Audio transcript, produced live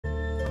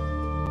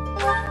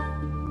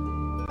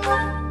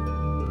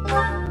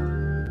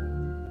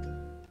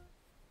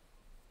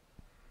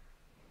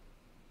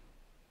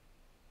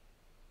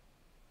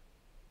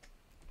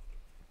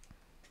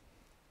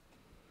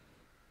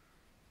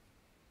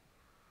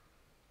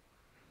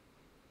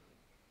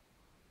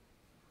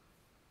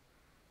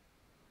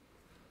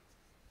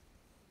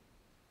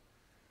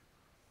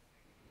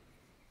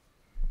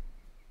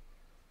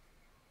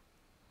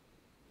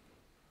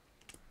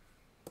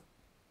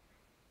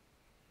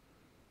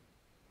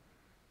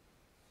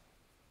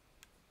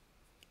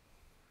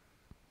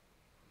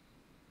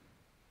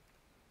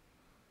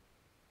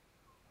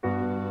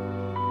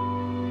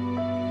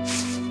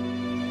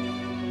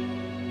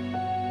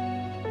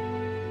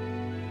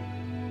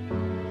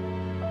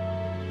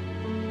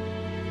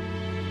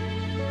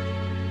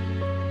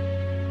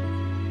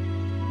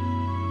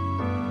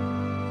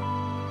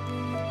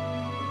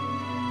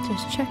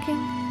Just checking.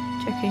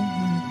 Checking.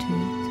 1,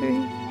 2, 3.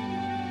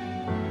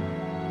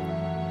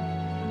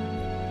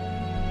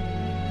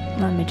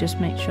 Let me just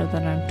make sure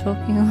that I'm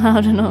talking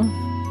loud enough.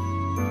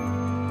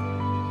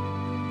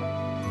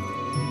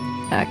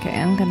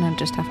 Okay, I'm gonna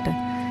just have to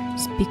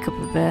speak up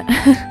a bit.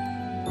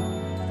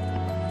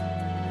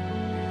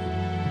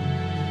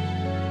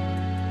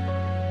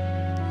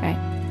 Right,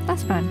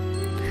 that's fine.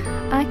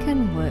 I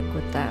can work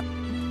with that.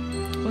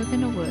 We're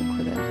gonna work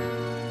with it.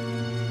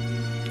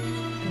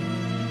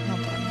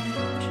 Hold on,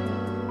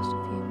 just a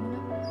few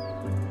minutes.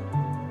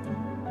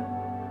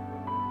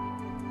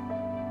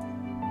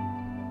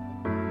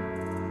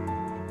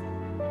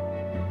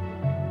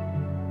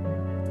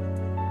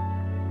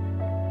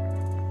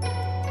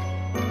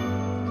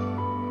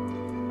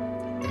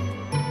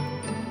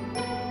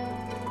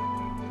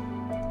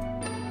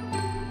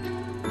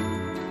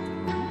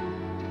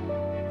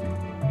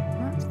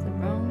 That's the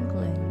wrong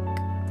link.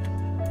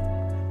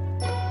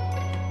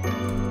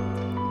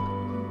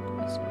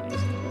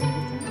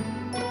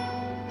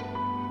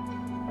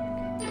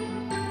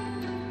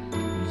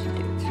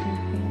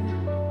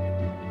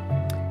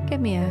 Give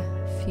me a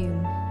few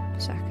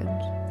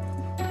seconds.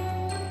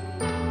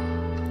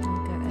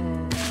 I'll get the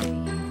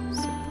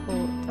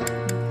support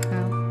that we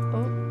have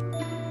up,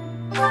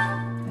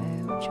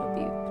 which will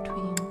be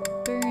between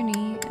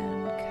Bernie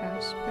and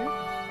Casper.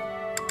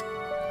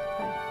 If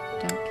I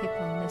don't keep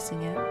on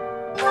missing it.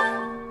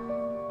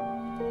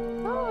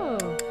 Oh!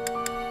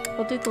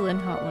 We'll do the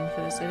Linhart one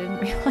first. I didn't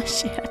realise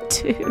she had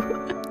two.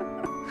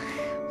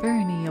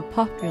 Bernie, you're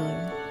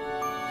popular.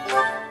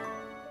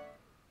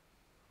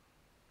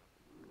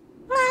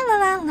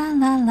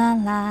 La la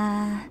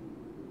la.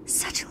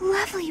 Such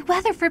lovely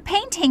weather for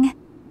painting.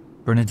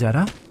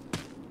 Bernadetta?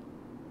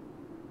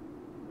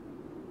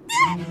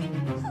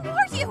 Who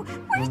are you?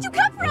 Where did you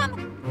come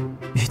from?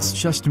 It's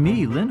just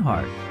me,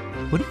 Linhart.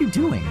 What are you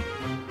doing?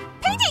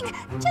 Painting!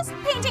 Just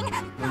painting.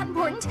 Not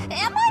important.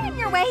 Am I in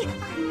your way?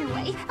 I'm in your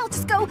way. I'll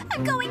just go.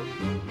 I'm going.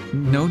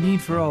 No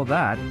need for all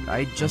that.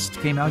 I just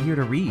came out here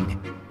to read.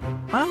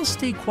 I'll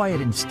stay quiet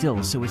and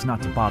still so as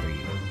not to bother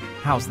you.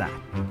 How's that?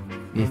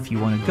 If you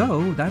want to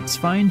go, that's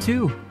fine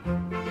too.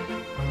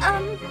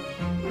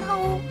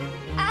 No.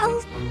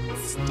 I'll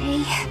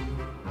stay.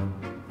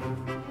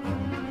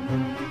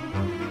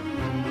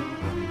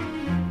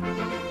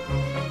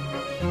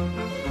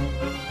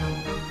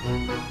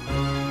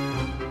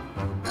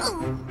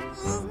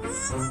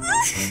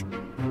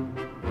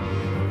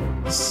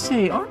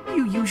 Say, aren't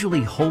you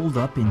usually holed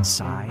up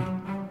inside?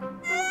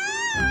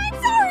 I'm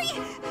sorry.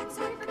 I'm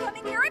sorry for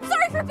coming here. I'm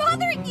sorry for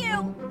bothering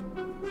you.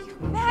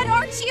 You're mad,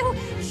 aren't you?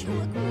 You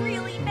look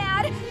really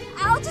mad.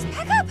 I'll just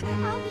pack up.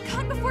 I'll be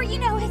gone before you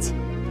know it.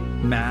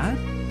 Mad?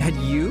 At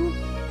you?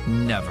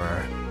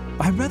 Never.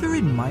 I rather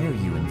admire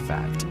you, in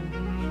fact.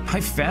 I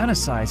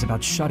fantasize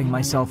about shutting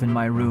myself in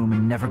my room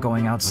and never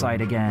going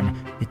outside again.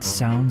 It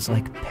sounds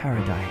like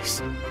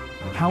paradise.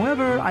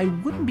 However, I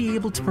wouldn't be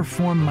able to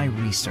perform my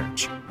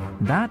research.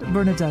 That,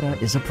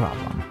 Bernadetta, is a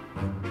problem.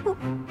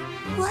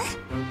 What?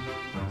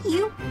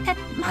 You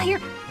admire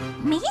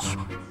me?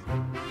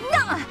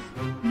 Nuh-uh.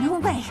 No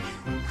way.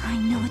 I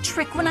know a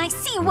trick when I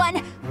see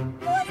one.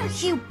 What are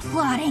you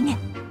plotting?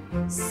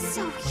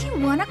 So you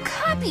want to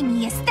copy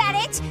me, is that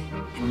it?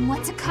 And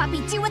what's a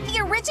copy do with the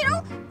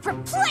original?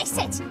 Replace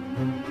it!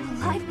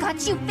 Well, I've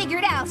got you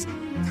figured out.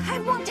 I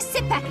won't just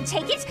sit back and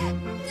take it.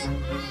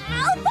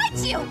 I'll fight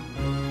you!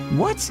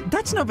 What?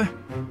 That's not...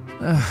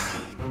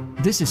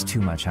 This is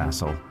too much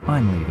hassle.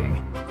 I'm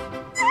leaving.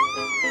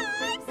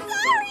 I'm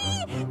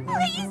sorry!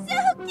 Please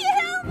don't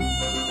kill me!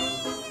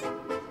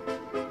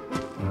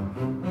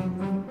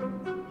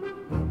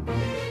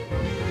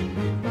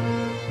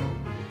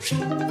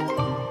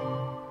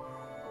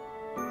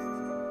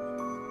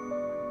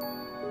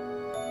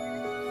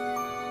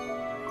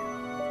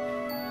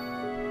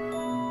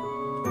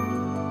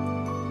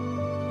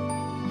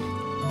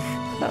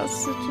 That's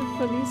such a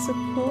funny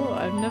support.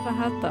 I've never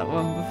had that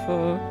one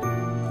before.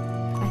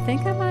 I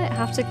think I might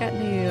have to get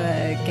new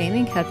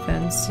gaming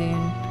headphones soon.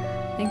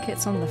 I think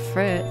it's on the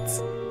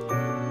fritz.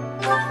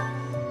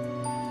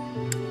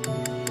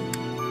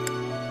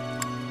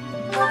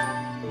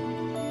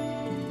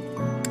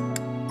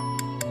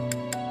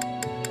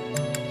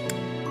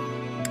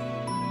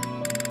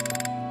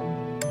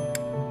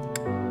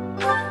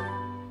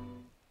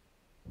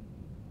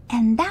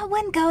 And that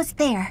one goes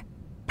there.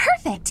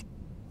 Perfect!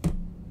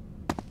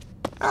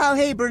 Oh,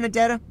 hey,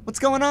 Bernadetta. What's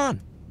going on?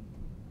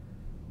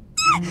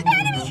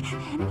 Enemy!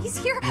 Enemy's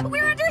here!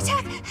 We're under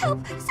attack!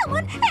 Help!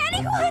 Someone!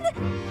 Anyone!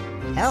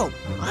 Help?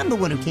 I'm the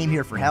one who came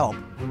here for help.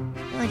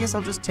 I guess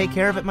I'll just take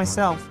care of it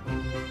myself.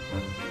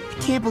 I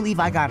can't believe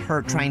I got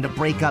hurt trying to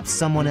break up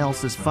someone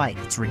else's fight.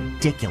 It's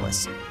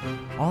ridiculous.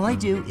 All I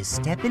do is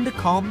step in to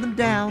calm them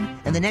down,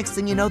 and the next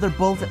thing you know, they're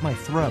both at my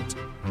throat.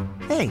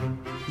 Hey,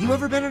 you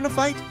ever been in a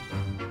fight?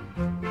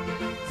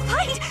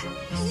 Fight?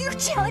 You're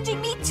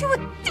challenging me to a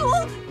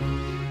duel?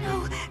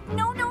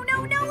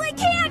 No, I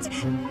can't!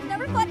 I've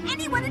never fought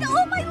anyone in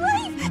all my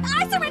life!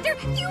 I surrender!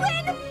 You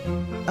win!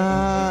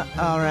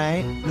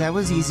 Alright. That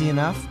was easy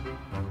enough.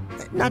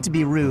 Not to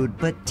be rude,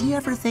 but do you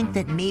ever think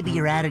that maybe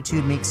your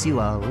attitude makes you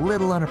a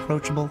little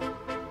unapproachable?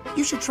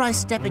 You should try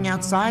stepping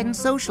outside and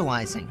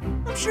socializing.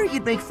 I'm sure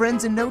you'd make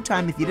friends in no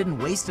time if you didn't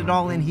waste it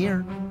all in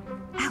here.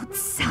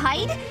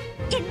 Outside?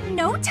 In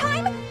no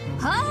time?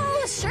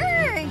 Oh, sure,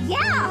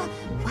 yeah.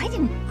 Why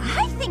didn't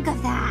I think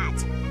of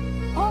that?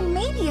 Or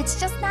maybe it's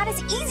just not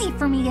as easy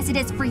for me as it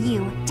is for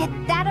you. Did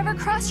that ever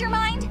cross your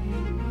mind?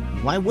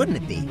 Why wouldn't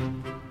it be?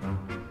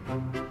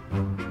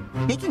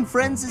 Making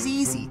friends is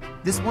easy.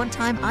 This one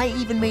time, I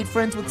even made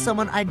friends with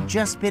someone I'd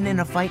just been in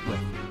a fight with.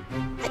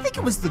 I think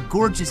it was the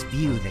gorgeous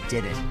view that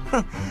did it.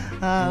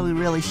 We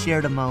really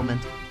shared a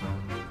moment.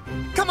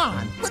 Come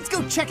on, let's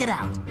go check it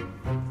out.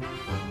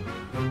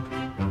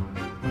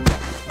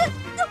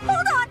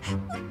 Hold on!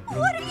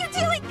 What are you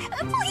doing?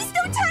 Please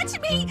don't touch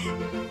me!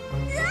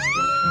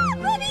 Ah,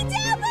 put me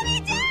down! Put me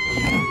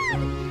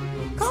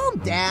down! Calm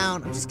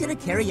down. I'm just gonna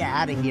carry you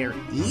out of here.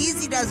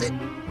 Easy does it.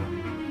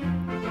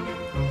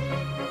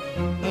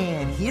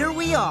 And here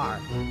we are.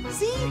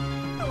 See?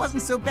 That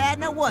wasn't so bad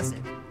now, was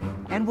it?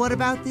 And what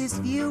about this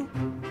view?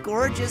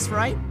 Gorgeous,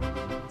 right?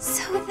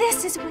 So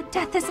this is what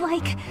death is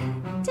like.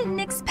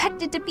 Didn't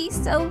expect it to be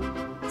so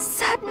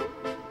sudden.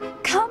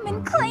 Come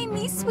and claim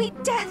me, sweet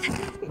death.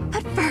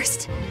 But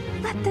first,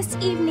 let this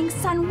evening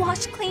sun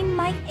wash clean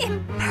my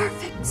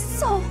imperfect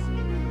soul.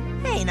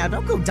 Hey, now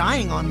don't go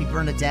dying on me,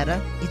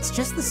 Bernadetta. It's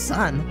just the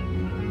sun.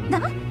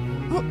 Huh?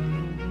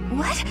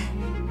 What?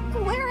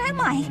 Where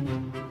am I?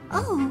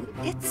 Oh,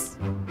 it's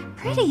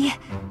pretty.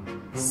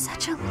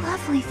 Such a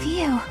lovely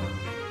view.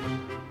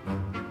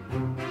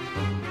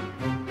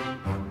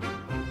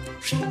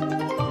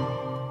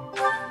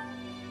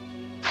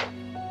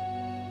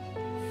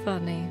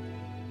 Funny.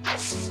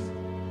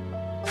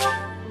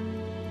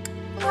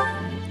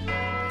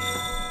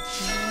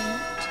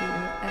 To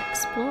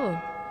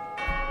explore.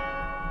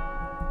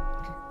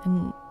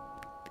 And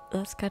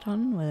let's get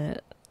on with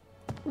it.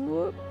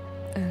 Whoop.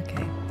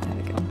 Okay, there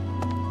we go.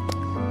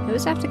 I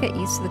always have to get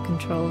used to the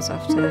controls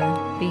after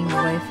being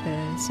away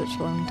for such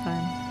a long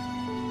time.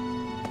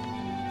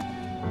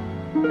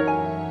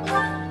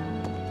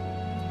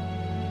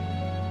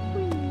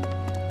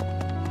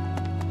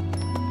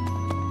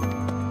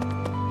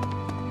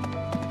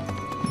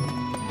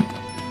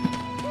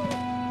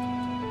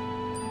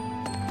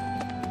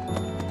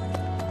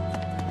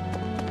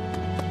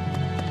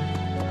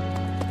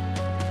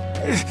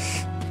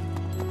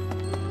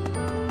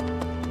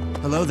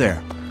 Hello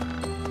there,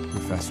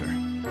 Professor.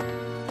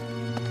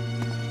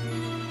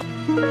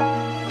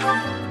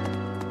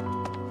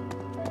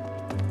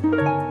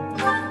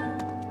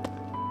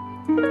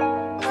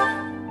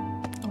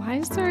 Why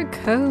is there a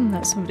comb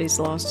that somebody's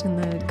lost in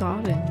the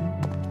garden?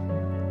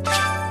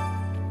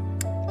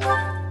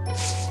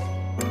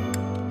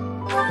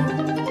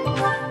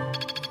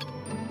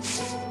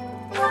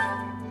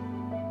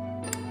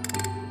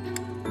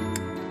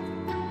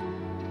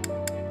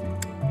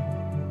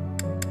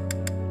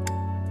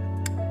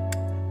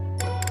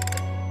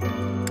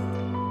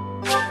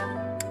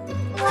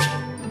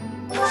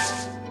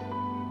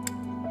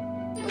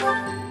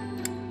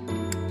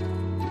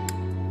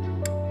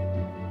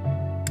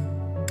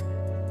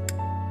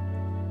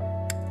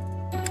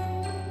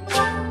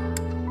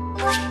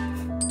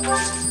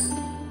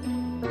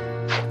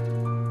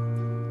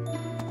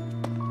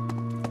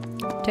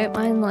 Don't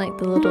mind like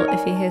the little,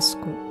 if you hear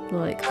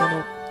like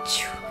little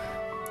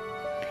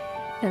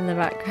in the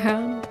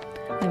background.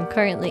 I'm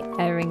currently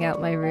airing out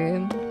my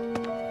room.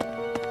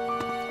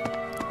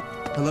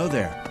 Hello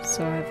there.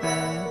 So I've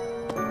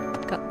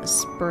got the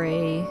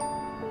spray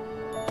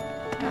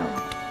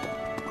out.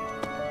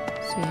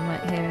 So you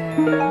might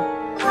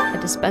hear a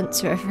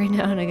dispenser every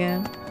now and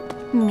again.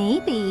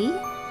 Maybe.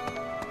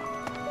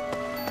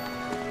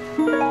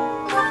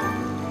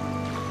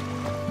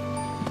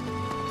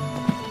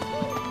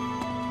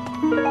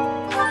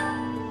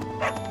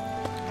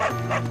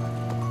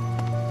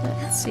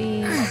 Let's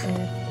see if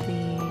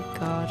the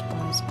guard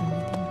has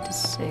anything to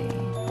say.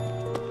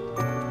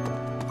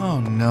 Oh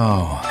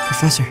no.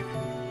 Professor,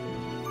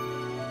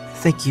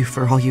 thank you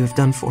for all you have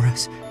done for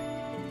us.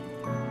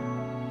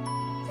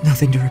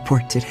 Nothing to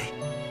report today.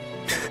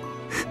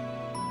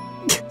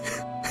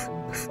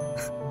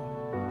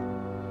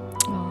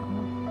 Oh,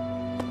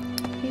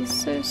 he's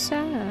so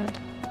sad.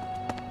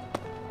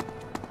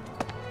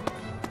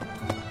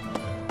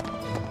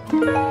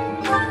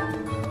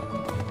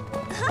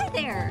 Hi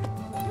there.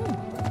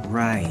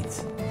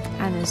 Right.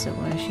 Anna isn't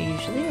where she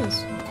usually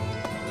is.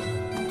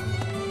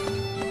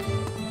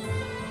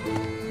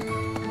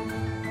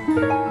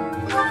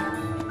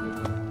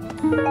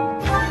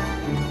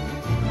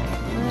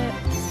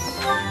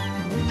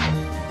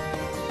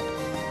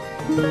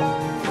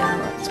 Now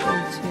let's go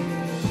to...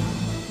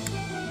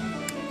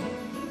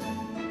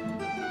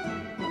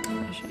 what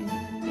version?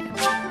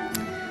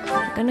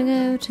 Yeah. We're gonna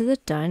go to the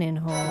dining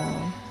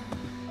hall.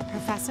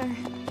 Professor?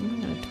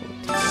 I'm gonna talk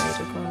to you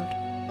later, God.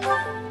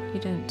 You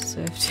don't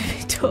deserve to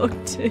be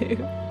talked to.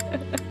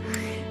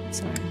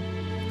 Sorry.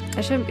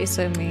 I shouldn't be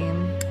so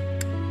mean.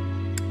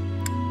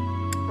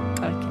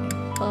 Okay,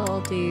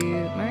 I'll do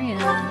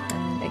Marianne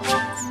and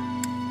Iggy.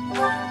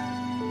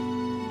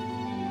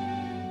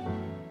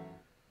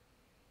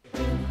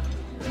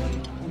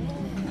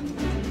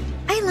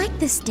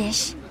 this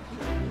dish.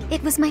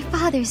 It was my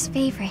father's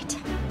favorite.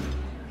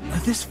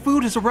 This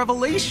food is a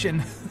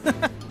revelation.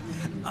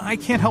 I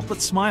can't help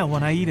but smile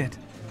when I eat it.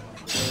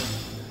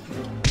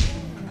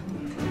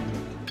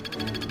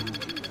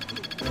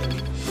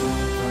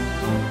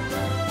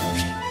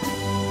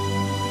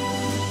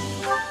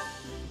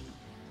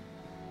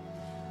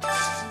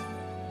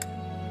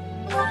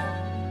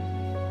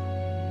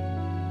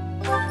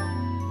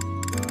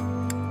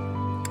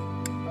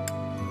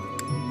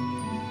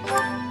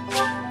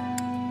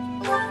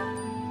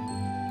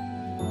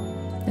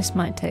 This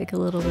might take a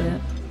little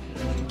bit.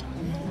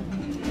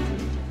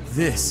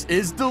 This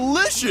is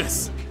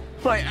delicious!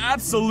 My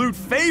absolute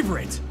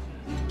favorite!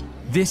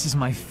 This is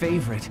my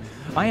favorite.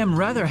 I am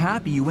rather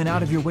happy you went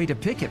out of your way to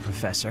pick it,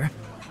 Professor.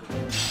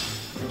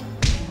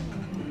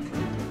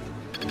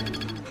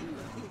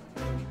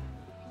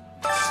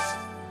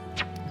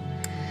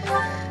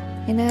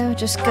 You know,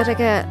 just gotta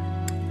get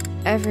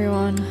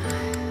everyone,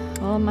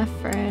 all my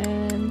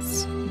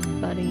friends,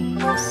 buddies.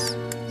 Is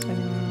there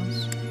anyone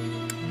else?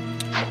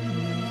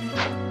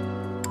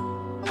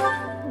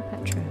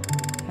 Petra.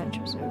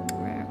 Petra's a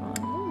rare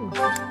one. Ooh,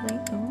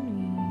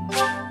 Leone.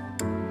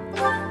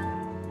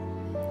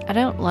 I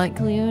don't like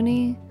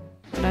Leone,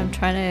 but I'm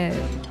trying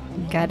to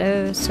get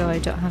her so I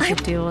don't have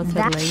to deal with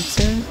her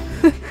later.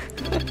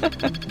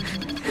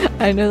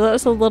 I know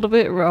that's a little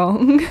bit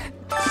wrong.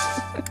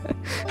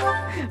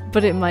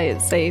 But it might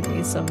save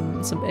me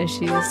some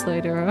issues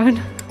later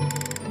on.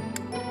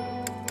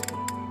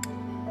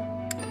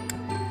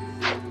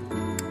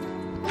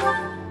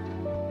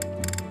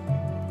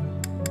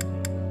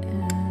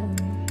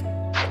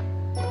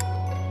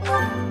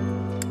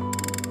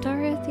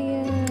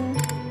 Dorothea,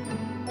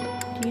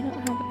 do you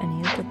not have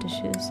any of the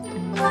dishes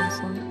anyone else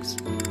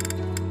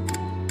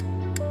likes?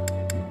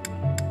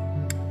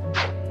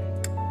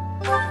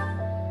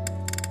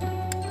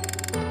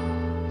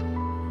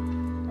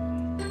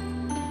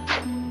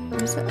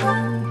 Is it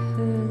only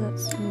her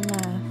that's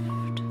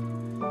left?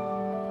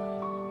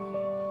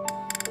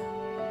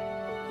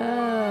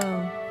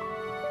 Oh.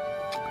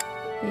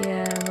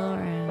 Yeah,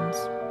 Lawrence.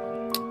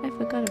 I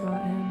forgot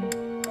about him.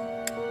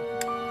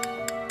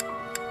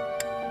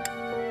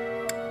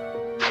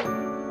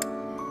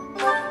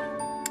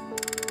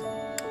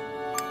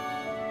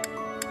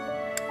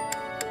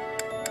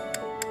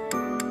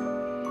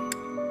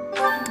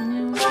 You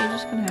know what, you're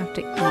just gonna have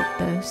to eat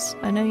this.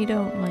 I know you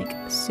don't, like,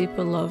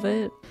 super love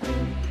it.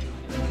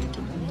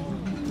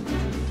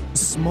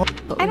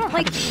 I don't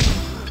like.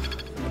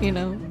 You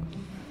know,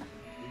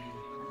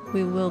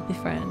 we will be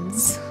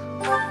friends.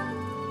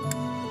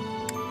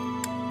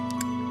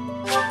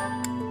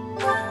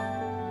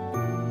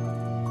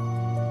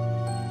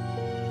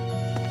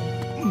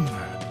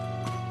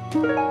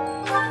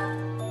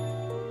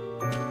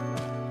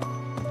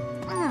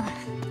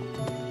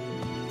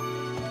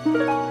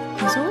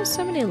 There's always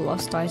so many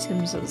lost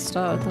items at the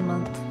start of the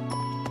month.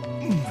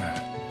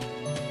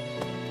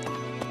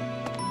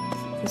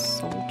 The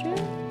soldier?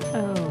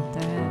 Oh,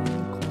 there.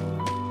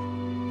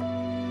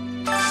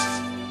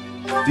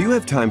 Do you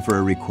have time for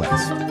a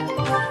request?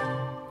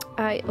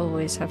 I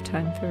always have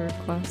time for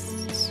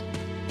requests.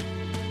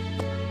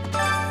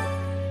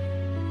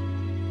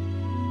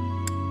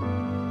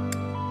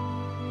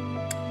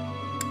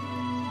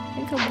 I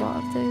think a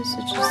lot of those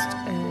are just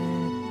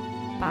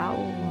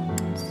battle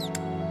ones.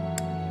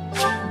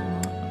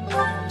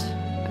 Not,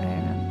 I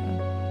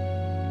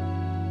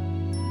remember.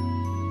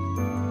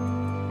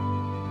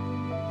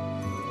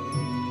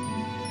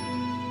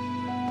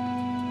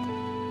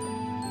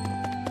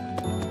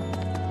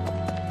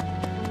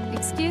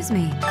 Excuse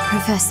me,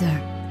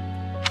 Professor.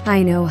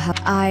 I know how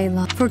I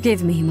love.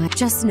 Forgive me,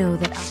 just know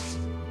that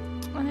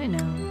I know.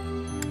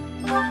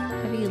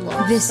 Have you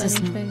lost This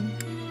anything?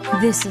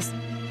 this is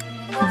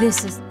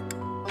This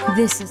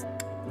is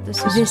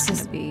this just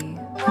is- gonna be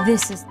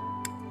this is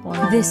one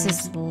of this those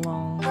is-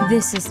 long.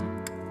 this is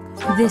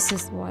Quite a this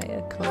is- collection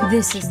now.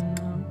 this is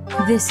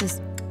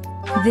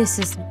Yeah, this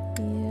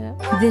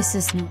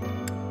is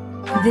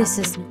this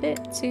is a bit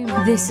too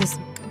many. this is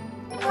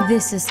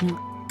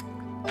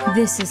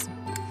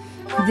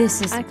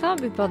this is I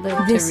can't be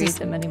bothered this to read is-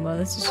 them anymore.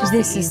 This is just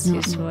this the is not-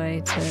 easiest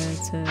way to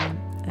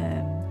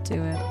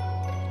do it.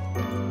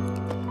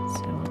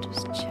 So I'll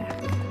just check.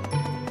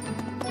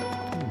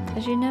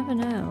 As you never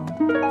know.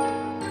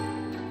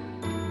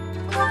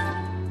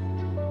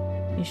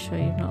 You sure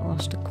you've not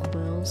lost a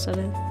quill,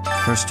 Sedith?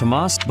 First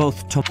Tomas,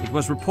 both It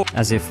was reported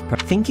as if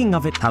thinking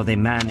of it how they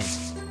managed.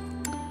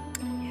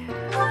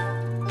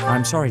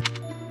 I'm sorry.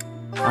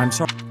 I'm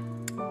sorry.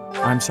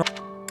 I'm sorry.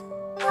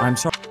 I'm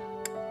sorry.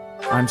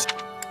 I'm sorry.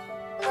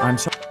 I'm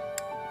sorry.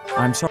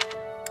 I'm sorry.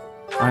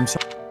 I'm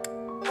sorry.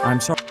 I'm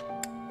sorry.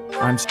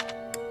 I'm sorry.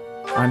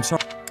 I'm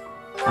sorry.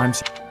 I'm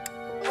sorry.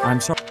 I'm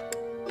sorry.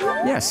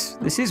 Yes,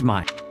 this is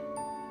mine.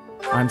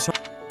 I'm sorry.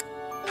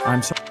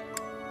 I'm sorry.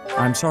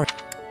 I'm sorry.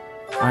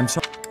 I'm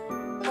sorry.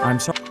 I'm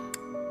sorry.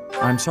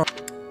 I'm sorry.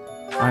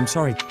 I'm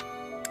sorry.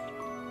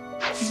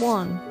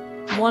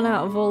 One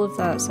out of all of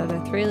that,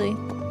 Sedith, really?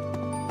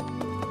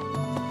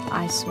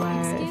 I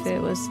swear, if it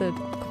was the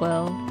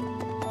quill,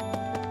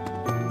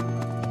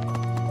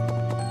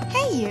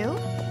 you.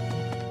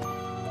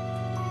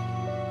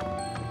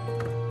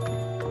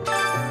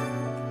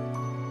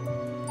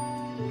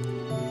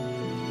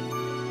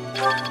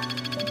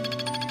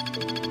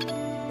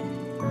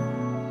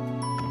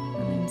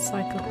 An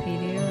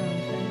encyclopedia of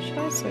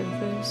franchise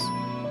servers.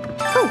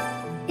 Oh,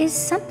 is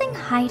something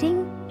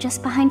hiding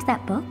just behind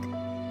that book?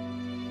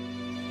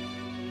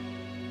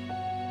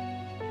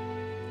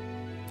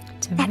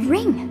 That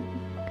ring!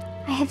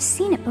 I have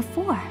seen it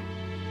before.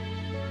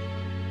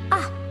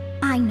 Ah,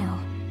 I know.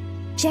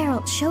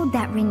 Gerald showed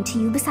that ring to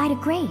you beside a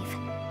grave.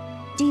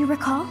 Do you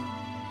recall?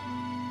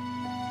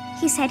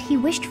 He said he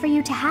wished for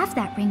you to have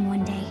that ring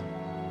one day.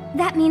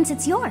 That means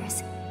it's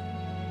yours.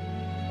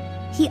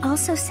 He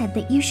also said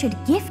that you should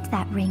gift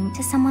that ring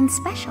to someone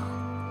special.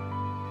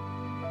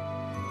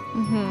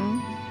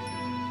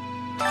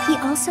 He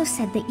also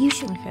said that you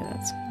should... Okay,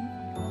 that's...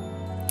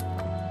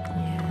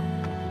 Yeah.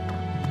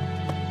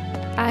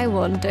 I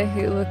wonder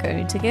who we're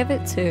going to give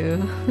it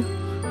to.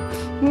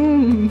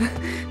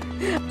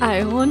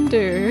 I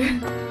wonder.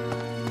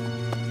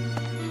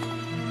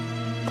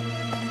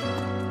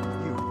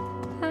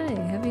 Hi,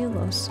 have you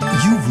lost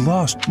something? You've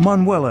lost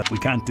Manuela. We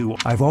can't do.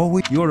 I've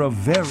always. You're a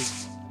very.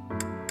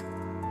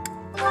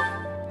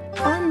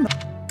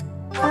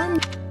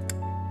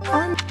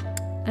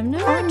 I've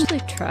never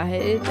actually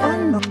tried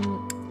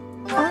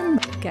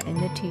getting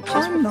the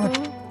teachers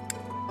before.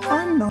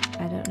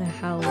 I don't know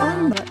how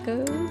well that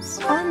goes.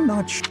 I'm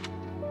not sure.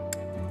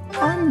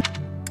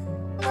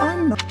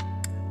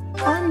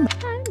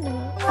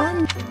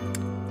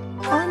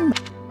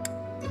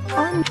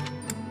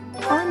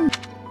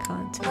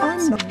 Can't take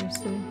it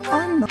seriously.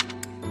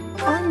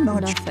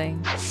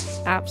 Nothing.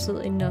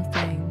 Absolutely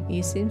nothing.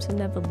 You seem to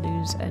never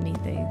lose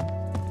anything.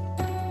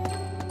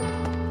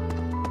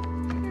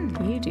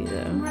 You do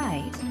though.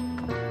 Right.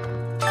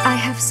 I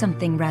have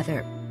something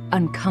rather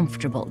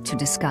uncomfortable to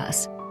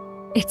discuss.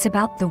 It's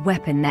about the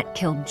weapon that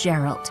killed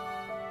Gerald.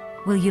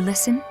 Will you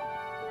listen?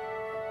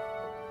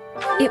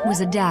 It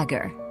was a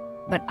dagger,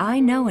 but I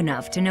know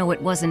enough to know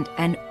it wasn't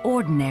an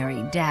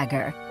ordinary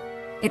dagger.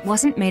 It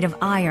wasn't made of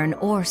iron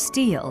or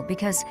steel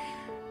because,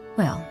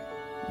 well,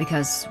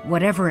 because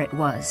whatever it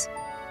was,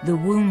 the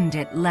wound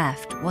it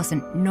left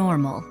wasn't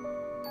normal.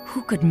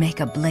 Who could make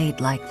a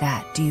blade like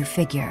that, do you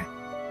figure?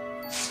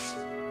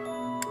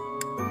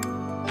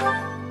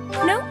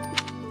 No.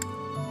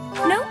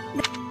 No.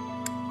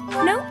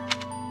 No.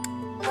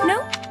 No.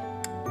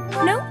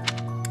 No.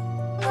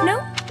 No.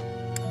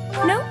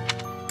 No.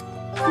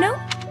 No.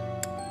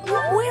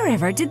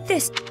 Wherever did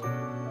this...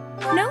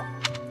 No.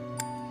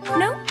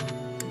 No.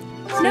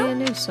 See, No. I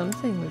knew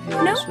something with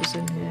yours No. was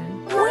in here.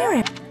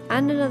 Where?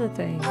 And another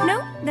thing.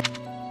 No.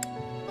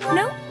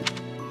 No.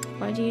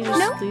 Why do you just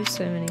No. lose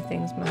so many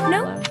things,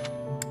 Manuela?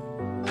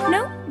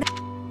 No.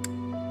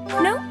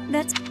 No.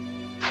 That's...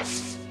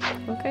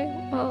 Okay,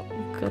 well,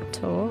 good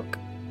talk.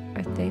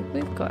 I think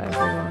we've got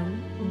everyone.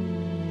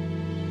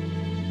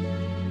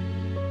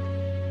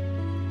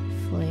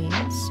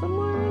 Flames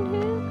somewhere in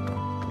here?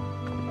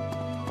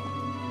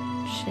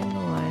 Just in the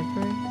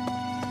library.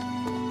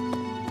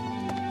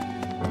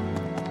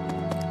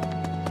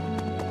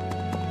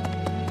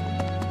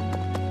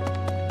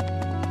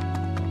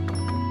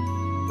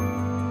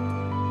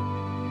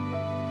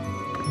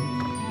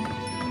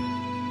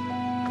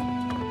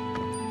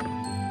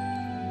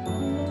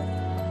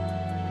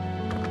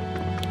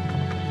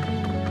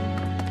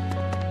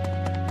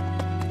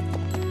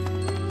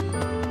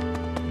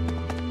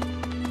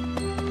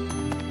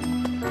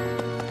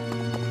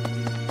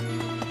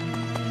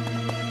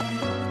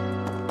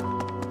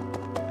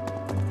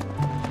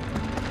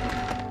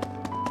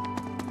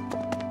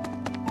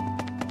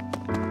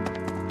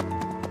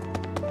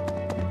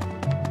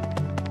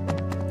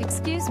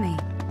 Excuse me.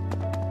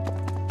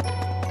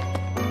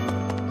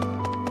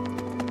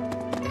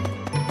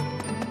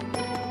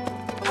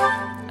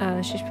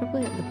 She's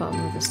probably at the bottom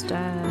of the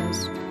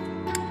stairs.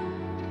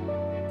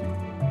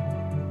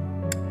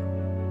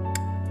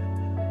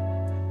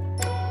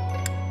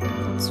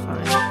 That's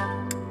fine.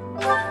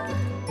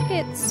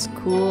 It's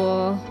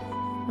cool.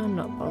 I'm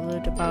not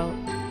bothered about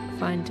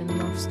finding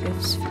lost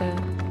gifts for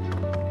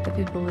the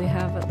people we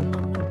have at the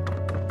moment.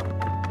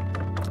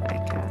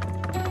 Okay.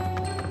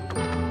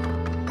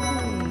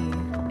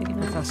 Hey,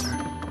 Professor,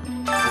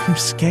 I'm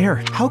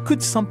scared. How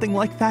could something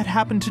like that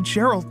happen to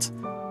Gerald?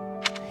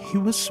 He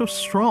was so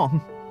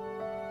strong.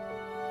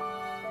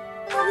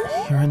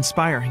 You're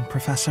inspiring,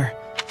 Professor.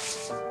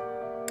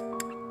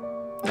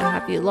 Now,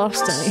 have you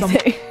lost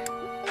anything?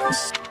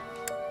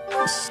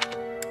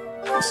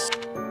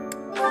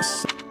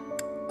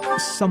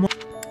 Someone.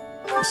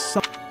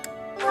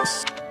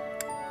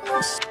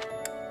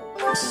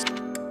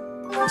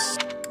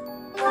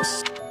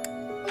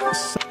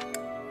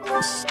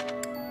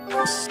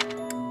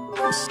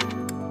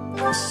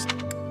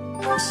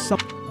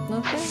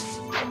 Okay.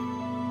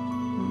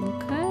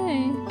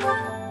 Okay.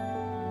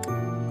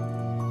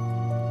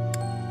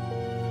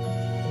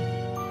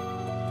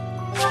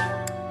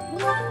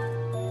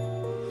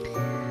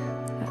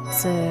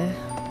 That's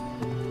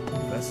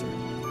Professor.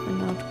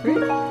 an odd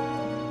group.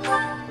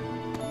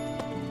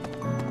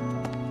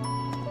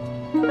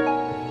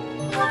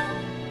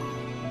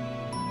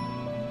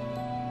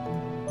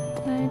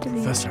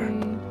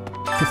 Professor.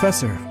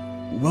 Professor,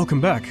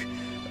 welcome back.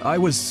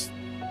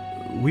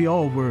 We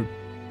all were...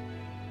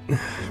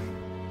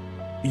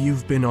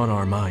 You've been on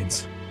our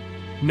minds.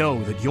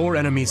 Know that your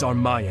enemies are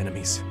my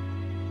enemies.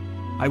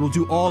 I will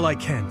do all I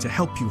can to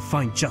help you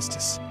find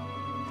justice.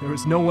 There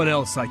is no one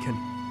else I can...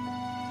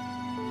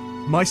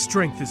 My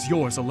strength is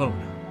yours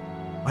alone.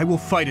 I will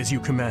fight as you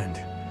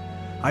command.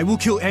 I will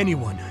kill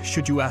anyone,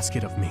 should you ask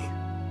it of me.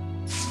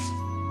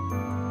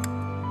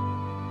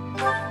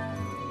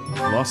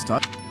 Lost.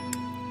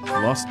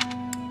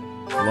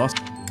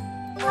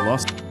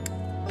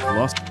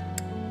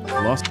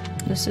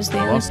 This is the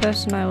only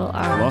person I will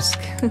ask.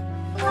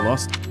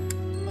 Lost.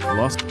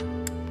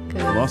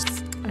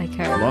 I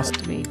care about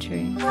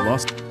Dimitri.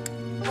 Lost.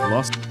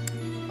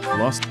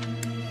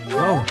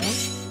 Oh.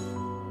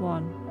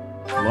 One.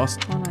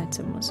 Lost. One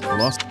item was it.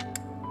 Lost.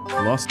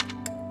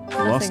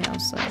 Nothing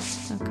else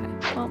though. Okay.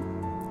 Well,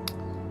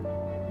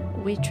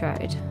 we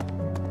tried.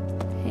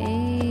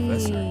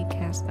 Hey,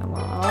 cast them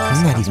all.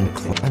 I'm not even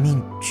close. I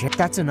mean,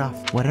 that's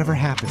enough. Whatever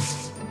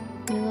happens.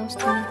 You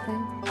lost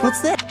anything?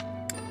 What's that?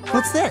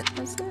 What's that?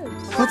 What's this?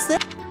 What's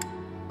that?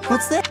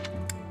 What's that?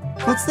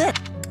 What's that?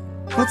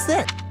 What's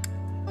that?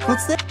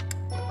 What's that?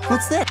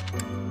 What's that?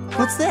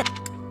 What's that?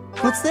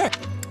 What's that?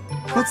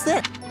 What's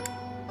that?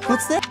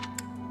 What's that?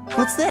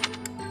 What's that?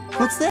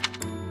 What's that?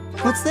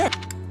 What's that?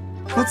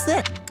 What's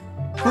that?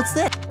 What's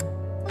that?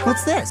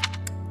 What's this?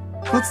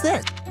 What's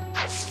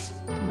this?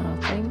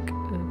 Nothing.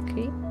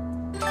 Okay.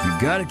 You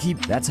gotta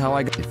keep. That's how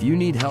I go. If you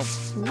need help.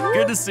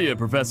 Good to see you,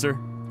 Professor.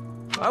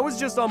 I was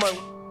just on my...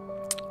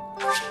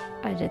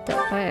 I did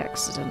that by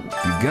accident.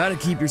 You gotta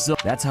keep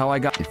yourself. That's how I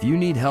got. If you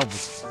need help.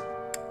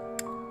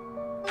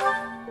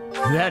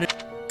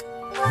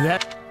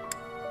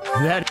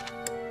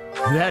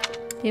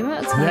 The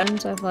amount of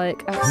times I've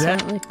like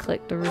accidentally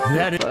clicked the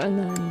record button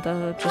and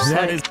they're just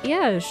like,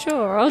 yeah,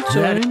 sure, I'll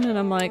join, and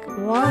I'm like,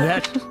 what?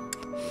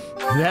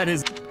 That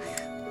is...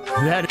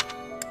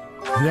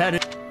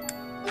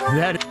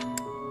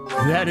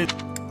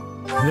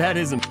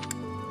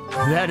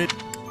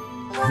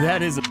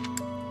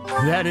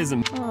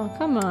 Oh,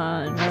 come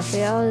on,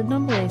 Raphael.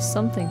 Normally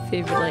something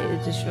food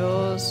related is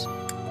yours.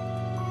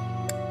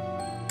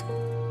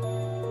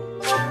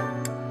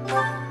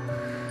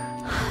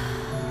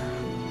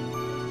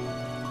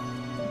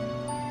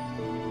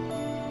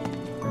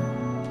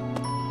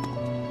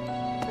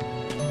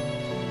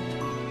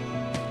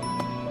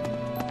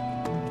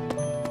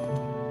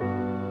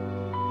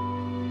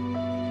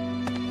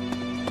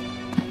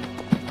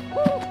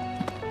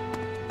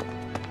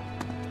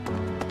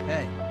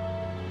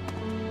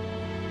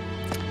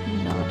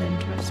 Not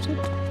interested.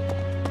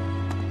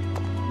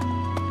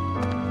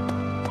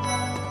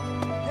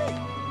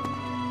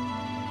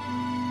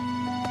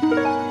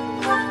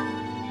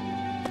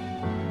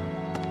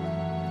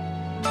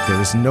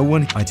 There is no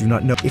one. I do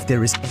not know if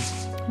there is.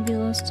 Have you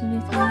lost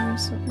anything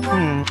recently?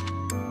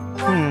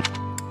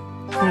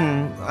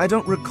 I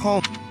don't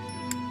recall.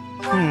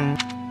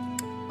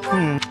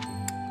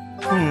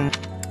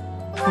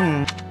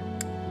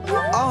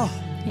 Oh.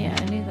 Yeah,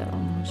 I knew that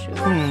one was yours.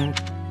 I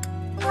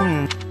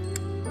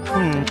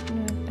don't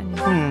know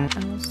if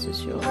anything else is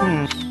yours. I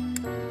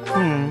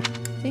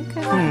think I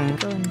might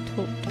go and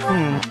talk to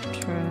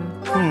Petra.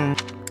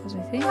 Because I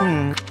think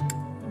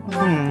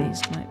one of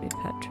these might be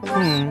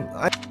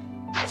Petra's.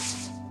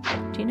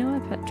 Do you know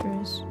where Petra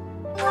is?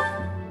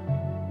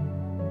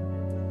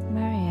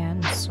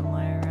 Marianne's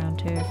somewhere around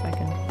here if I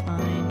can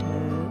find her.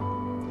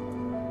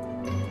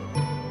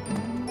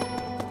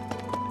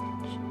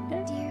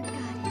 Dear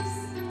goddess.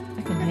 I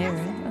can hear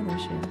her. Oh, there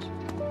she is.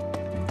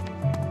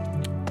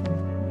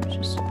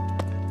 Just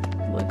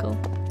wiggle.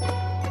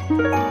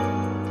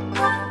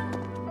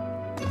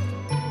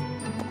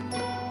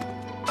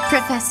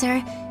 Professor,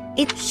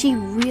 she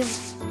really...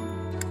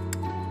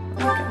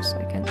 I guess I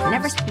can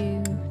ask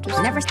you just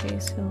in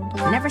case he'll do.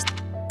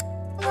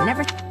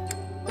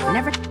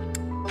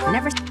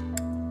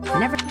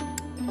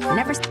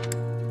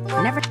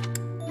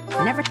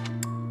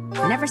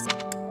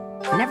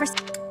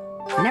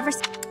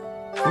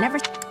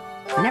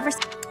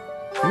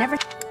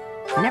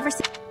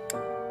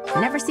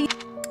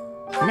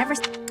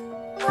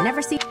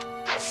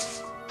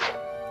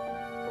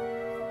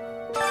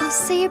 I'll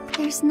say it,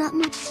 there's not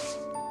much.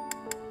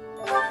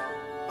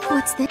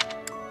 What's this?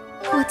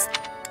 What's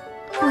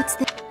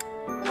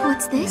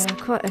this? Yeah,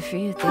 quite a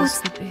few of these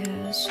could be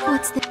hers.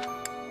 What's this?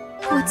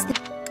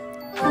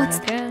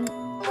 Again.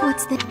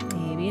 What's this?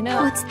 Maybe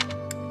not.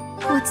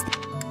 What's this?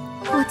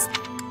 What's this?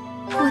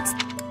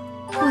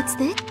 What's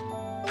this?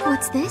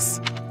 What's this?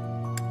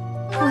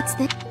 What's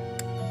this?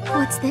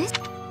 What's this?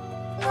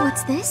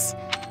 What's this?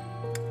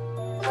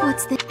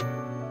 What's this?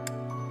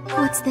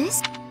 What's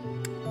this?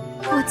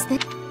 What's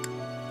this?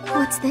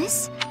 What's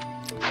this?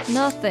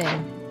 Nothing.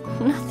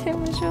 Nothing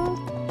was yours.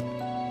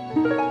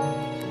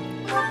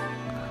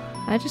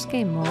 I just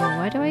gained more.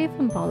 Why do I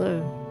even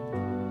bother?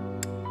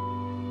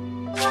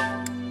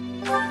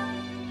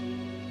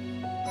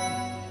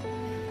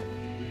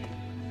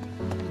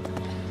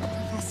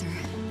 Professor,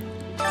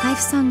 I've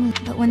sung,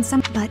 but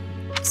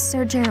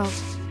Sir Gerald.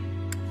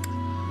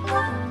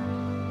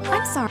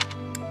 I'm sorry.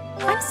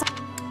 I'm sorry.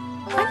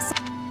 I'm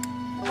sorry.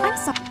 I'm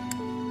sorry.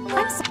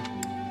 I'm sorry.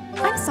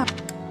 I'm sorry.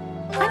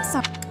 I'm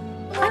sorry.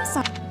 I'm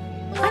sorry.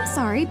 I'm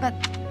sorry, but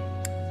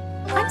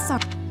I'm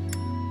sorry.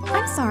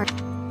 I'm sorry.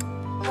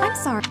 I'm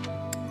sorry.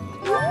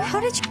 How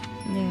did you?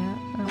 Yeah.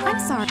 I'm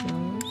sorry.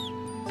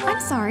 I'm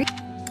sorry.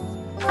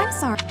 I'm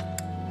sorry.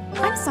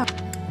 I'm sorry.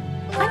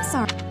 I'm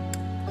sorry.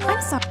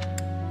 I'm sorry.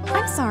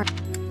 I'm sorry.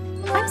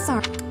 I'm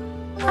sorry.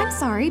 I'm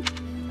sorry.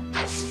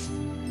 Where is...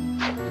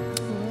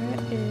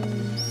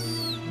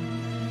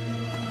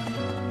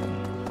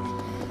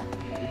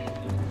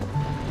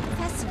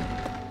 Professor.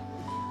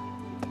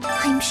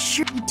 I'm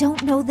sure you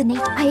don't know the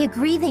nature. I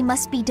agree they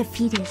must be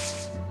defeated.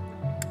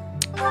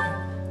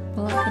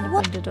 Well, that kind of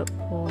What? ended up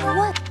poor.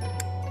 What?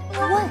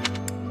 What?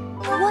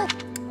 What?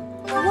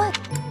 What?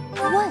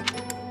 What?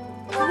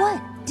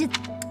 What? Did...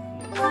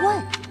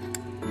 What?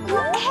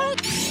 Hey!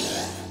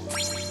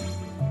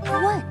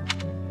 What?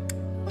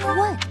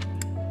 What?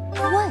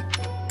 What? What?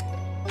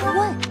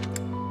 What?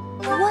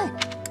 What?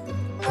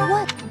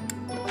 What?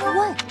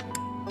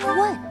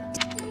 What?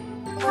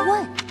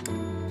 What?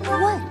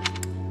 What?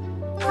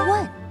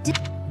 What? Did...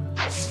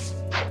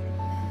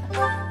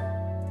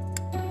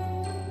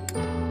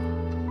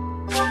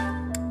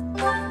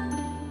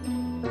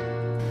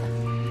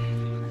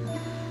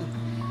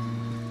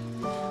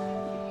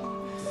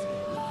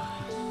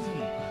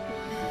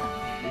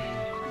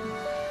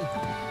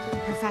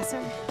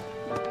 Professor?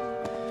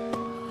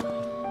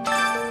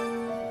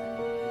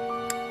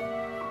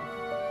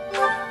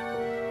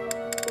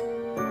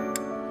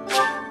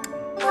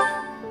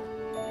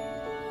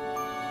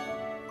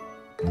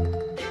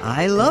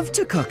 I love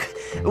to cook.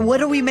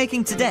 What are we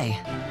making today?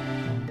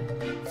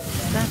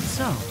 That's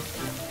so.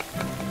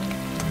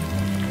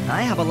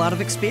 I have a lot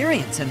of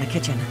experience in the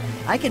kitchen.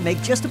 I can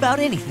make just about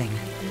anything.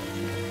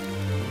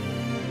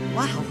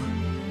 Wow.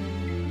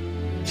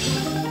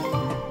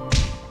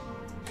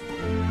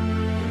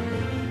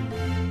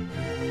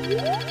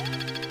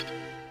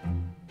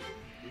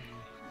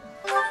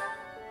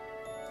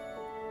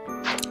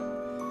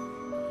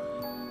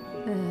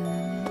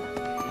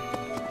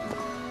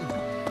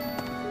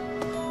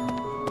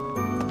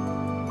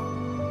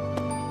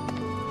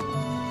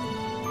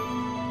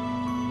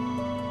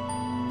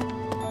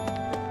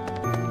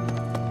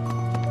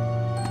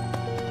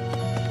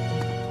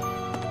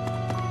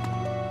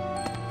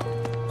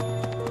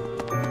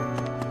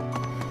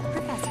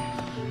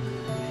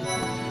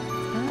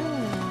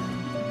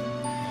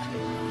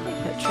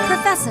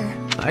 Professor,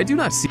 I do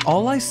not see.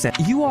 All I said.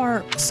 You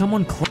are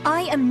someone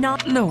I am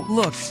not. No,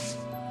 look.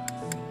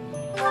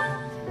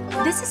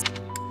 This is.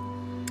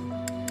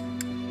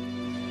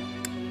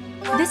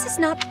 This is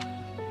not.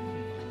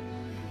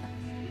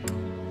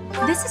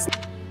 This is.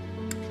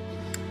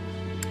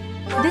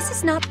 This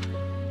is not.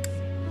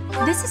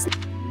 This is.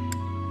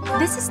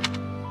 This is.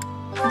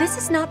 This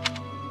is not.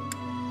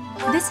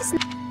 This is.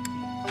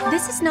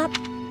 This is not.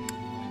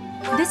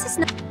 This is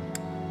not.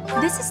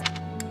 This is.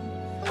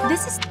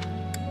 This is.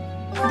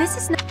 This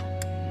is not.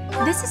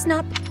 This is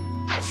not.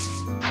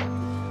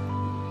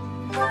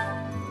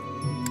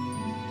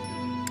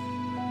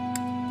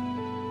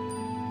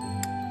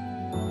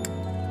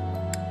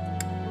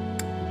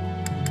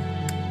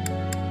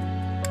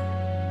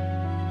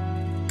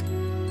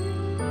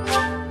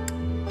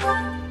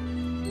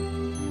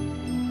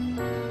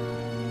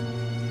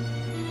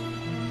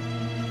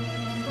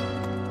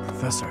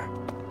 Professor.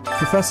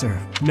 Professor,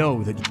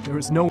 know that there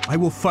is no... I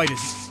will fight it.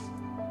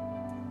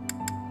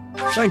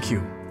 Thank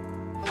you.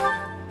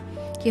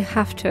 You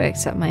have to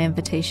accept my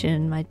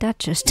invitation. My dad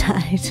just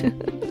died.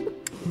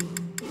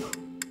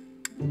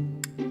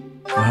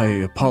 I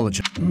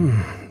apologize.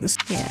 This...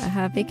 Yeah,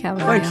 happy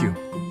camera. Thank you.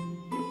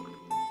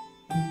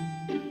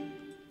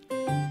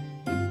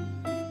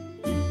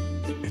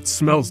 It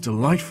smells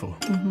delightful.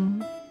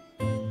 Mm-hmm.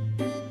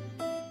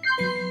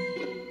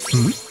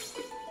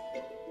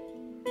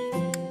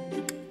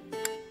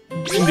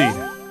 Indeed.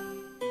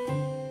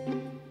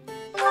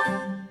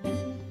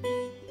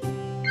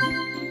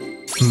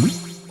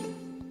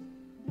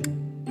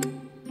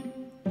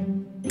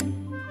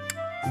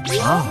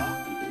 Ah.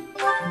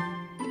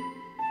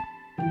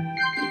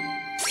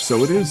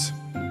 So it is.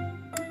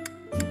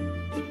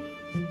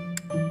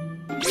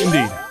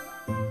 Indeed.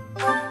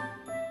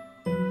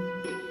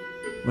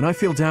 When I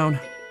feel down,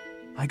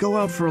 I go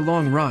out for a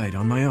long ride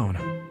on my own.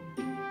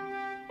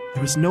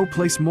 There is no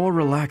place more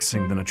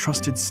relaxing than a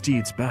trusted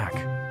steed's back.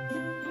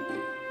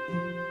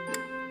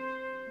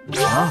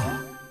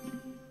 Ah.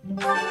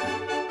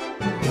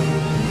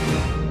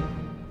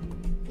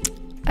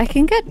 I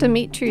can get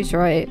Dimitri's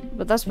right,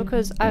 but that's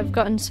because I've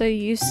gotten so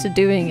used to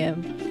doing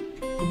him.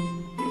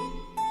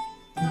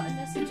 Not in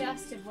a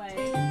suggestive way.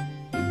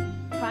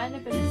 Kind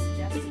of in a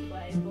suggestive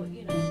way, but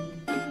you know.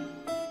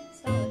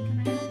 Stella, can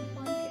I have a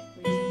blanket,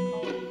 please? I'm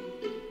cold.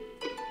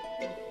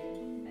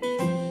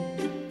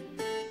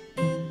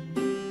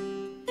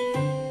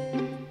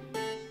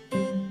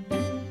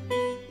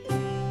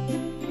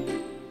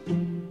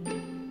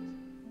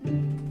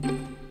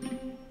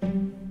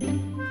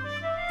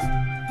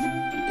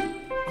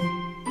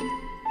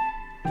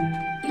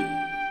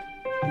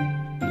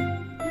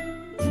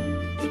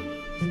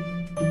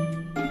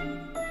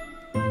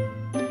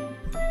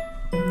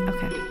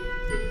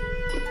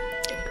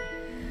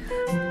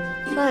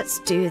 Let's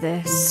do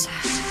this.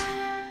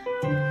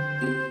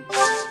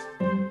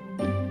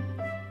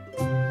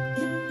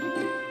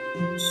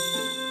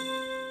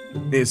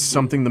 Is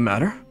something the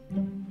matter?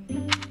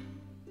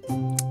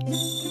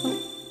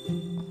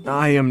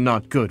 I am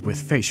not good with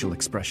facial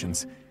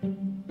expressions.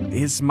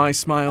 Is my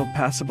smile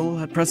passable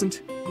at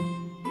present?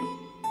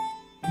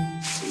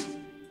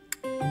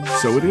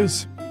 So it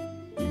is.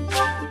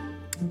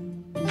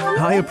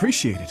 I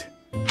appreciate it.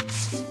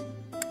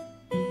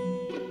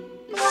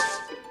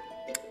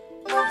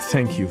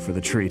 Thank you for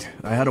the treat.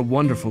 I had a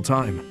wonderful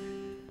time.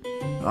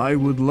 I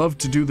would love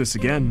to do this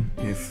again,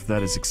 if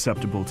that is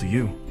acceptable to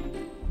you.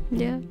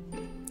 Yeah.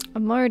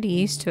 I'm already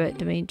used to it,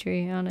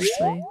 Dimitri,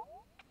 honestly.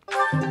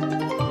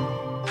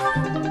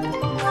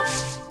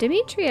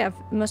 Dimitri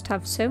must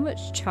have so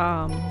much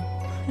charm.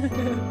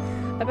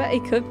 I bet he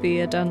could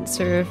be a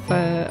dancer if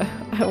I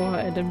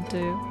wanted him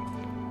to.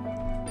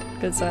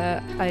 Because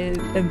I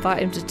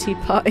invite him to tea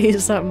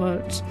parties that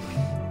much.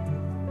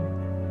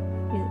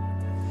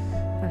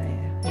 Oh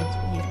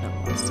yeah, you've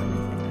not lost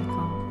anything, I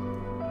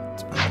can't.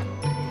 It's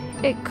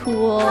fine. It's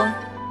cool.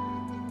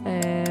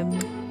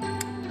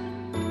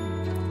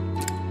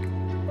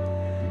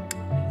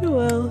 Who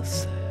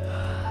else?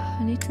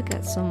 I need to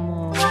get some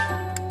more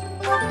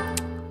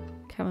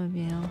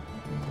chamomile.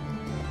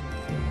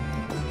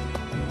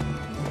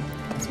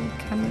 Some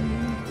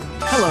chamomile.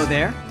 Hello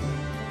there.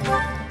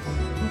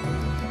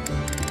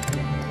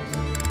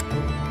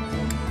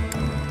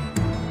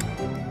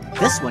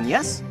 This one,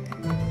 yes?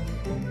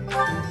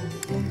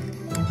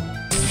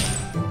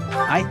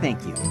 I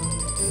thank you.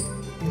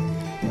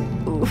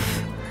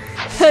 Oof.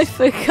 I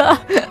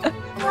forgot.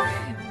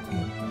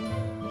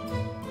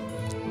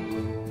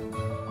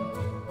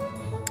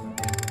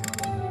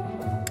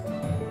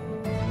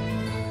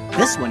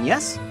 This one,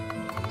 yes?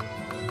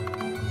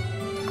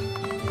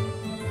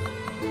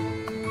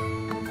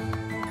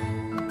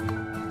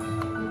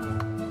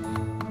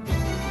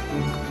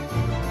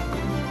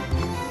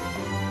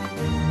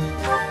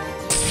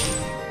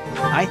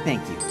 I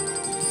thank you.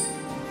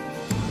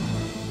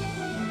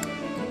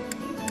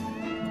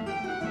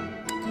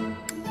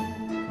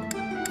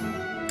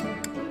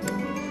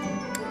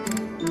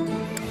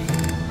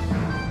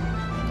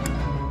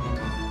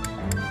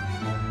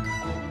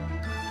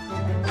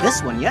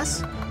 one,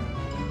 yes?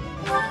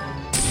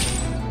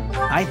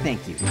 I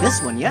thank you. This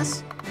one,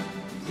 yes?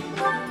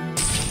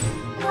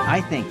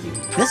 I thank you.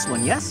 This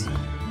one, yes?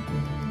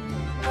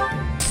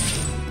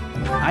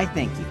 I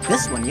thank you.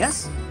 This one,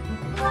 yes?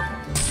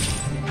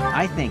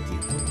 I thank you.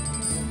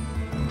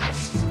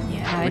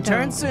 Yeah,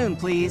 Return soon,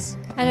 please.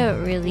 I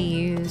don't really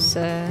use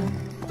that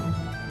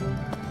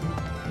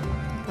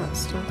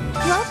stuff.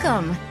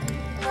 Welcome.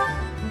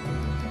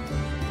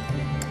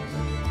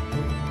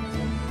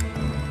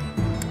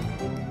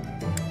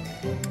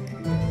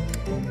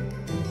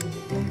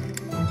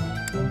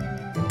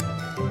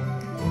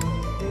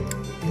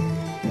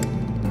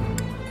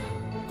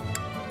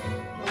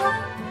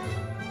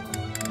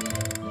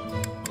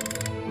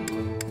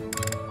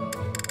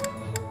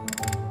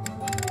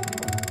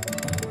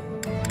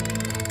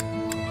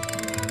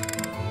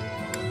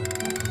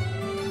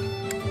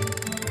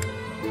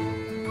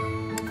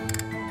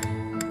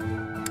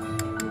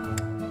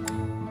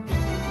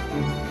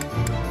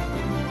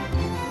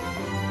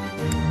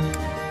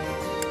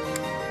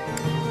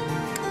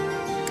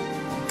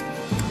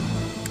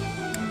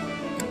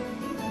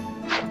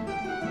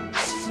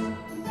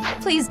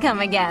 Please come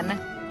again.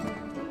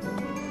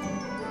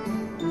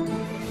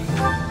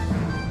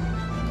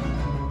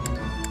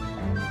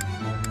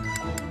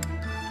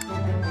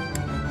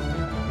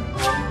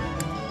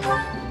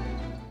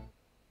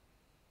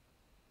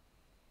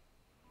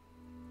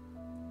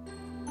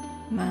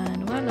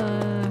 Manuela.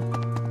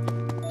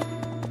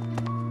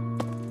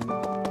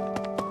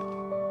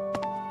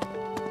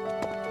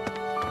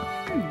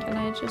 Can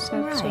I just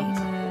have some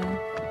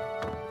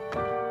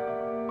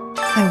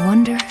I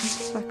wonder.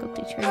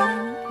 faculty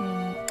training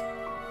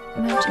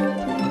in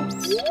magic,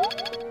 please?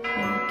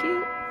 Thank you.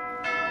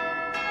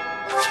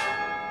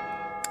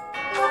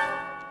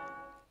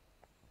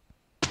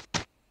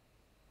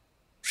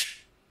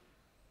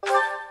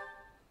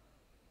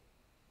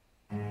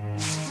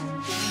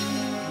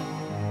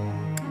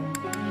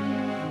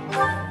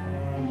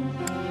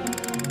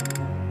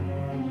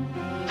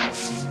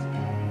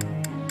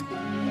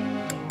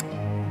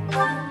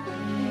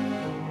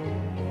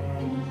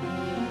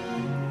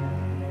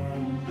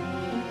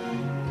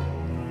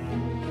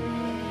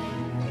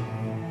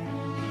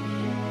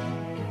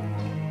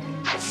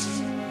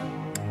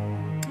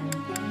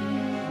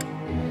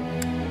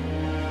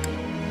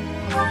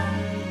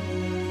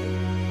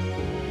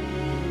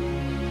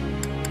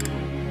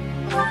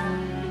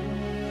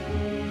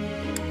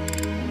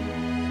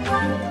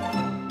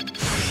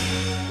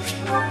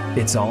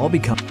 It's all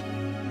become...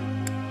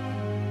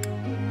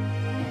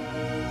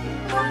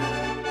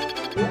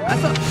 I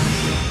thought...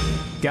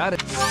 Got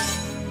it.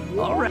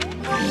 All right.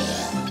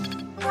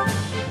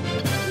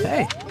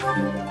 Hey.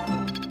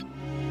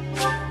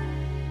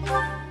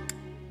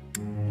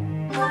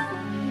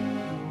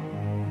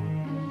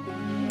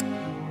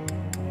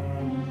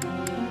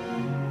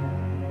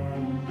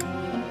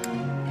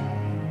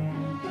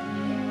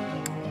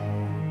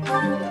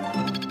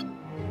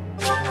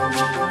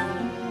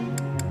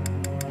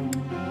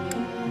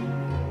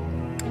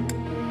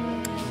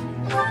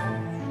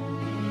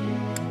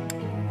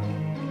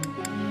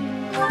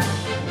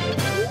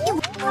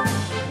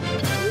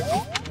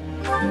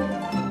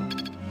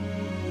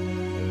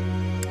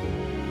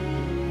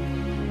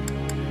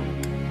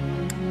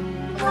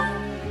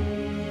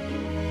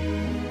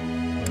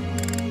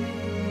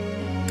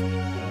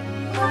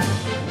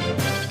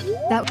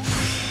 That...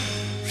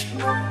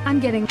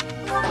 I'm getting...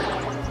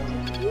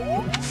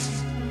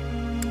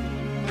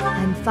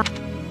 I'm fine.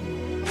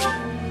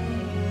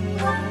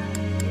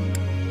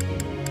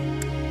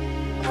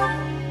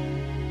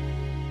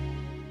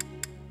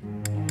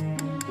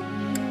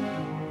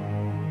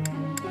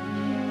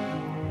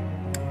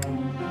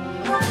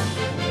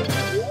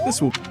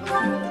 This will...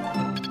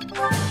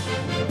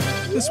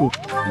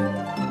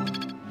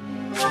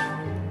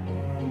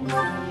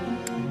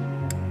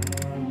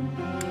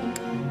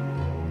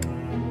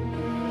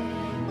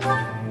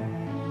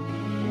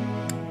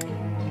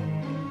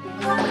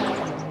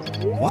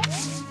 What?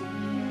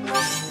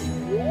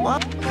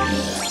 What?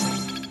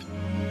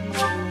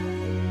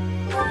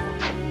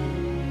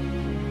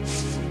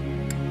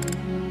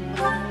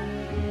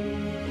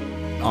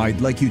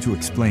 I'd like you to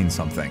explain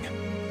something.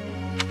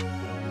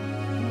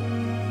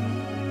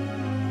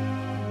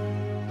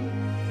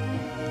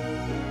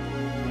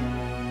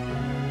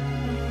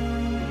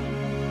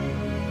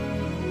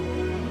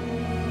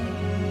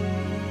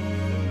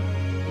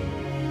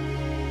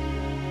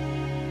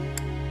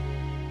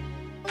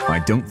 I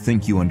don't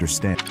think you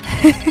understand.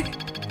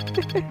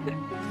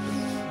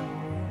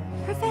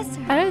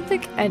 Professor. I don't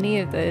think any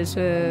of those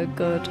were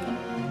good.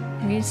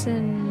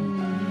 Reason...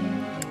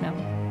 No.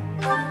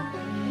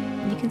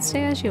 You can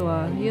stay as you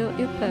are. You're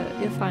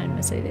fine,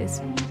 Mercedes.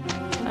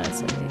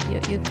 Honestly,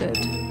 you're good.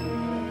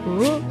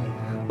 Ooh.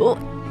 Oh,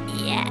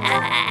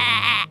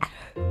 yeah!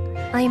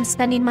 I am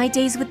spending my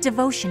days with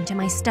devotion to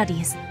my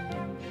studies.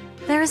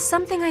 There is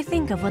something I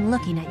think of when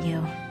looking at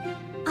you.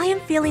 I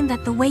am feeling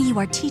that the way you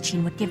are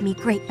teaching would give me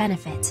great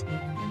benefit.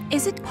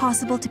 Is it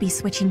possible to be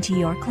switching to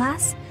your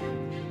class?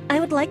 I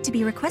would like to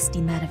be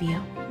requesting that of you.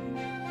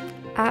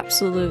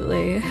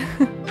 Absolutely.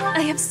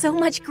 I have so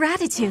much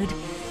gratitude.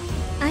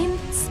 I'm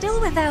still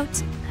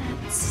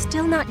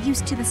not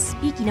used to the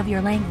speaking of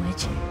your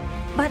language,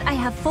 but I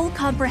have full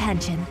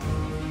comprehension.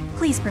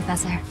 Please,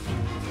 Professor,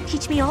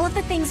 teach me all of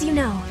the things you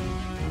know.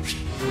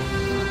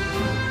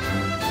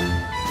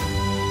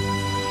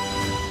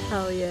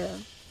 Hell yeah.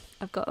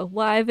 I've got a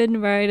wyvern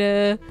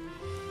rider.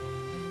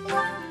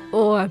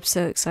 Oh, I'm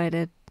so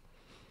excited.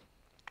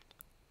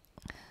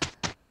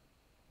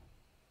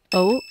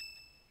 Oh.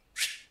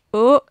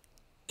 Oh.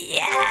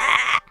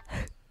 Yeah!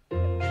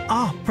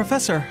 Ah,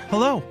 Professor,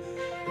 hello.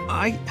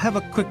 I have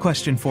a quick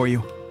question for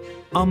you.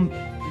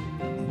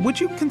 Would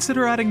you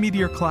consider adding me to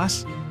your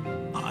class?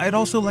 I'd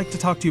also like to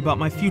talk to you about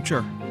my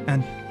future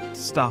and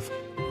stuff.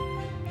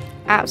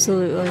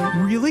 Absolutely.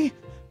 Really?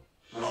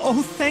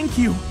 Oh, thank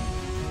you.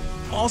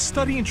 I'll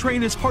study and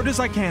train as hard as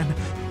I can.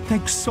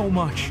 Thanks so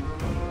much.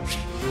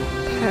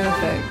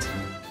 Perfect.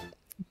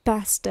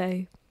 Best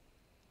day.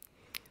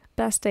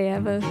 Best day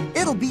ever.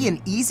 It'll be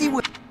an easy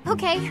way.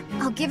 Okay,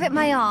 I'll give it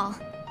my all.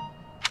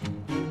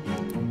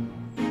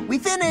 We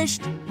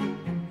finished.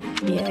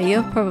 Yeah,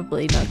 you're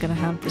probably not gonna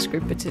have this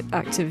group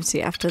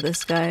activity after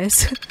this,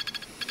 guys.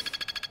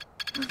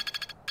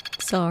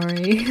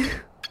 Sorry.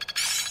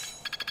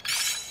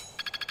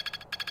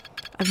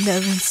 I've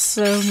never been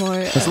so more.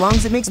 As long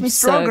as it makes me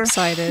stronger.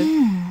 So excited.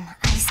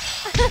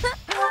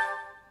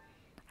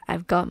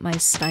 I've got my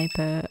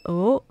sniper.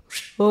 Oh,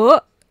 oh,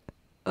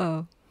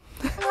 oh!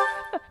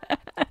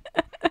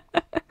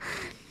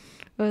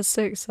 I was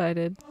so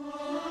excited.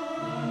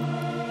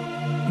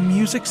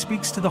 Music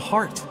speaks to the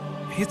heart.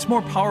 It's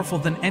more powerful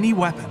than any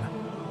weapon.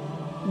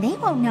 They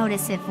won't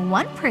notice if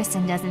one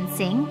person doesn't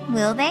sing,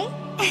 will they?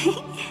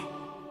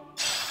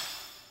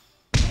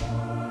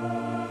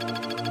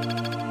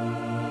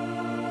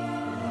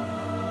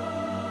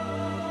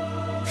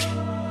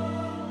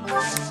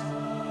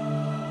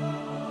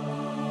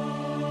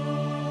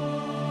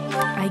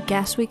 I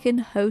guess we can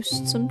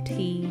host some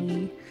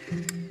tea.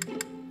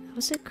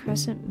 Was it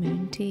crescent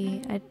moon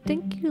tea? I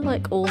think you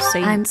like All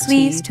Saints I'm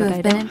pleased tea, to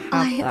but have I been. don't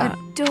I have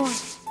that. adore.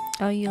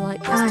 Oh, you like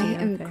this I tea?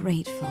 am Okay.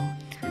 grateful.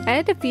 I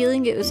had a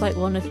feeling it was like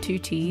one of two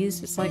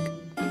teas. It's like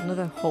one of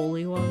the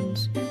holy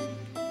ones.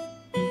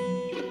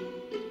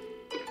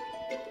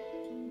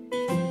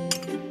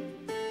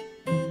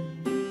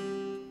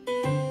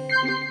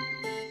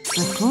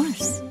 Of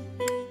course.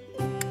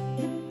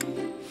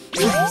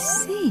 I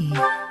see.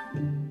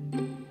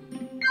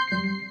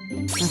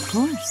 Of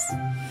course.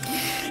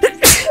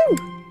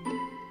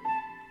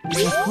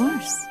 Of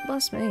course.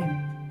 Bless me.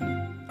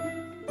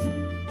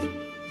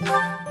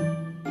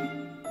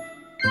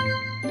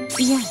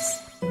 Yes.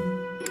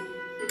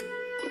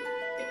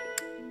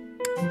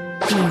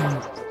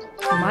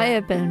 Might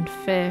have been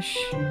fish.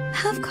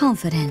 Have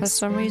confidence. For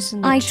some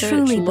reason, the I church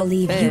truly loved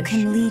believe you fish.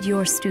 can lead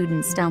your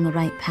students down the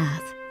right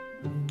path.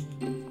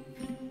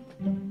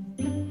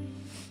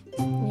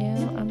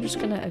 Yeah, I'm just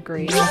gonna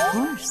agree. Of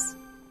course.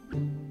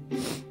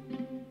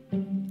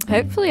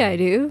 Hopefully I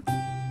do.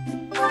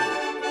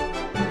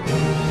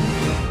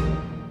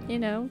 You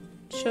know,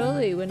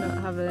 surely we're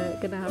not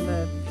gonna have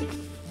a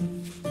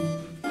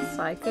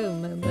psycho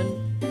moment.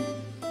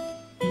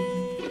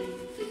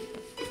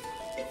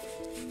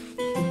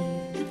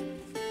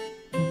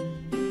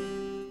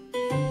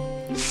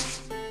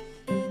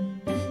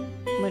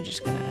 We're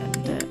just gonna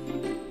end it.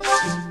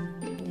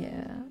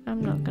 Yeah.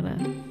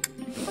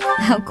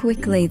 How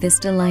quickly this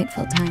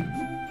delightful time.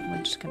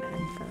 We're just gonna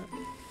end that.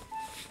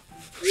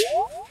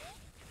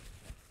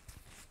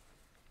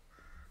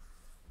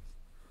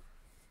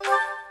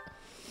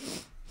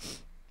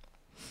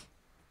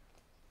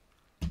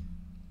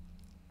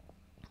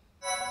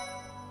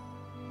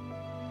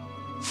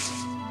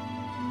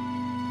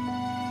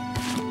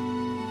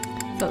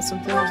 Thought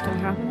something was gonna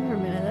happen for a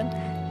minute then.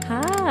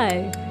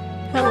 Hi!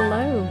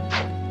 Hello,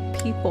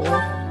 people.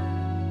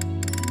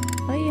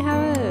 Oh, you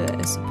have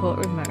a support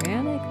with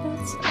Marianne,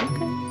 that's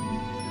okay.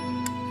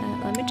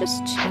 Let me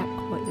just check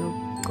what your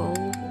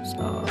goals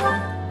are.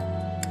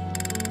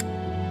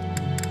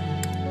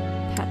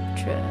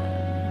 Petra.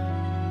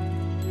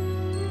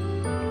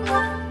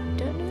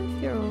 Don't know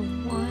if you're a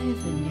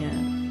wyvern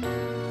yet.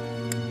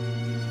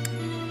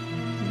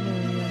 No,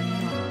 you're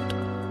not.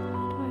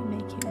 How do I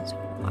make you into a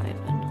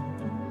wyvern?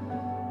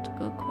 It's a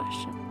good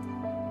question.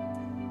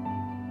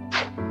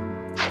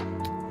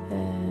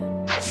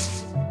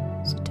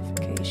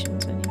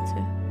 Certifications I need to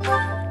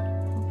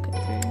look it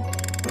through.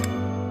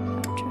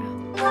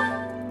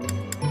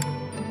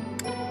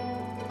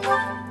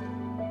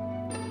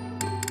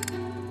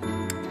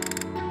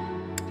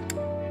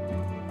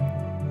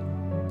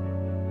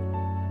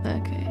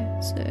 Okay,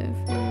 so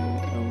for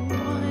a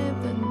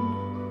wyvern,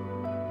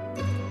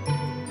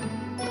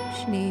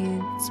 she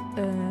needs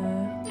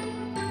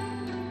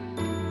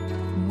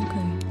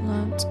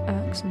lance,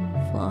 axe, and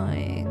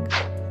flying.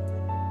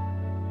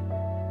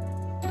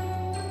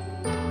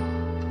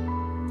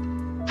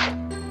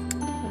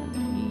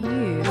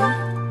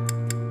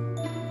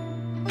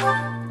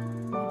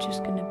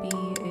 Just gonna be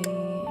a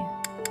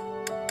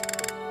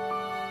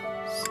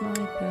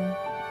sniper.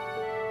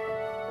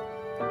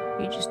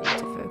 You just need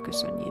to focus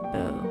on your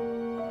bow.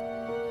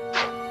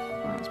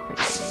 That's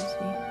pretty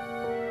easy.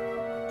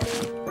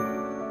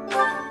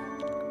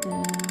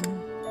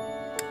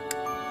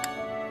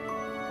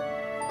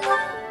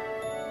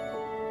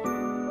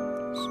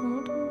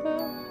 Sword and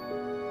bow?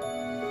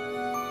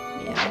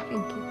 Yeah, I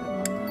can keep it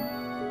on that.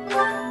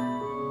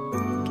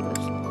 Give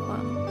us a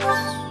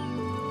lance.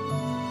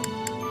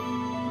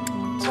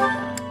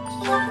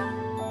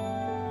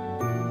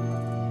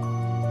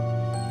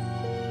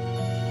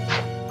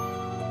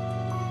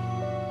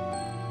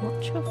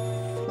 Watch your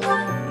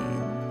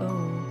flying. Oh.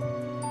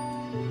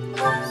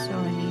 So I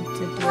need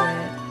to do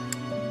it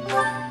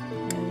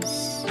as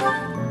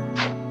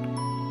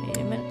wait a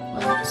minute,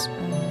 let's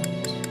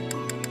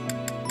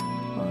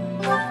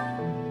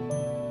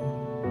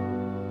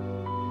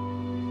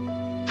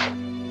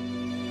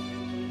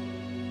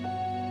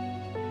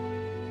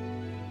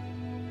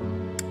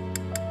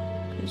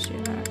because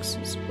your axe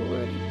is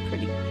already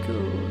pretty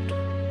good.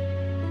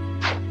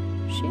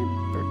 She had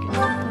Birkin.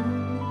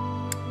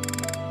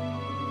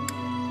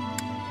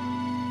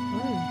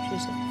 Oh,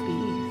 she's a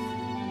thief.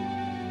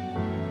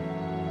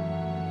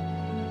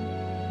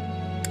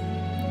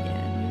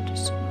 Yeah, you're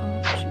just an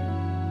archer.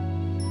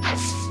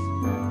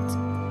 That's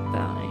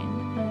fine.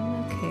 I'm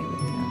okay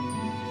with that.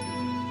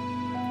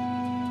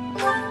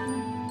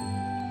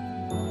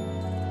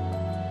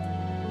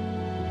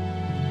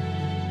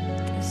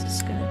 This is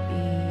gonna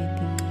be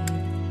the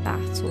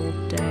battle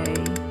day.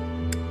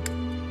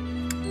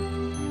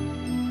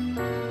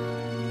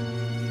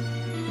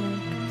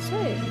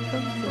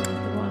 Hopefully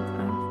the one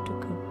after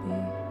could be,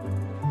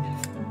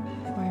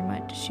 or I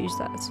might just use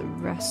that as a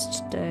rest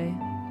day.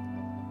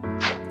 I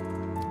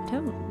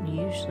don't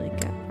usually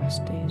get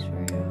rest days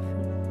very often.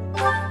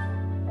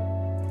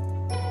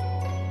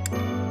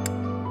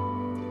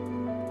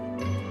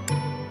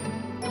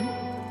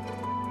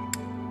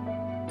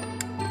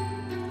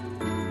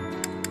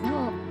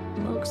 Well,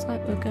 looks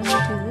like we're going to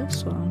do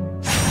this one.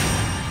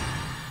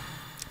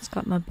 It's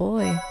got my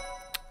boy.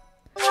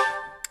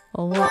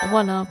 Or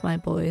one of my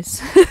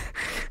boys.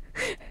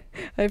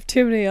 I have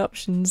too many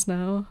options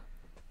now.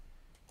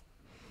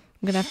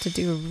 I'm gonna have to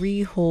do a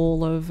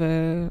rehaul of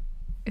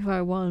if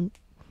I want.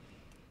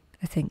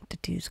 I think the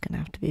dude's gonna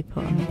have to be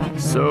put on the back.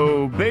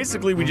 So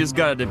basically we just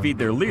gotta defeat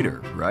their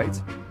leader,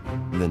 right?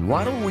 Then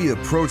why don't we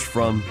approach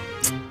from...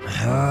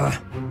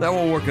 that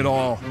won't work at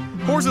all.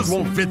 Horses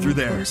won't fit through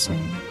there.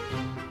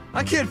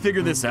 I can't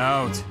figure this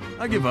out.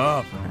 I give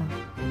up. Oh.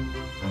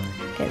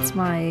 It's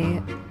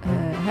my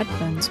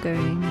headphones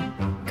going.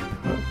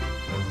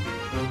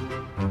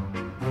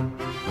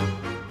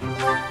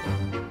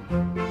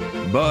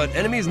 But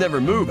enemies never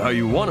move how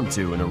you want them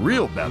to in a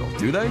real battle,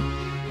 do they?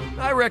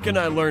 I reckon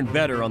I learned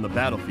better on the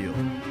battlefield.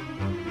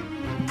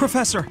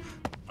 Professor,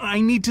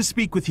 I need to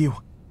speak with you.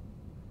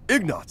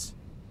 Ignatz,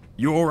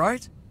 you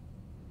alright?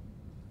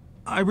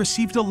 I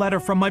received a letter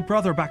from my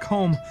brother back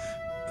home.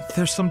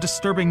 There's some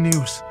disturbing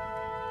news.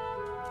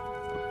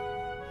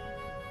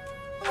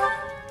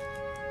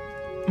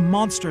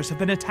 Monsters have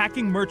been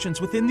attacking merchants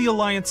within the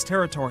Alliance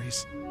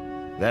territories.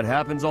 That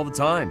happens all the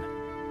time.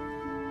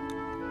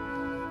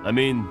 I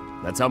mean,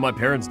 that's how my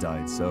parents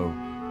died, so...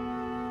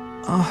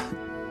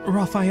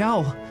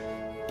 Raphael,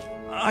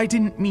 I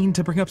didn't mean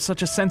to bring up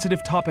such a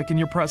sensitive topic in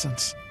your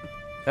presence.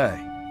 Hey,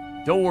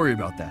 don't worry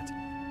about that.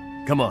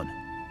 Come on,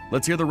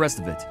 let's hear the rest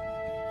of it.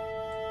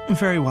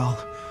 Very well.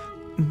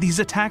 These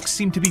attacks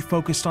seem to be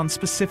focused on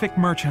specific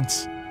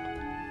merchants.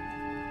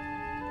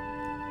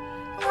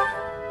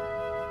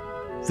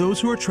 Those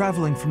who are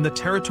traveling from the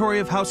territory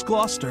of House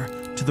Gloucester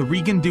to the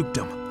Regan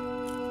Dukedom.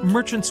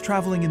 Merchants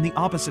traveling in the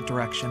opposite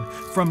direction,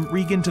 from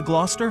Regan to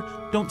Gloucester,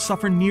 don't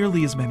suffer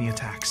nearly as many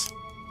attacks.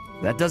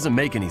 That doesn't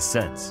make any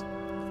sense.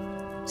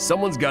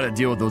 Someone's got to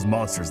deal with those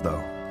monsters,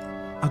 though.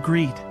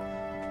 Agreed.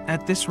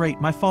 At this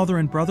rate, my father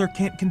and brother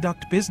can't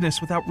conduct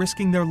business without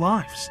risking their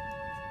lives.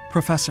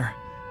 Professor,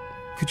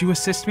 could you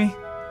assist me?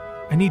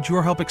 I need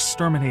your help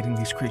exterminating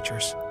these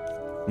creatures.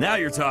 Now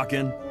you're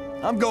talking.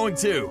 I'm going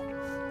too.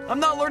 I'm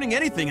not learning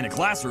anything in a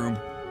classroom.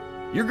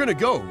 You're gonna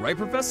go, right,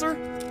 Professor?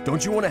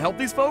 Don't you want to help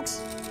these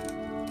folks?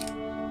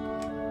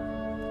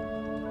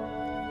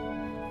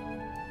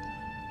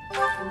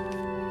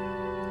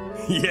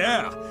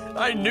 Yeah,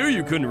 I knew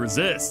you couldn't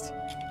resist.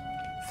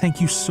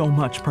 Thank you so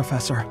much,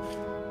 Professor.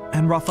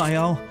 And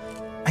Raphael,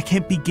 I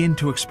can't begin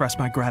to express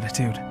my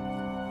gratitude.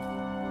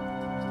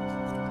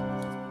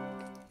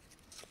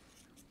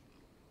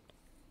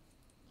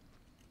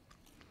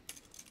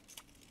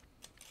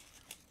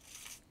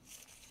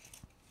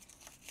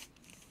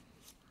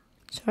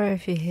 Sorry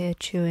if you hear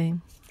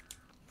chewing.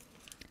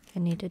 I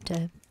needed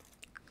to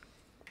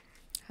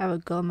have a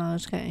gum. I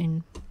was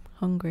getting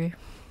hungry.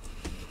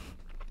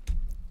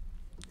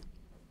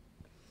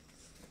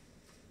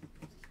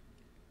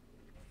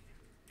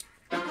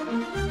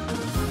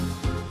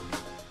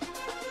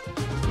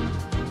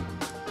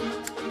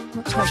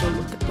 Let's have a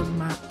look at the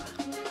map.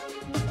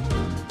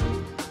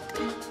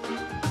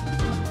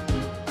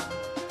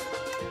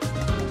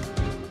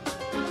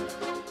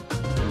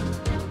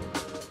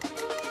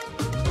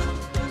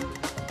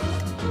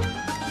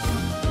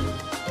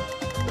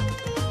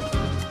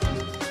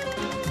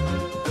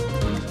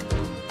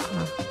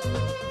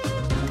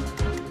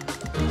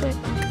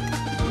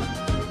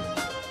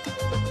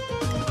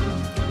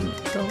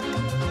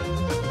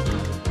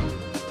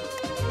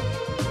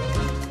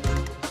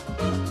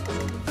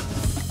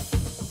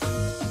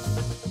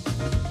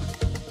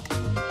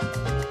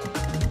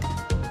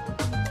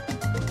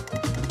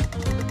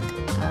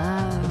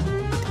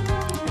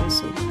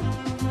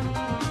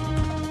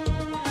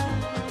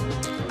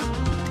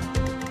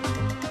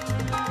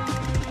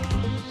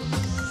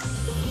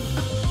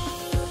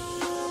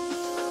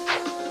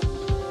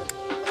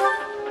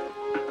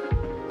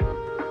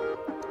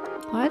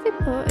 Why are they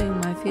putting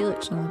my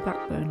Felix on the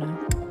back burner?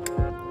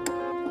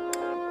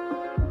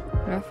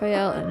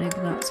 Raphael and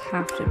Ignatz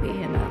have to be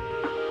in it.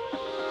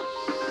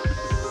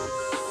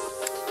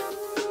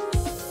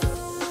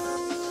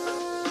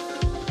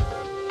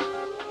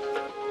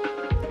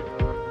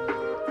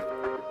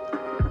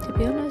 To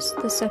be honest,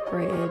 they're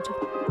separated,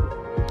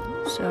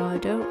 so I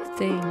don't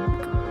think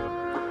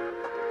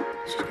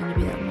this is going to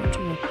be that much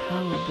of a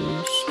power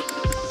boost.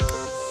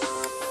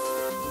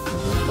 I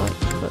would like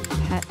to put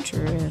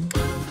Petra in.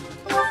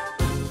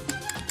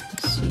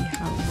 See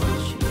how well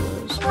she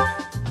does. I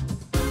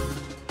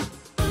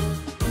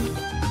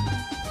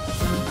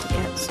need to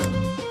get some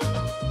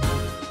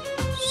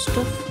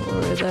stuff for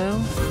her though.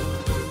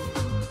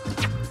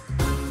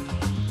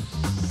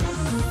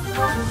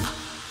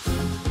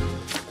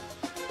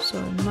 So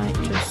I might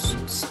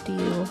just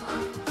steal.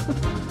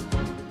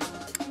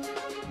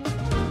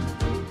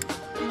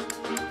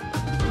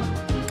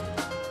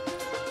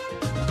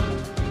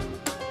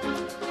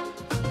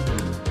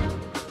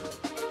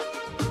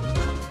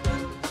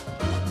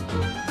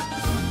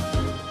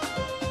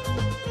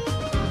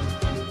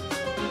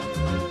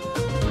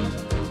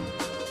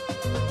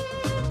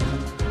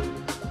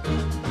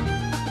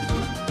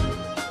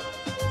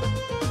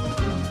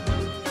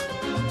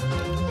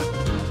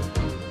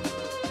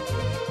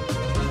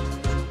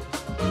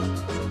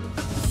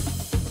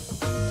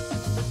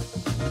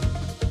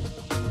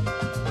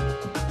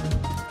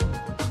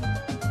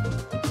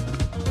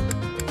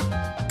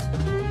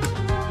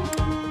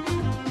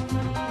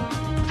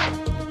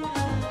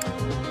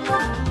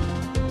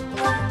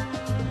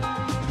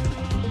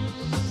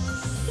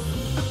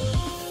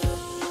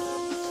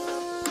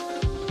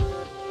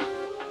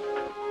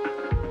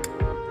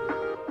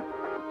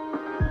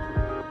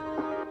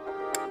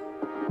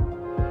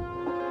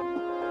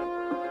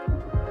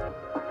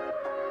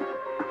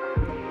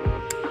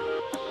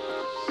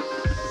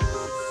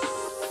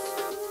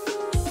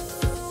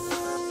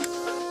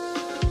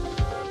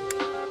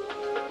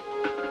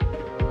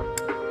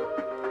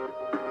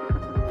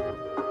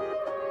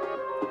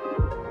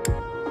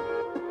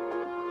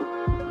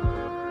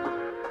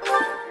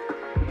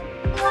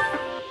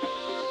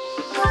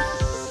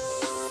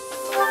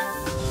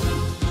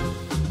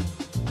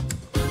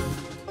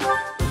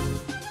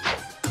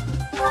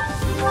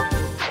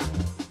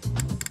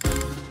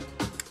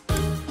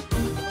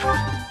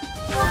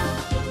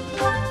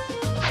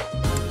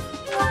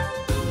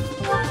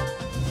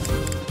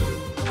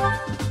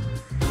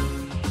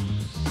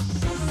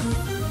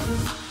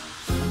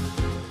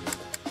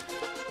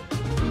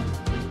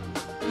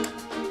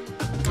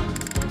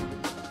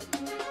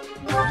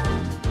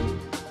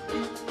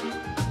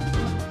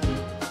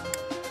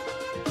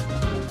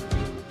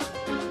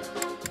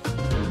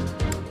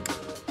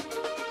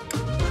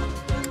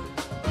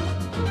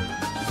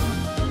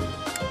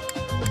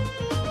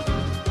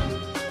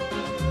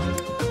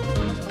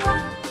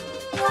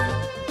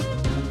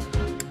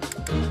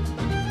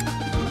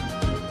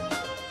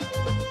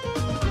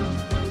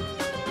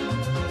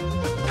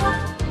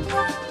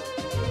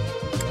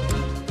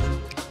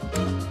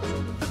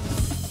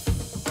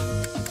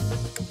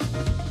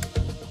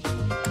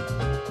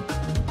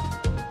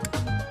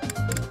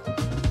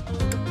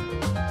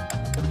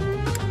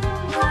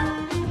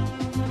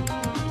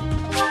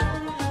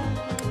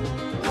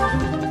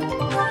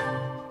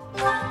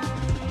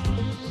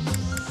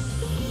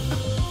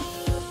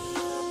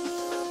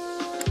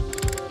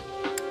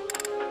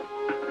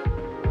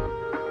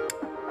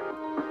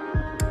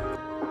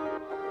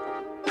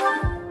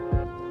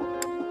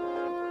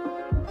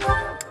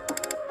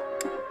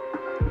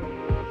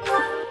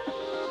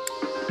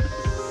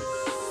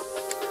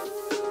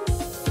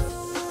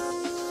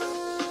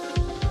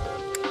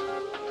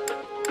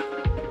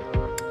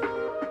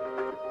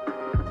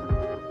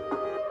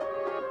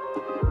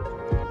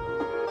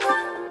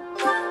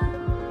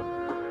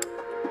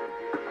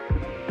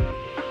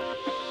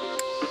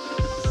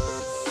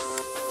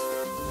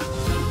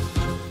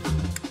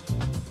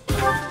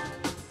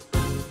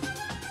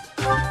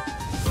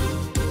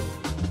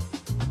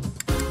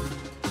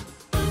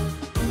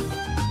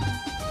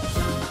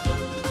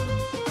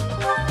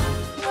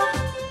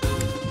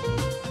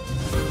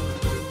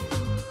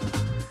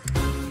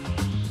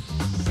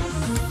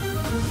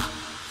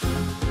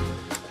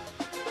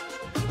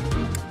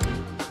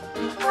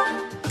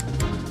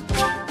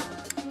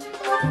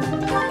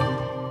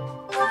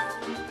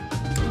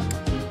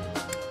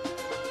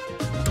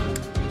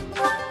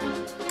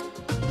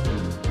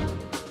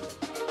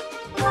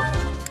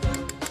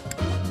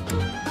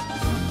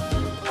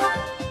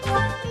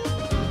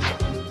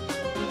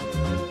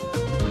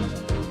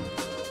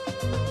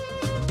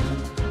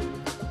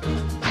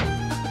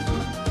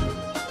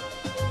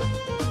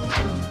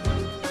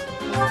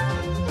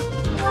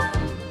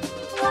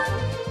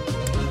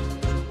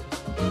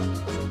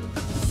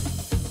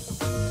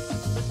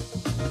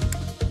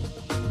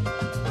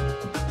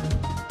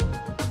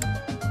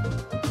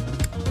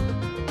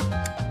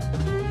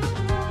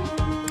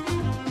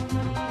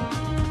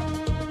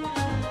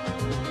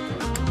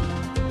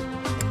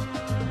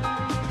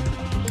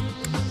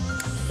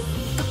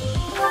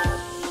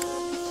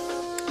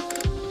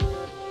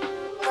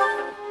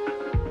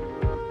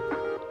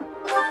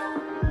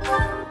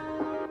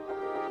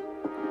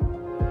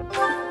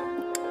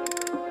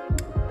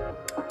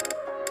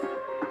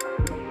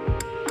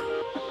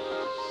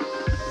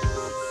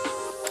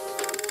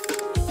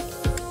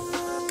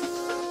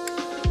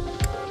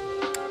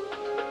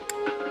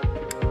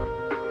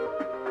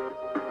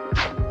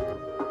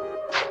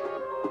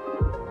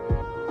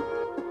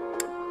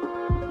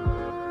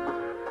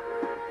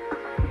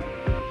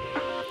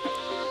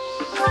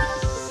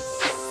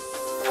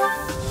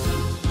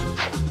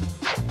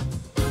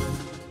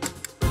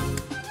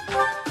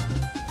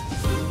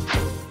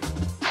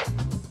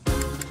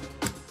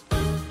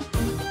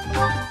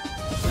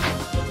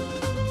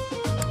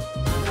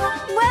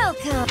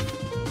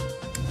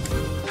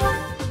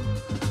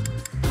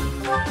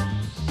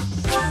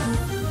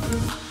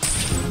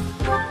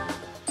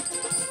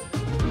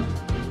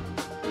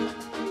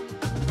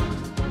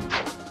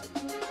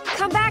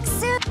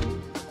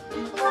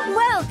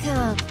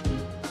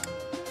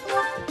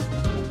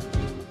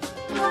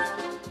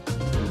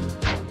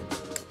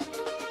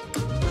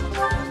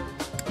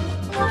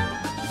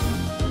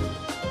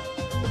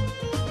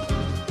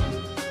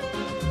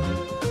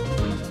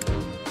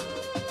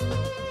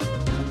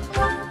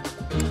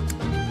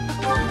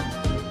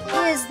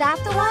 that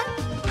the one?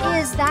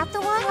 Is that the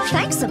one?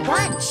 Thanks a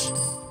bunch.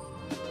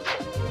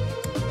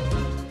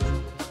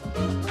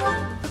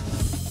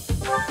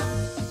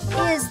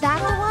 Is that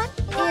the one?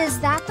 Is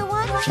that the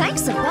one?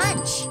 Thanks a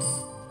bunch.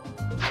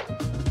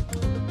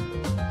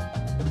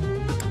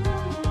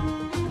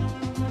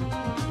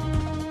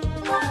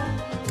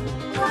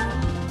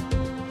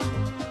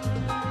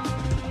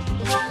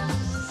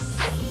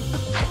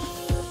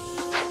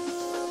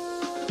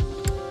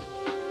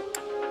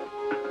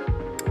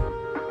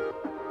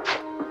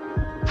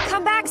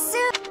 Come back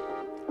soon.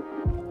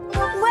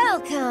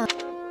 Welcome.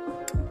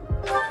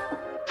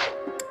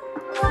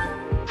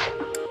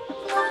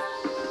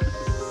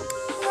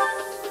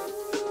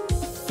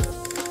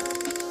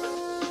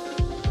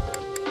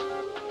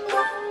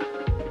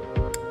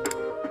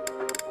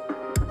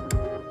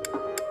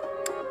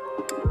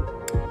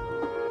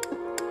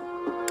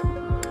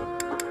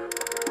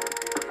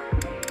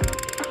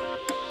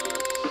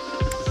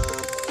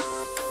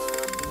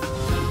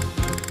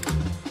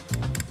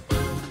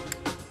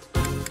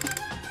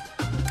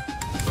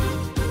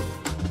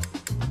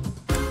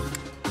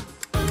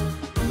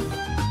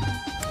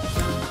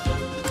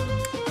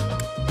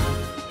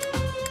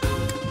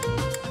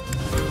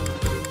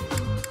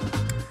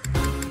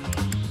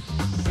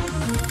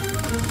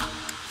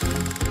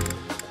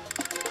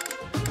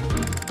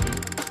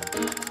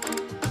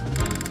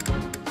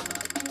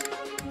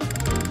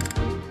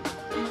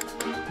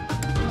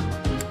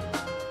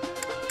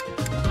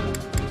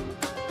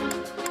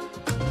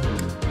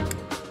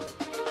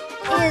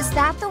 Is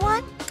that the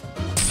one?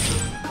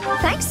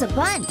 Thanks a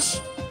bunch.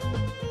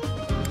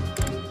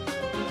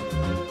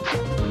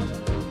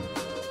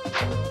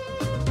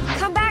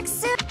 Come back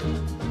soon.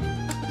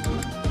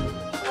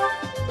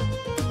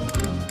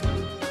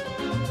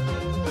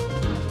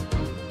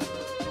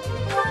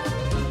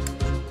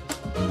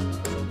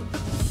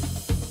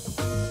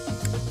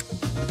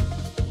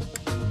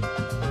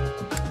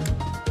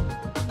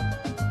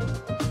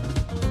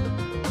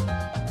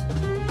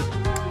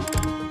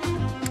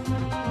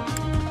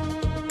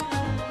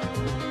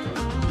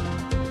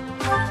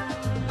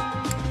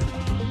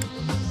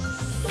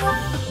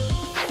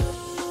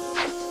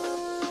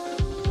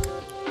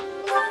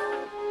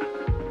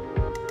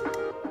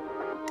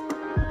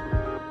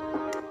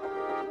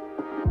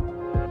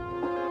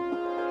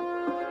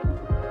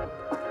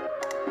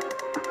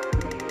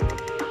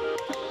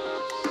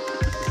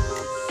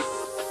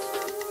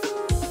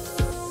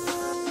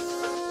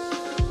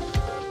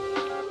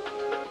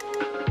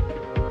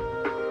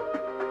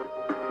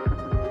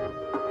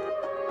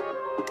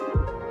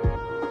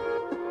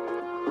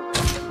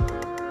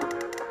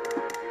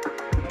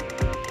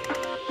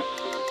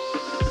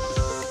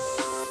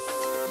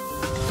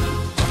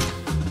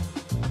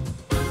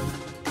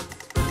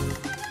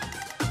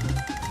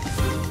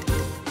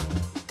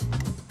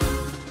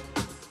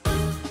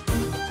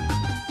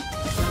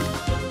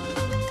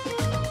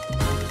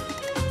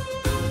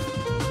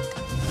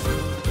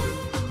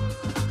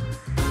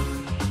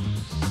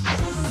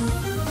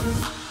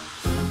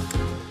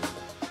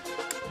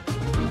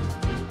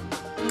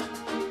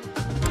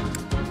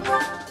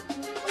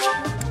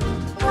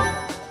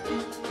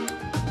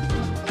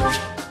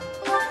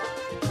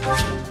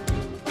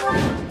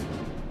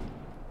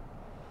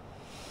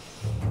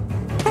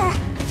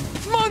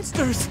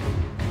 Monsters!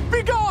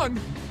 Be gone!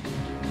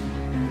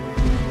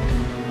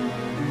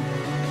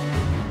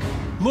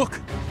 Look!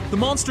 The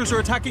monsters are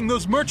attacking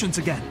those merchants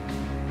again.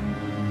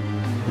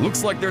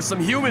 Looks like there's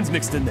some humans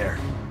mixed in there.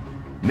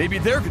 Maybe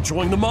they're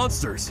controlling the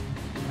monsters.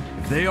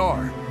 If they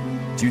are,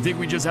 do you think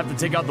we just have to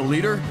take out the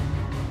leader?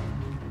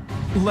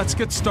 Let's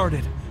get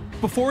started,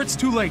 before it's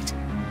too late.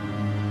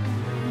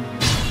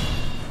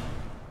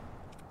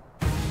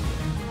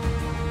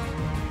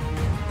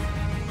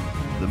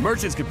 The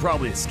merchants could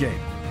probably escape,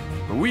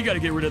 but we gotta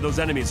get rid of those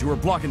enemies who are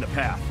blocking the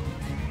path.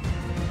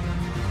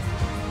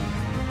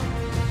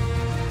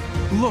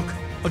 Look,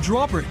 a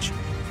drawbridge.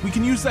 We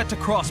can use that to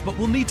cross, but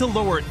we'll need to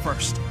lower it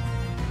first.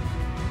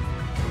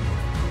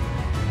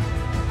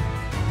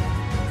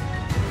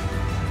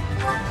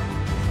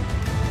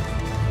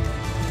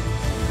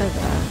 Oh,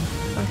 there.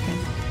 Okay,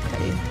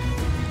 got you.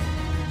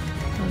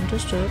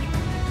 Understood.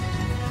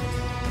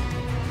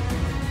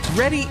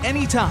 Ready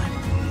anytime.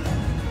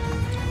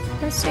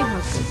 Let's see how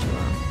good you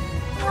are.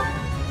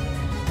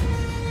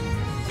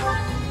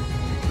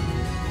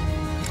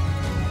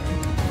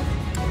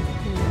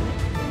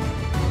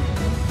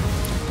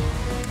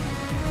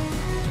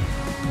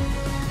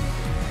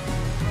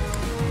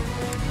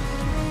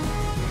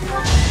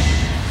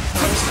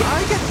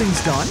 I get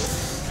things done.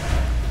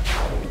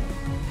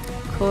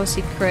 Of course,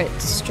 he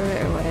crits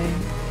straight away.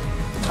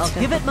 I'll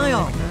give it my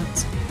all.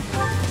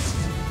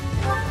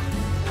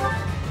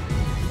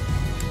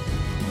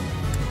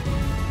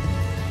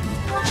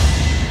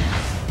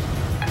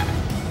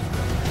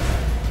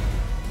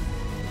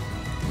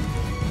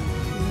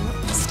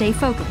 Stay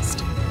focused.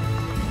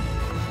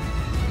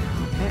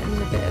 Getting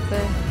a bit of a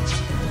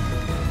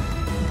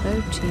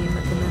low team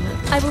at the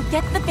minute. I will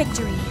get the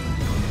victory.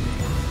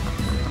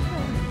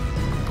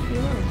 You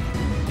will.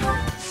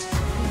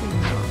 Maybe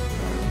not,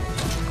 though.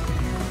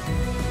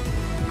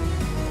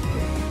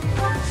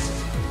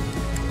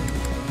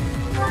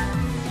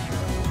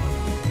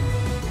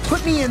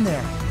 Put me in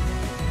there.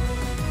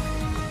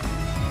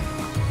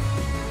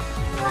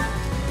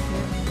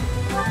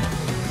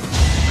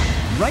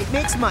 Right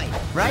makes might,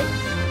 right?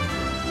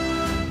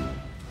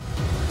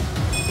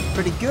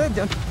 Pretty good,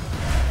 don't...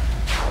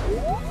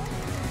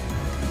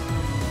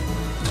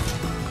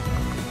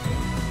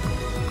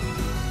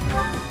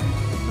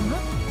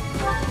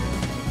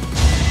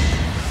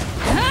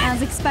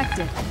 As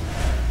expected.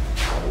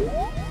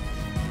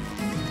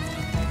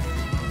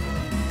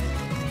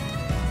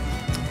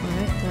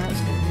 Alright,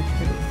 that's gonna be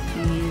pretty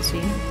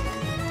easy.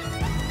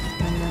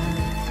 And then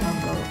I'll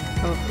go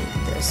probably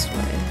this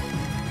way.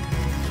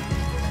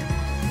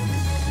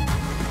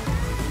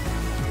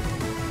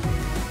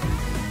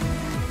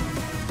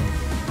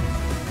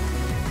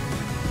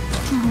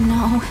 Oh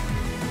no.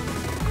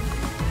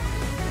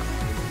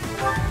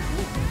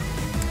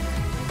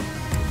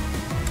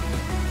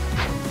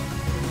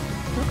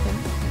 Okay.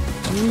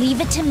 Leave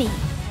it to me.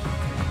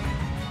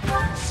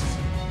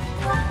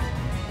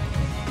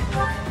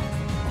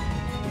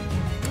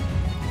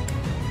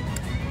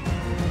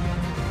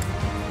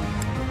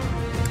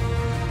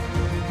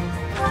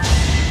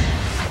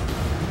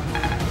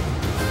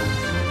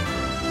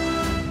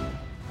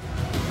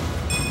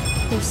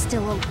 There's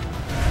still a...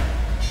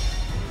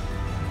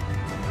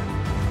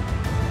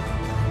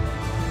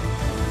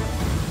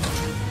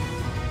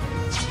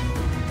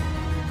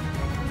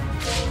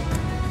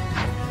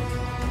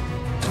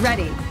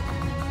 Ready.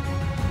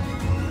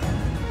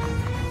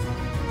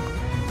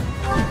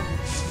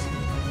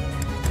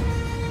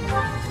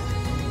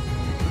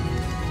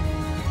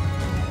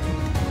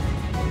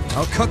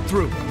 I'll cut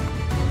through.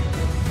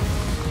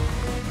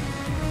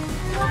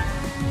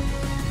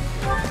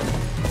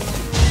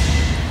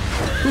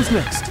 Who's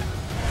next?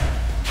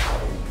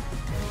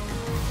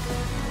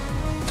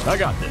 I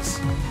got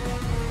this.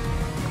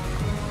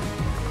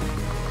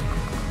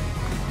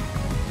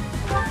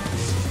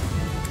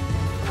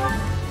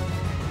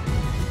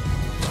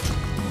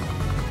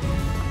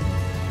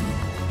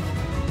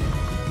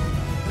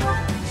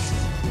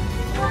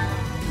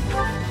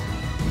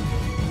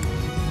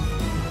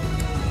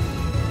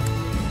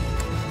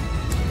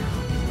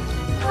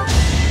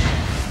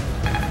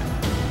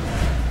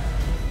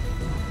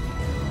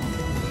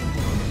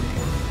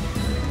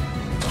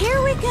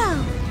 Here we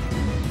go.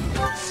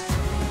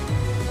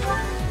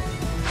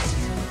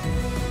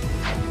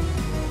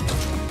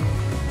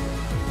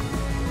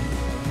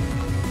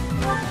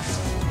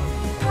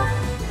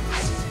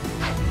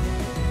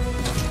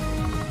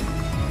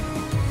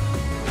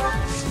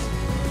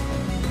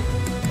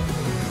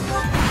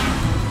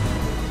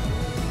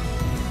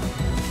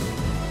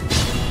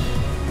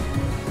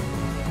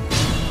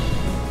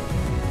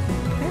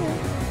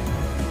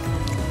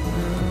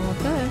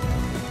 Okay.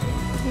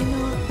 You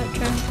know what,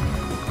 Petra?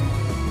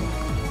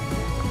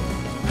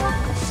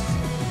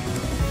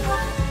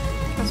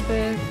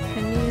 Casper,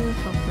 can you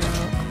help her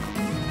out?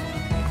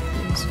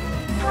 Please.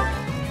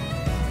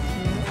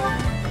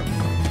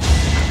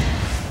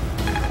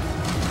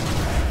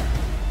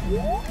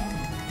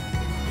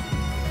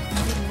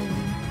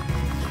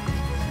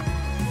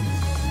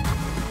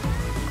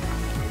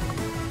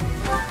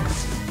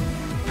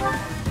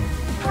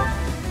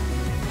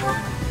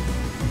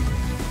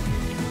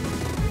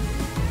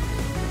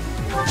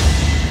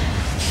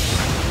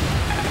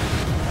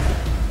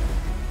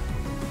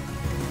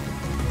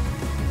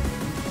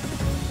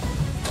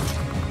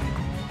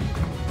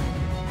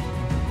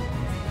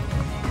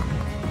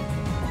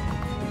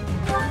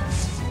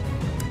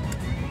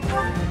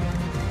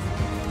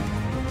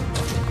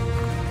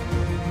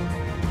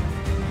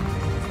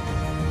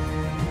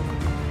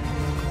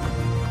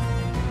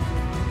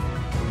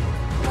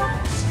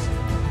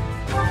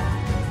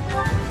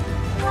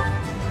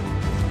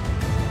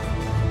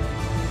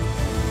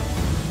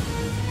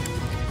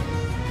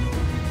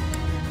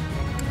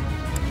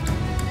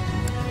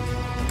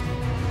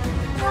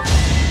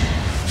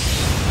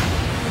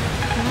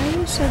 Why are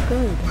you so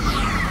good?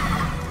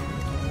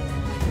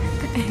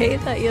 I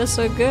hate that you're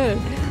so good.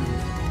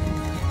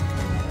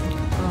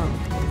 Oh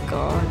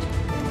god.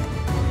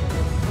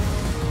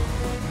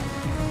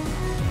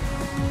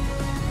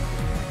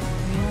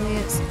 Really,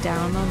 it's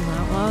down on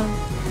that one?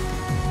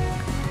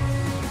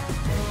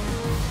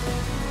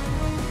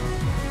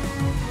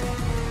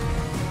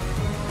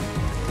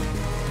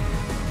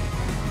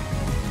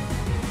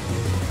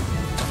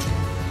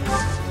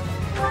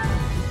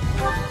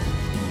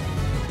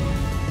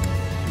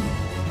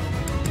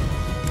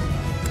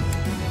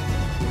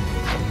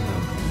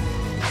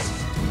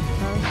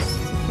 That's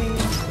the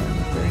case, then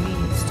Bernie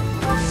needs to be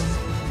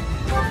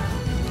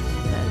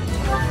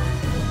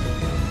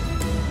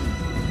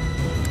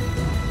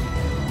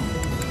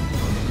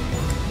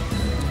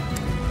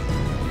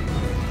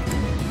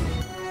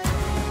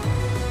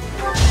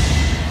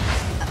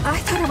I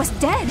thought I was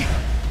dead.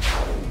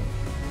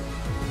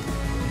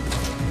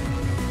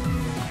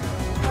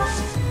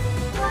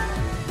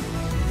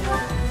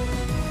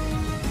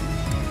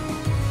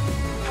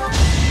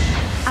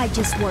 I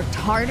just worked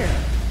harder.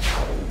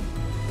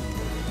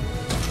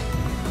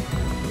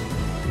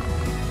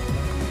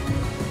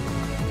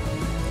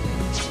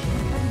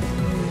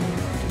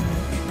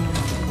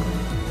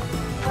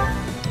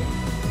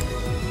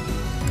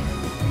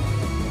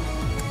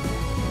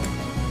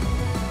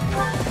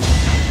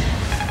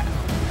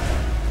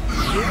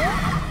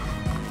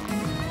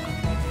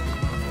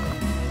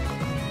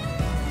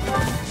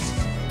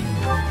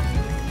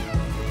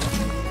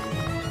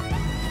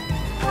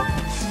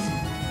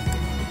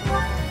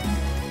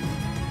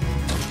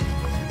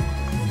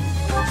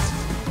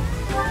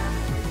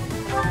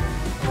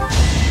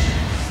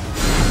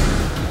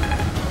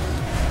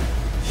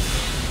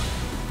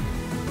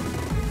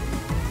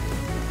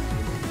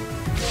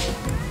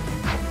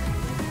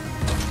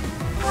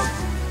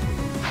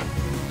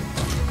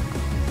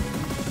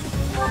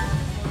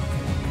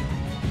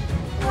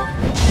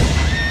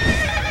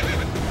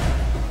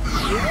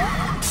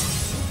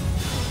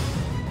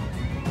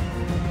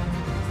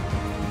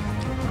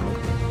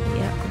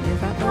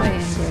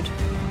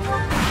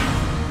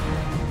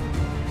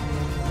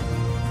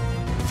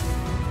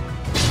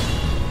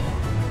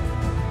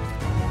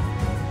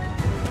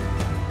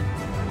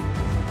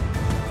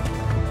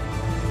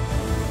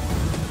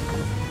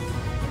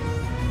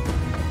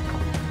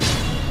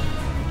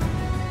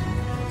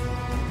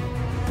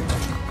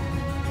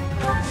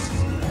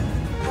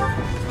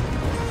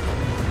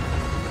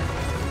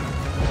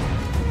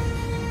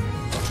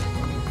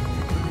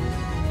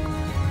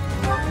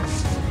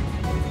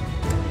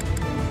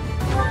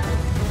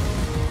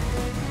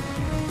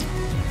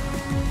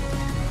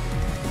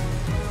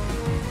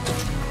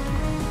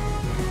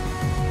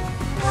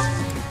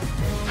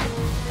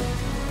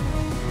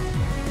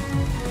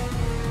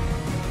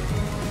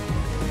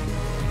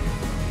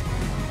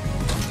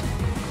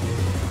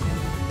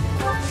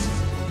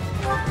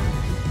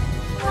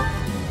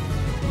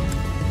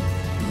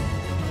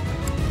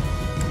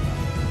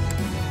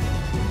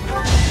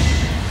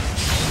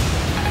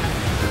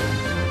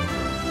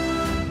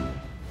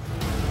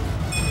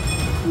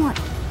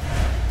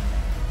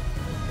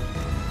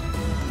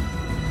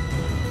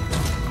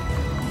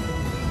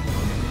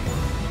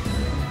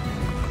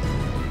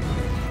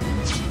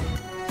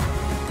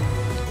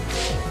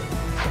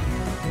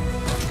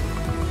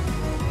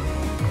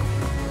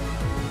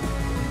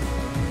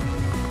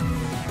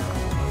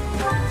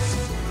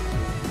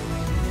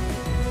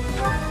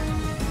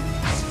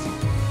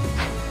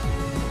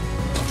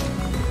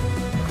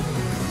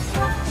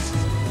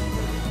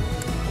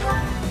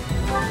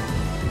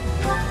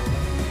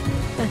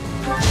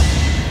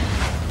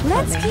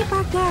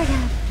 I'm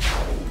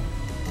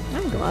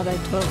glad I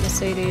taught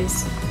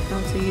Mercedes how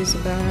to use a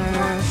bow and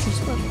arrow. She's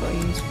much more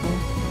useful.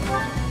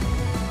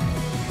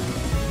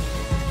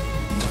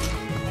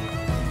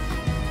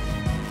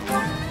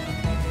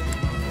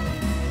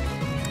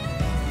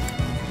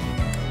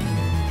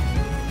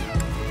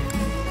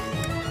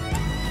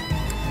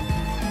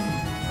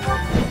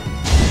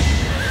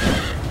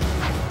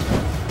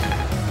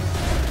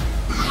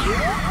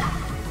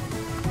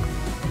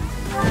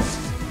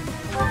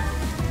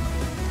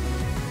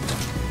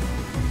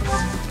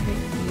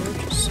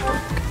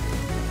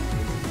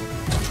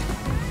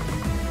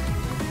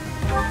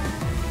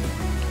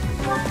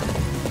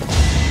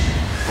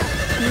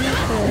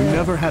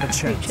 Never had a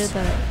chance. Creature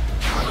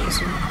that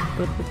isn't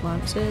good with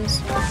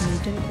lances, and you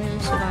didn't really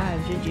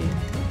survive, did you?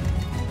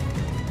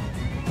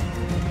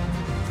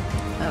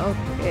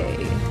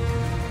 Okay.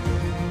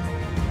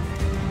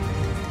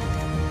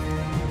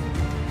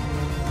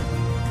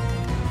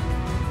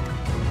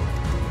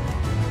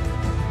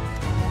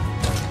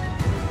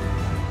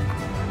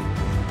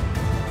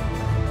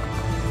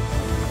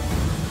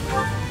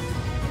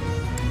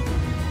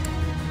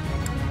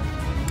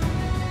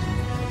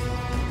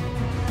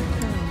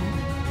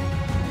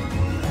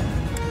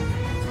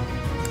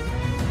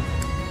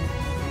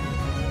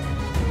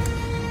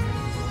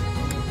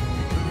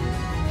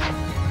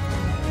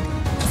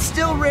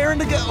 Still raring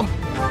to go.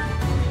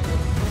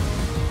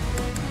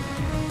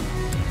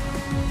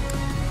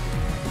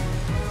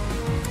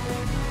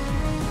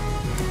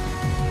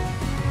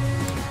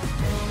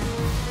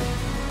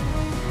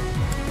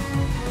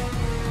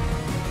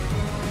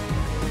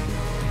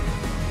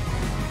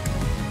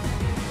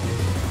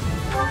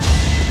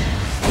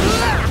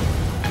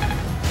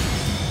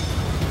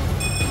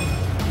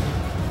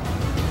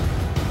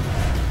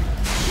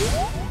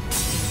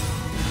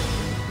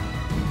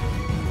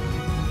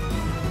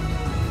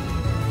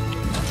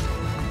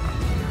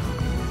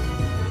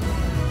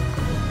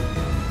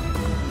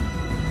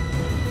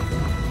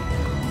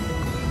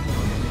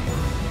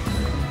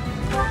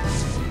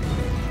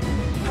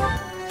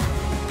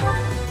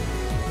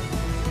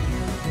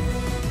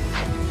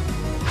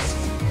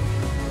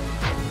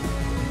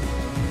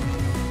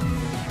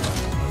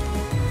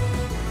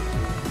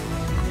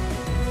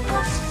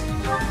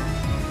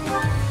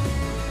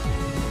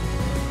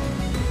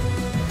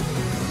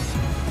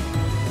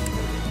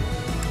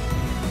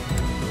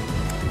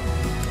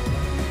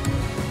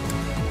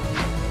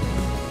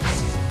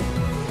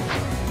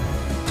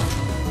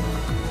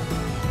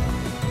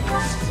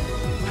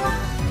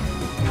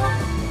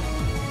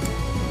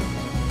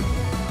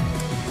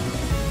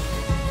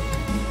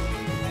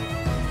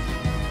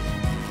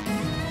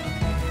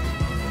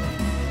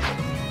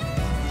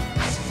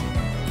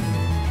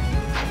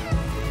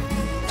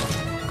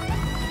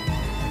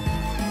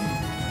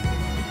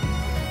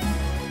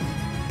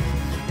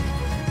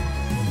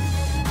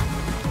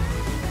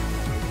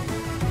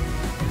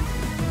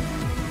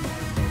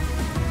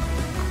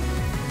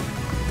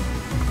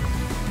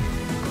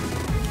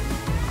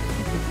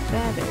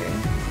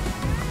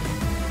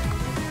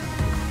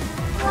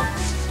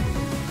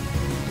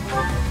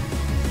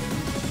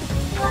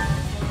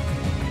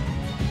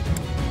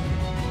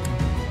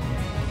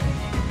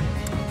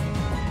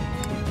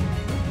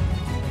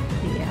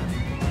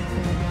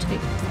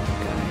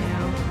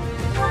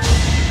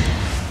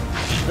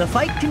 The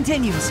fight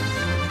continues.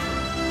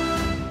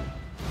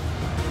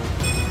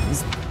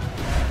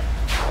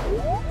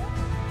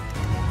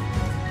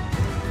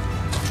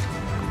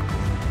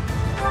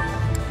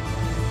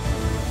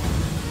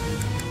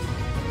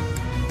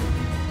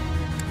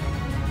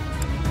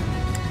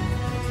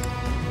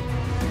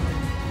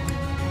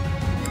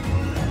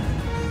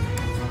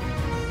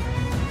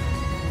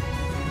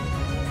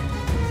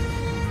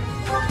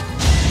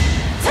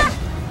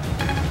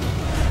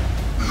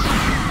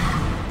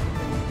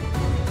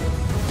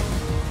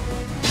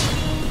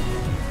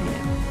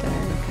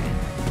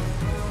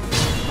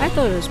 I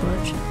thought as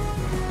much.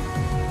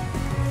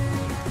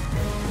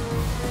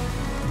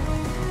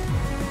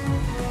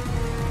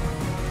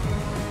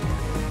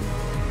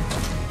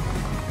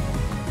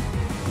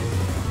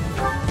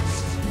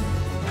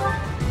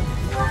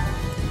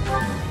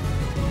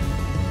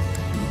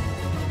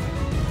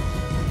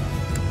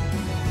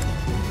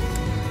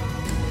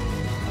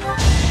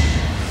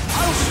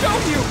 I'll show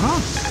you!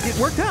 Huh? It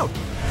worked out.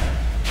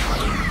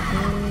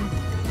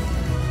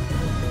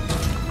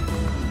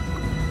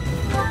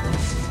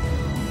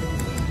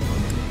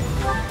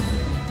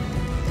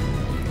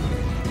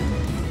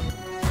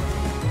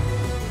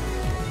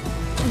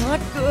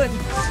 Not good.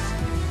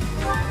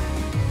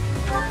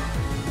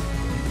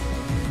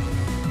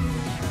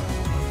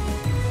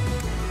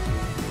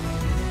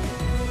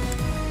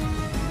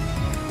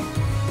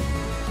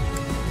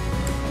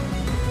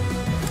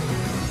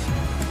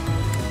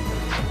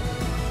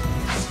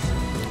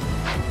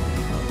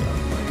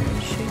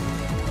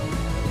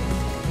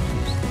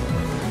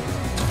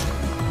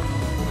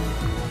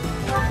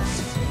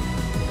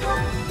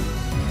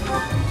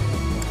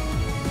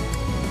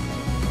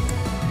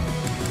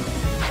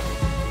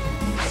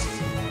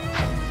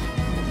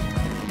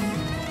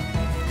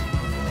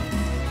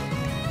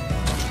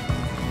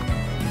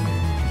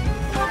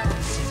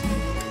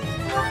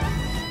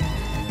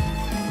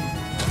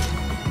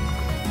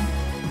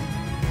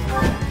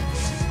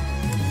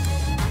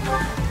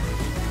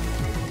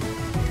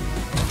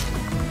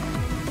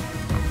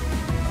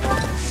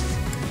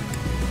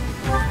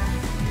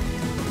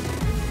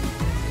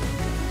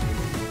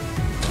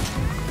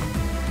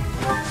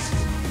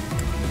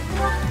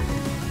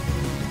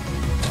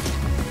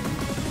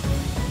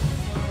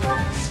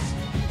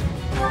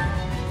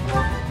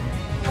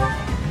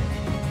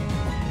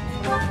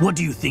 What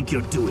do you think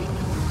you're doing?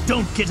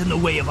 Don't get in the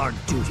way of our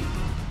duty.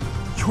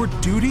 Your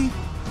duty?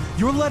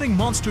 You're letting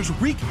monsters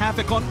wreak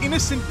havoc on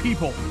innocent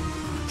people.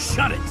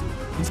 Shut it!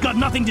 It's got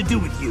nothing to do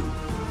with you.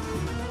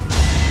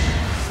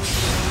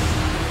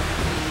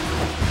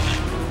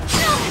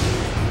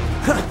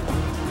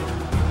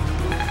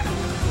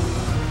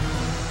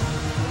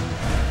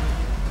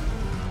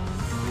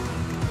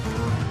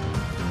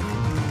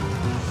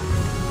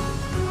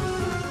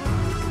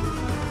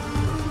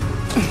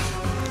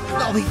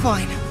 I'll be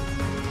fine.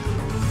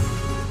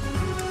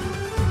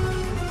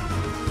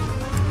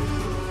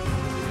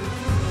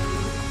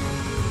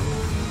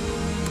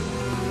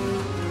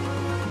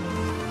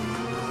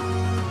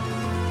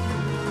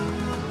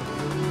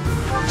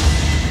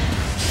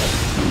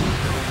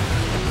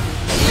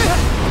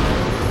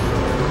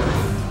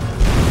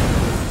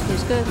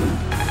 He's good.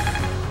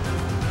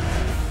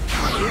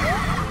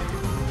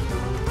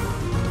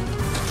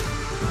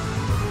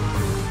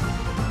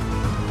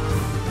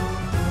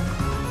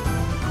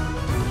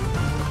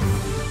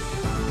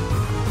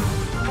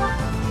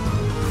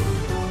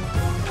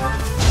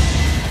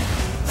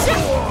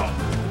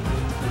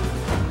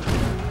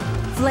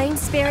 Flame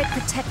Spirit,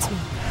 protect me.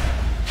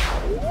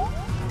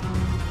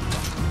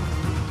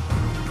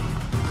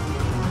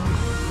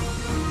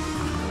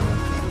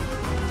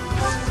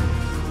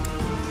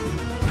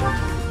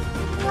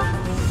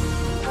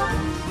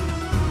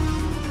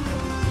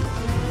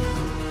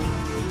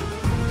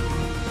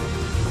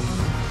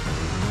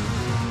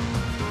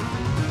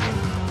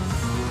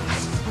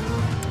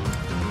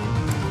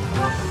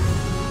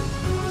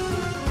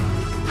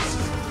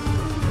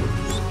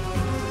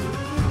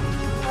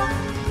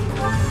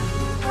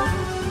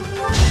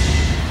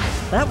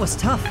 That was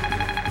tough.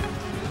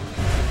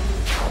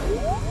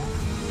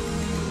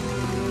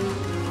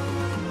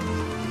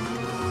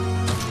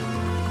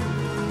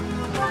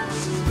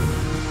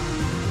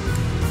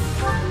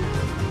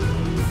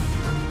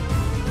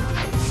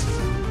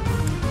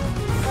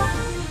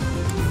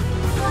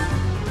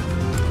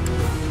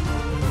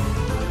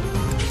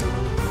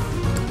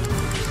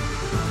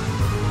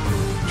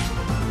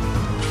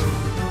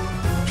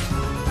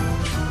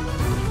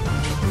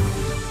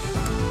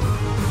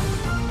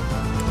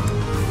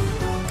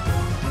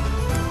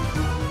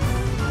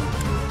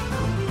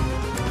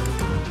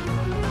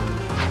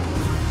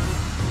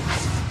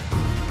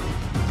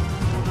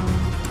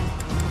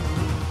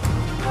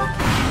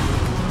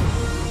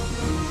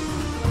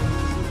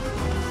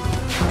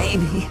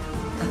 Maybe.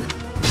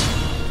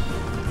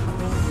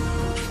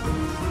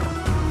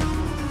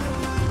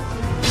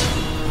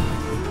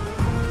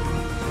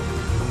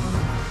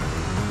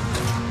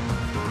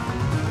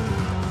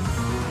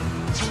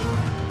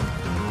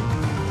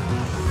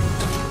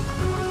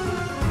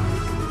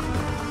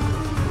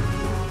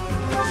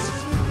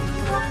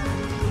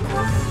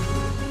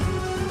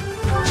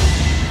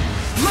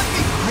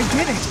 I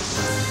did it!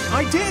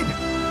 I did!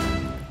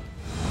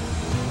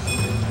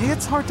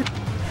 It's hard to...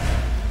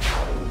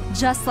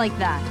 Just like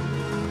that.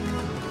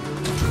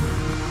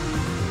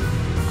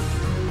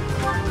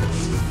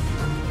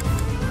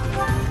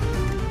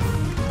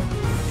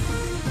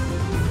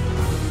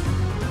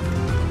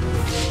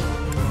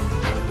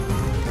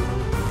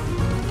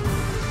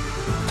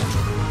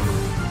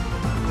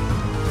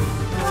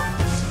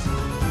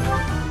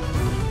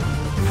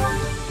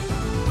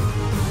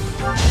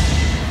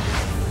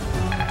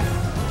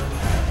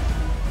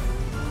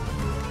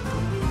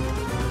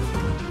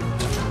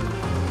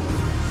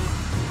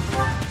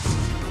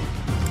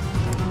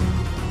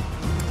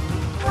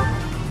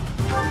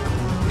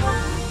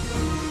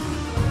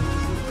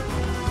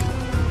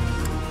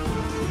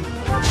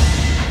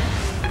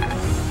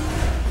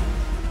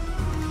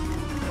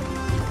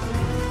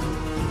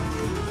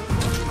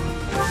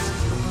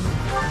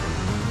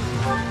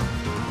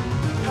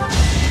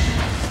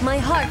 My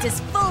heart is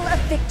full of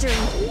victory.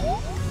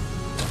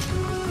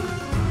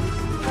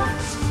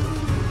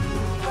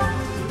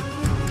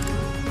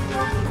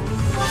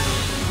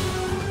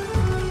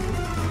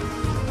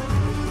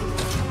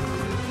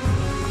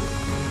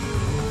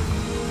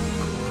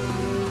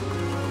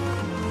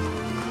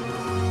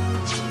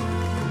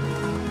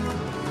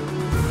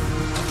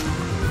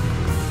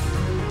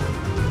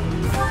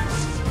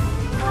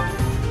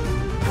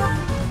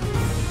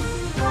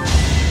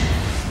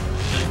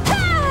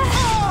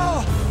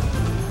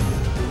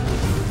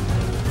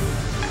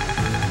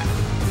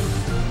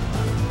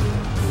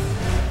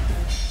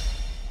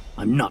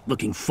 I'm not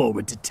looking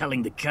forward to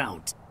telling the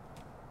Count.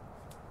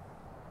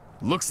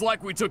 Looks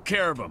like we took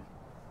care of him.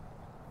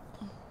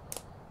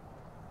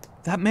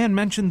 That man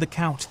mentioned the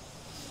Count.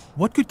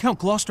 What could Count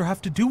Gloucester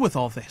have to do with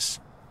all this?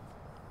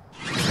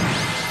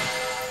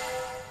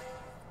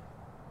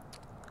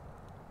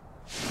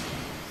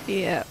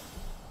 Yeah.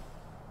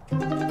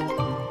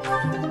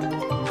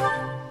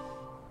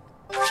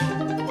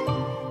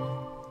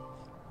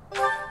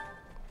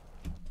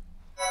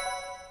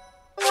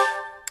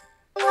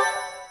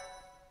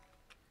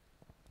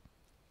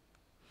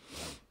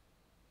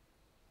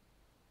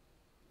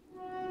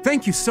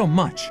 Thank you so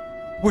much.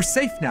 We're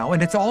safe now,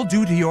 and it's all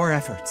due to your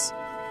efforts.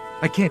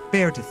 I can't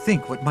bear to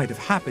think what might have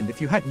happened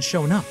if you hadn't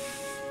shown up.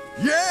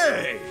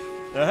 Yay!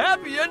 A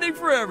happy ending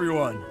for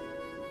everyone!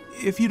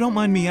 If you don't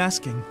mind me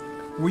asking,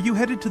 were you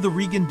headed to the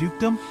Regan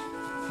Dukedom?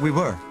 We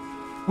were.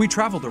 We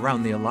traveled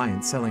around the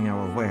Alliance selling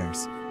our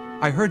wares.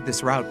 I heard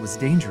this route was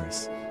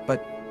dangerous,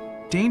 but...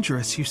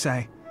 Dangerous, you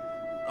say?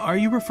 Are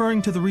you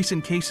referring to the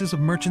recent cases of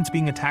merchants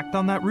being attacked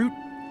on that route?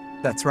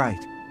 That's right.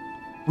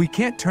 We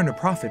can't turn a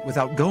profit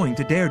without going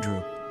to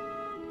Deirdre.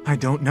 I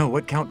don't know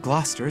what Count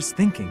Gloucester is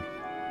thinking.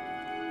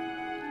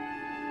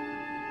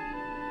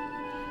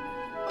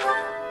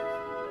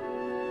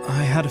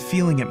 I had a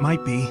feeling it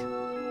might be.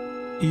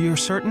 You're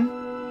certain?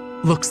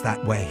 Looks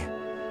that way.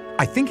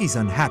 I think he's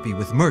unhappy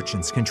with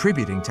merchants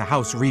contributing to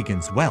House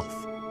Regan's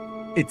wealth.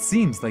 It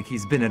seems like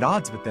he's been at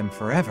odds with them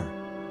forever.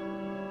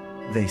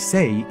 They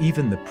say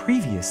even the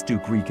previous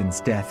Duke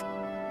Regan's death...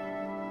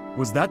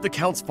 Was that the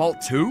Count's fault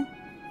too?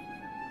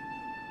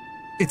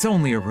 It's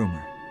only a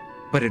rumor,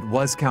 but it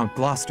was Count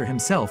Gloucester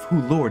himself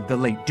who lured the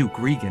late Duke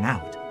Regan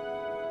out.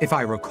 If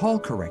I recall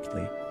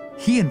correctly,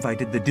 he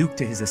invited the Duke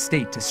to his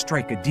estate to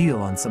strike a deal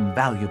on some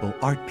valuable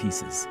art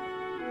pieces.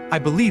 I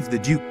believe the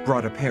Duke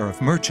brought a pair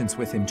of merchants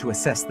with him to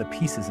assess the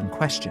pieces in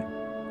question,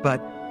 but...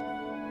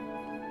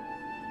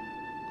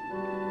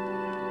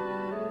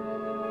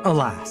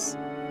 alas,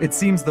 it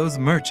seems those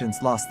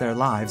merchants lost their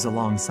lives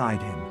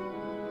alongside him.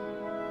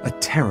 A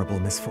terrible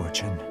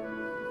misfortune.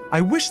 I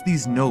wish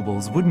these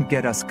nobles wouldn't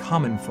get us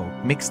common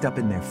folk mixed up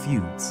in their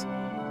feuds.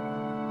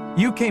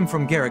 You came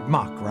from Garreg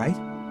Mach, right?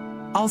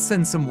 I'll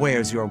send some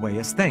wares your way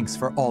as thanks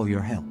for all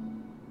your help.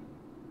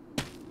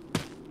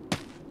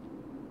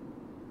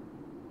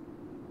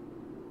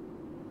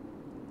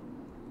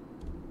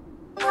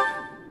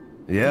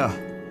 Yeah,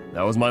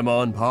 that was my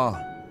ma and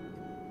pa.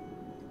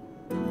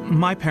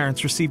 My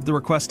parents received the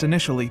request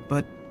initially,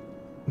 but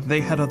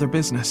they had other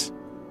business.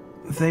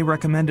 They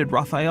recommended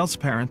Raphael's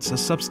parents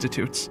as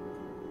substitutes.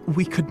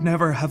 We could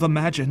never have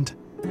imagined.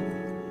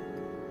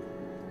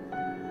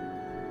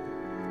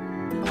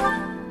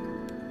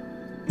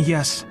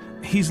 Yes,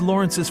 he's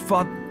Lawrence's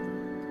father.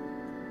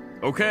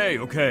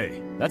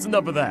 Okay, that's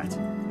enough of that.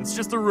 It's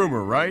just a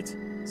rumor, right?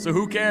 So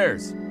who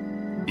cares?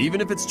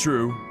 Even if it's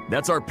true,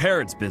 that's our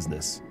parents'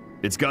 business.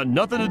 It's got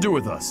nothing to do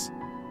with us.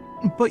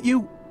 But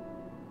you...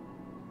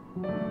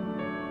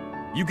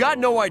 You got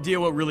no idea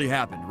what really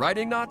happened, right,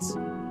 Ignatz?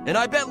 And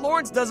I bet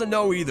Lawrence doesn't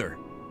know either.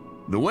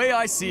 The way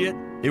I see it,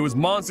 it was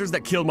monsters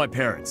that killed my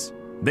parents.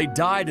 They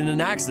died in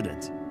an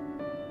accident.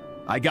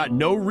 I got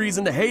no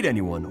reason to hate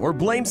anyone or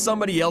blame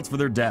somebody else for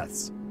their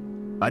deaths.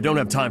 I don't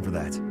have time for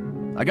that.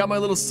 I got my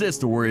little sis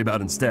to worry about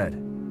instead.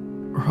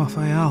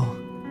 Raphael.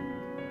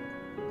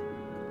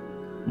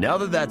 Now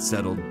that that's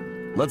settled,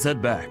 let's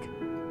head back.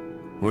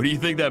 What do you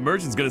think that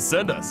merchant's gonna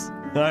send us?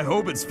 I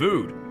hope it's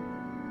food.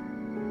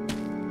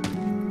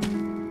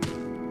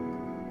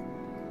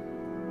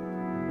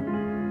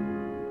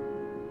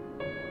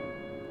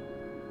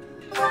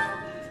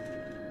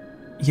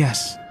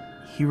 Yes,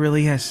 he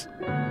really is.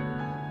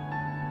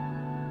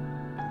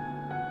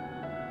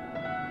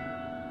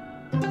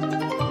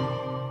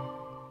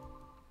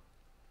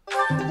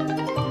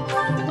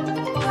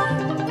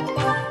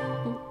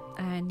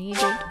 I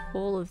needed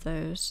all of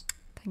those.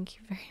 Thank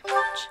you very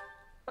much.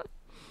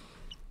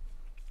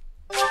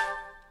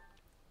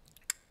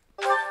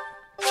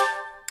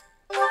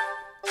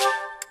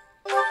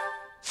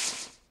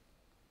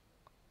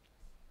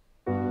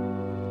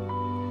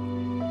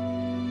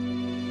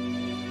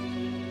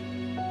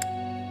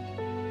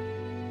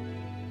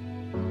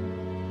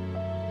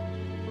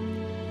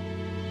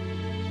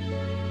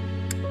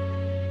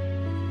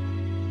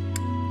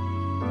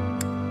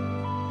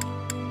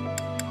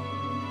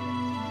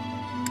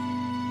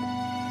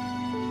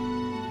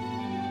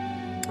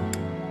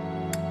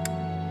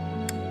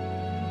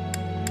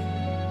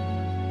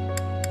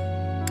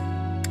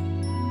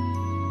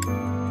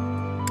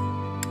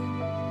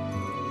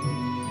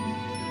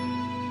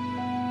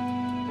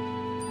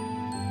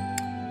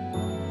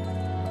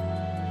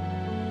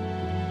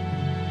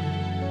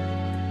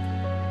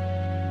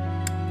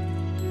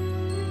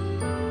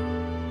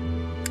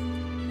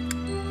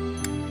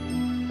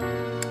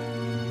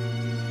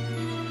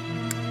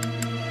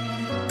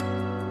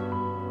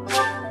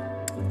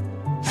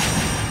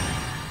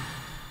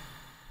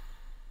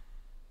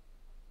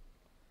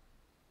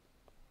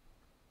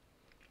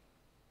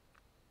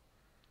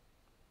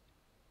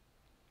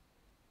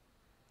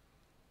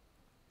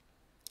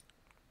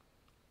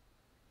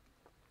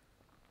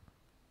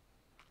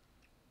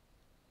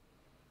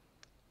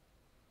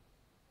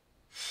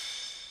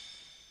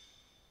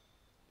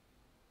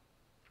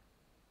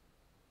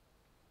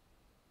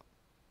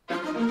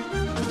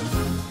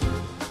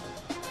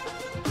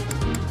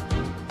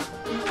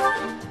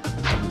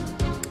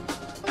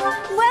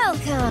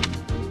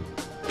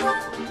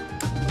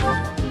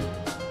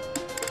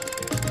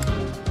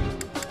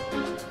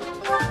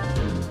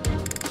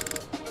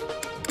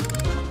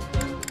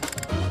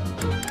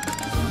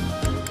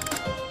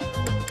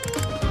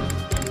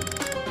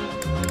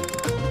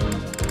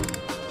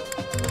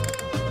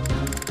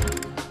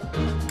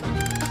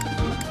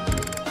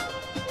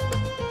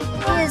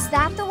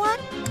 that the one?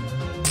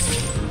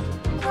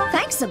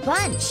 Thanks a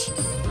bunch.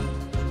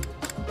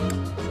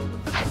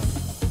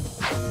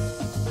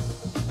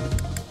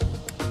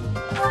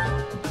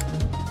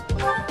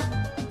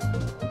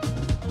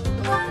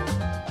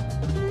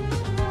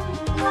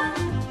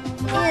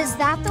 Is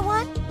that the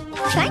one?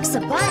 Thanks a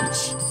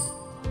bunch.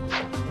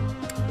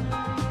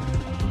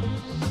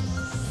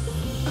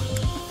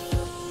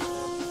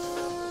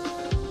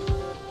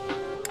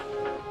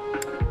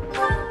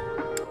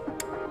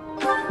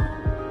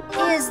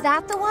 Is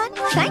that the one?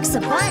 Thanks a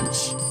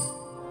bunch.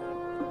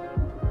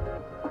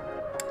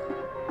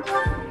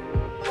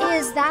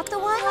 Is that the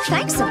one?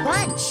 Thanks a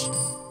bunch.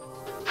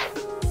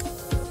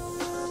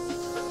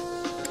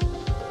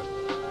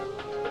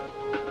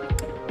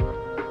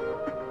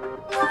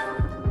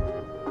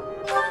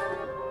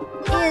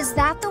 Is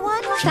that the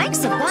one?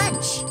 Thanks a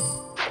bunch.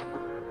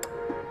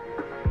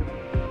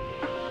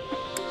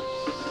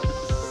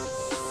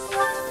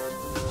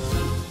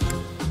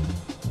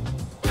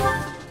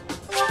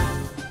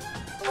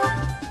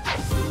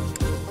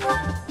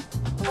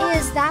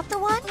 Is that the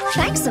one?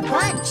 Thanks a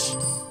bunch.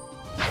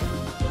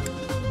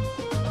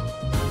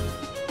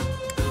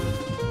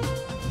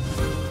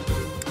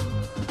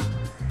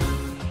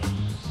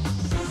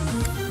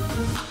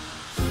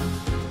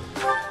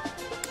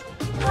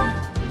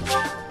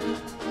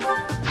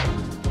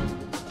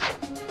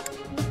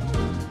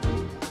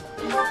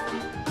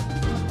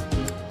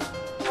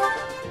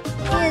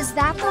 Is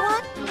that the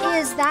one?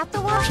 Is that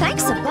the one?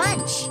 Thanks a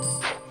bunch.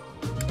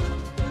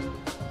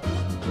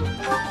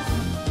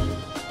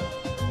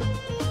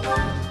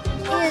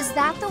 Is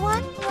that the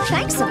one?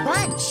 Thanks a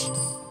bunch.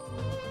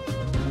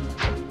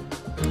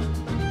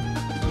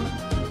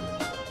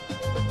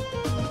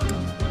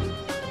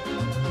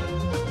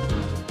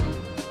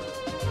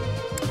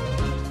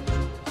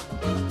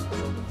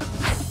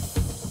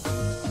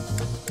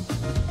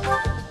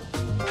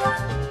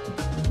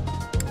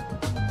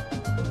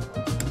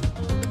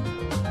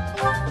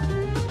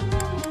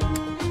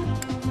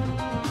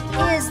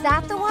 Is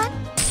that the one?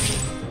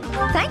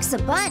 Thanks a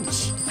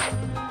bunch.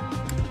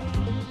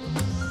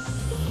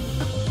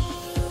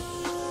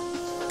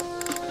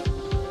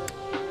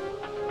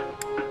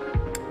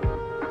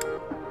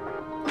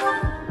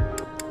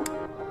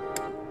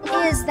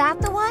 Is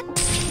that the one?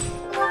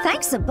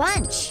 Thanks a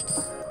bunch.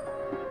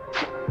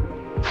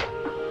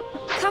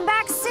 Come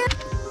back soon.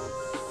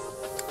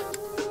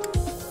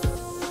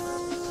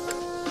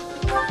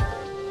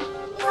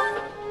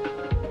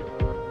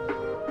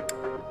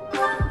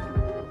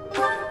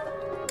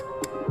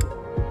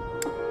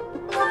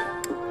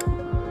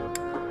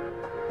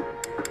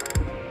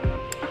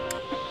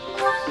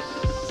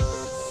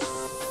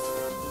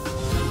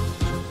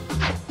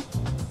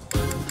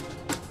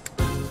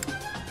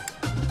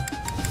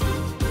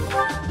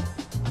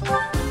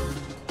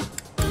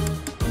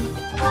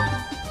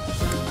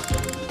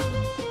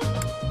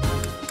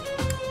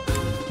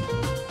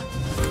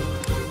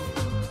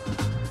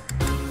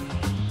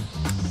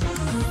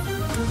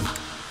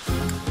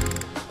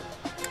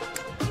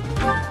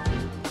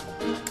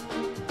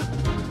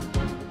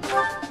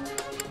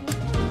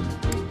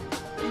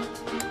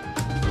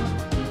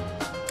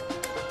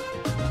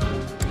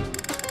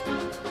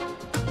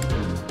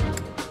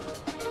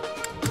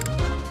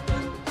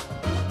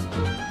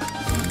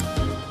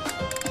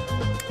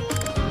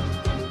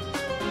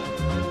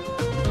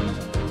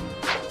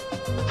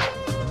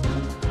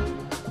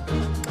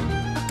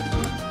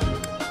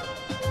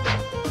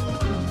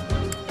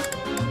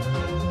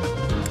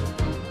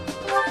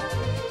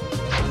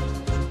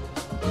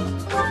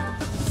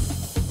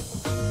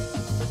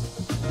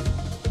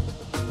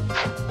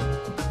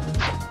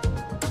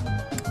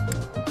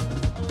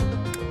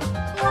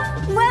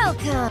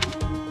 Welcome.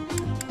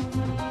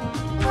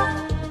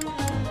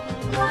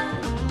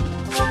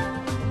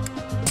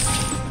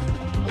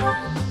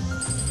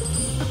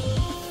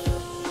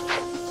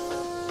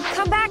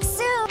 Come back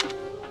soon.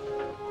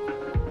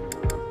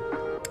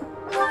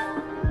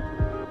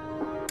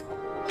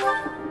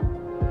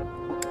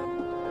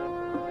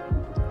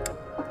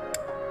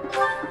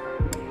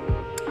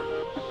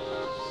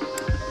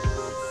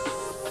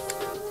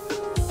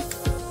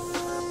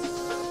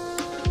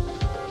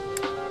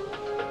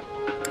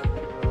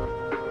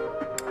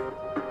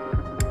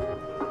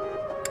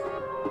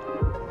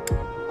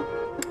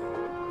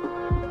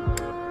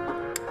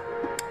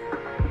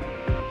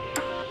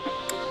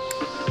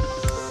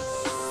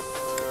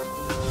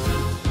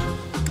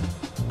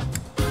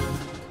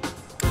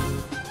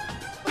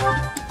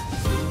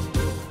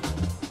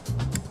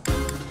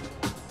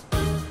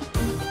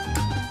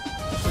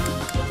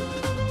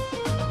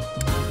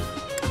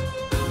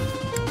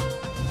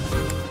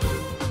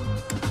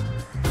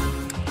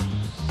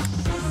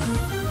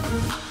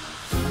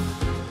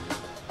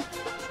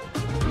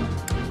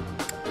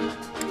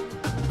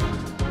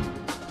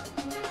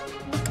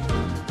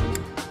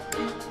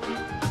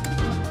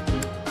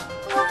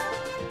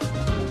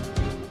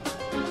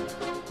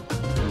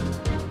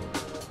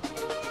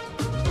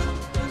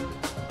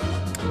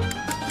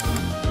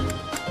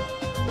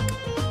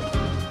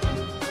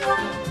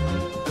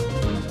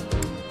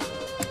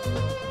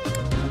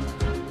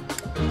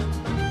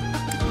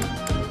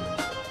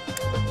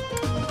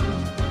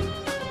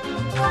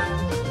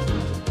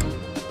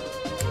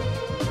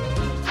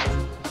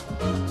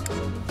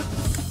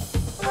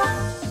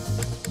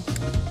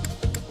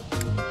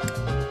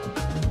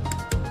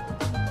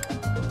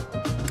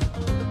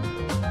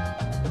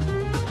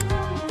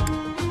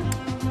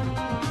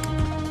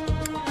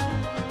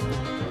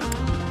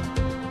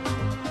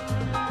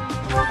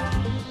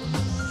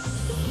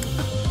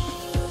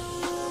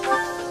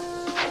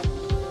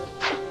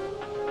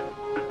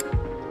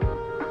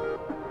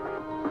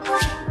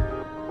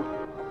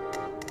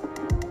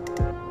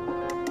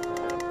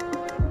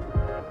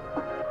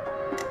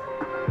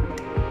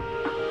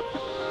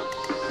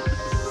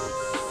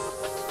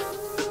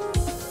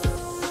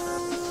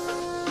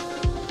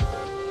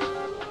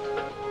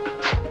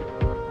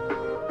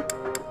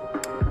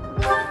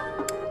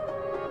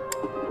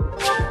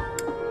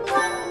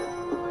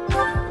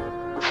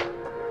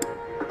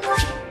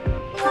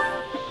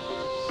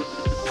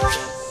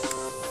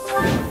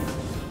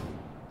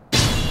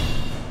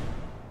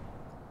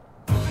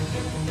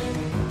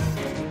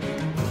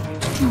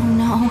 Oh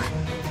no.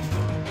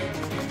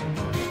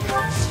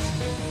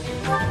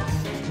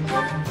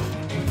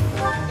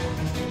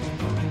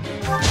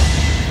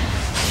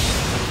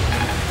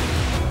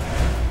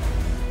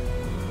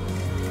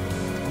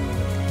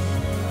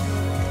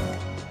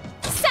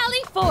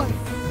 Sally forth!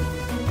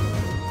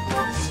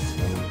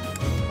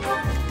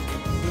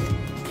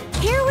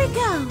 Here we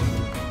go!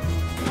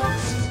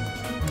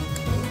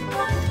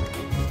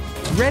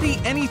 Ready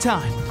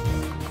anytime.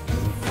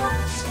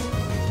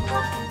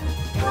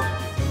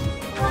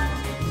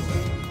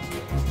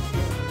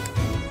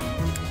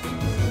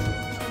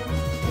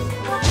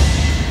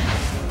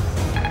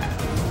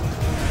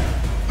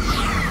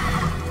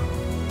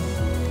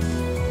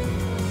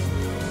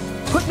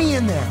 Put me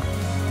in there.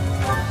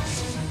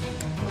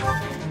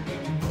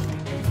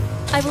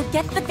 I will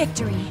get the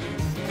victory.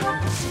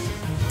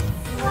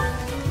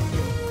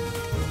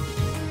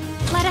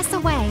 Let us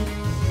away.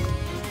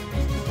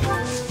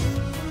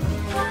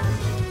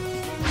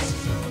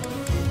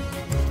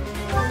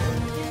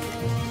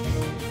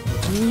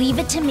 Leave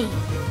it to me.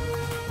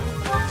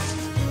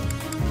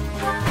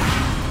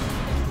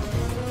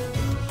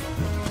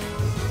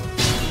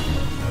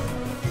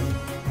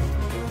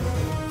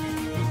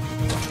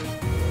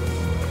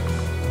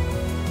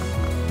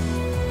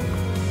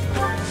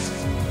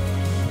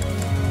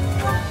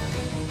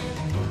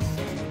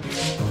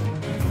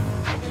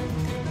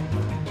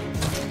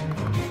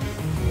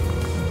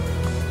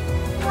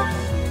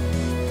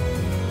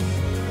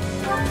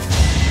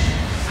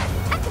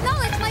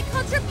 Acknowledge my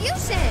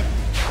contribution!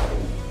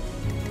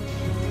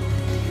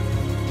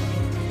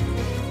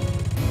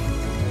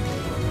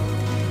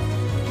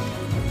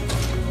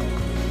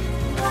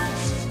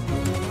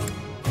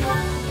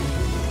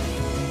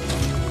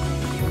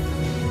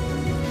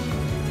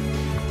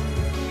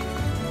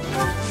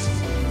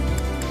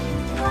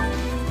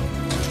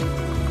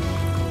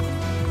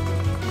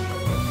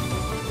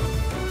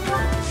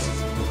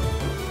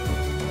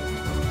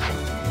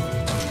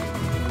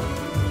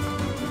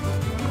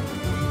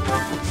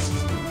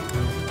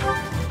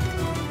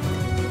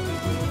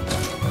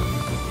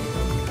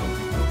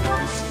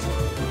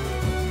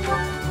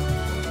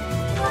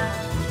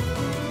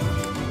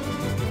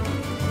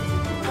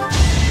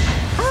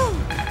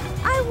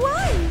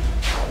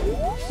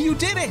 You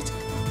did it!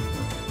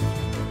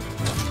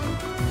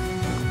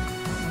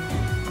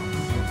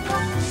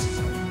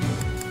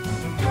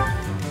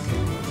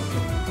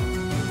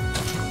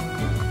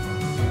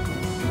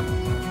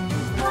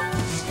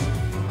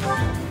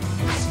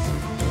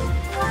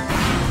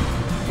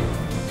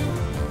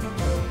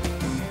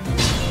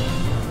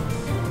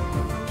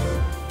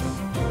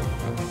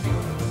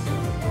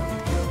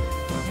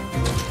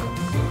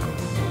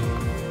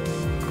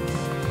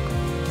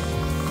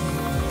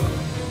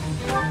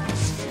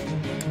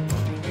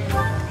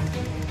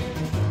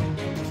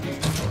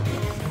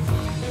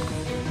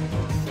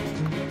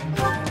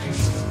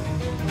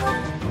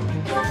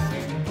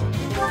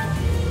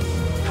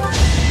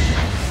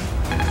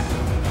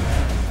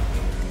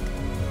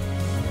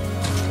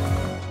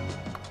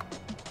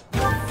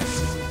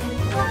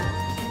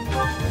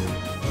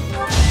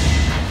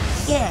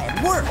 Yeah,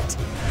 it worked!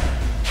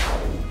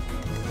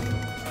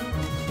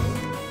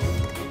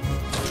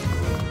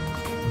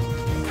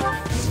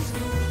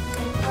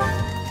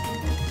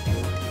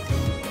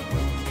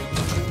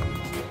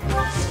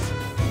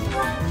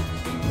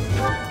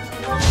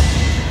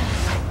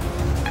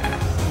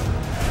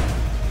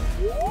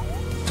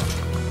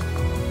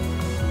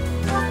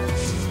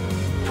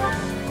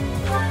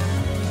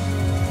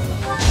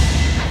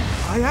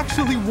 I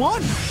actually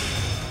won!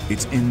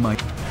 It's in my...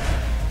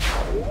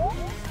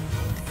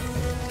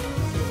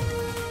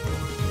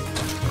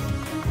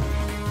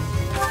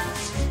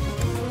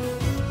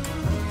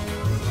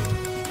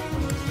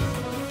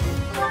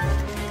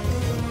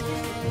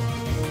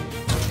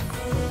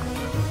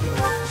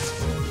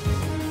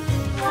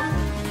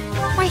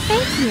 Why,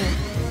 thank you.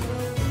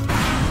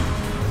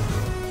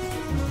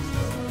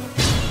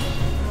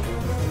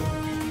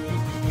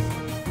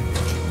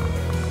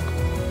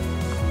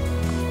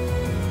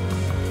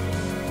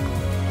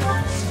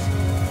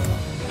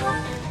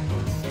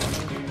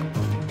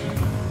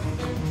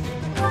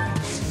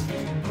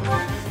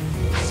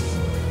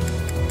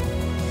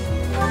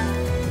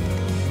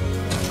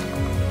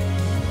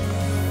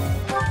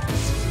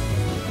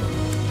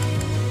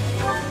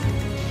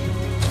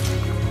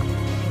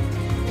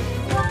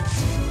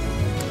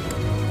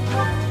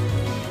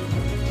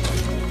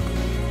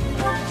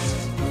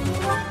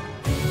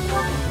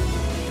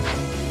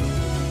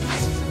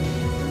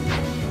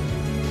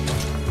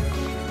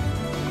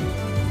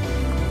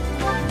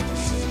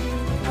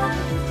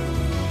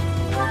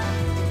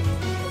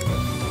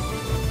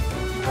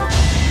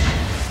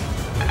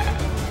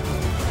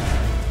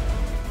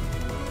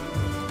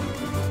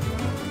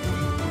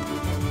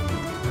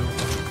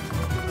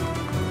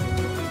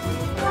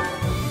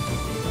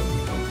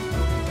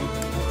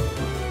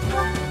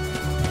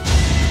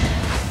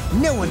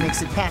 No one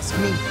makes it past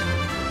me.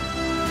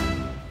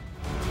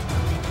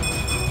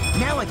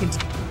 Now I can...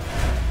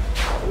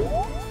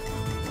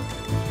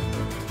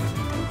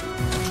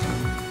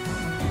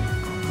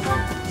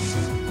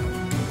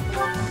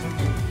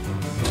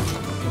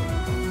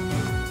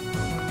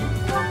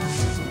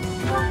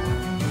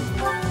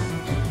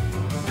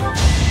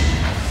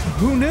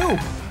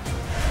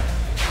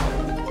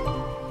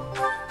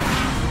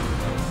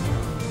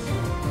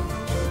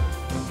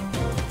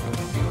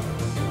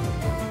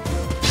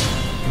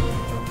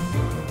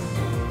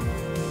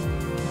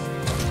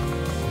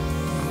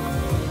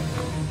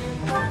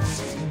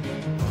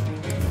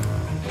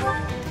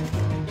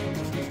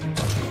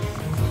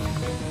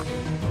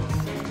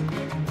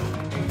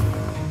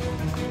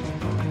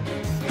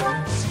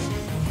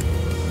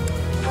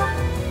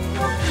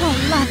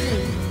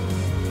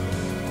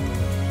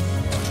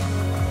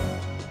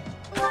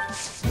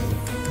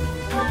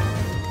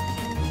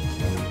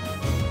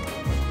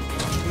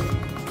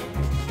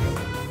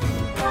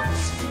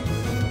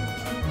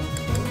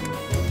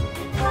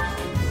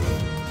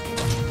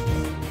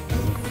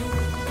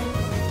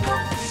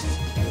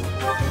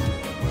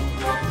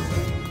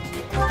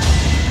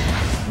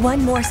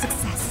 One more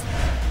success.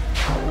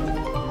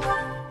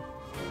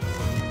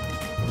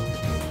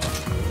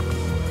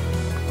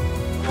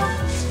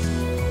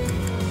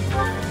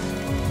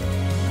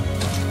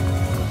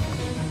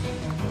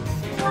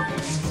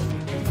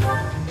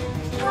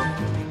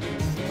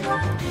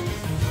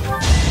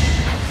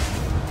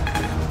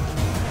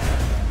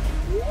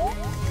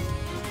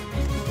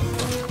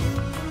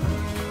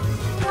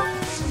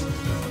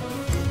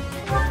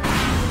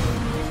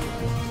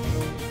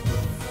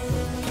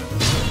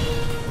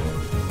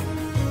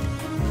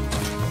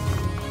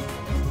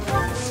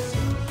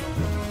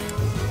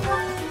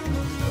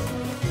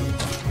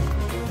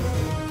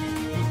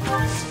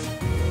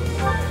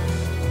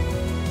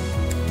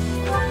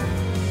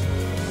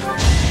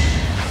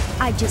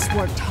 I just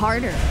worked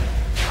harder.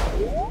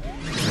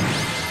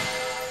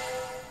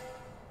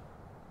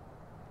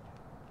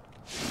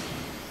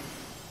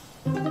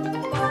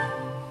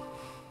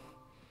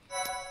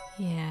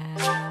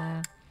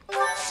 Yeah.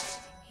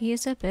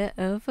 He's a bit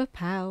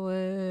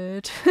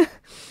overpowered.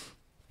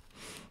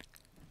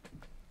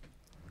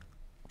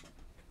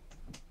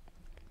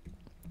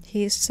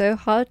 He's so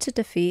hard to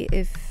defeat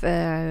if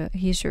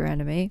he's your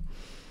enemy.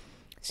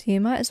 So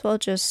you might as well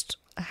just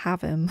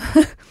have him.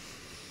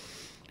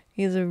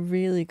 He's a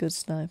really good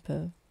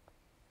sniper.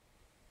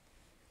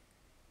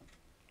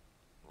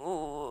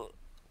 Ooh.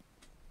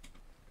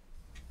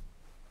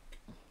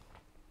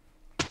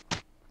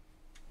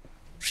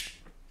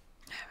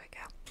 There we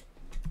go.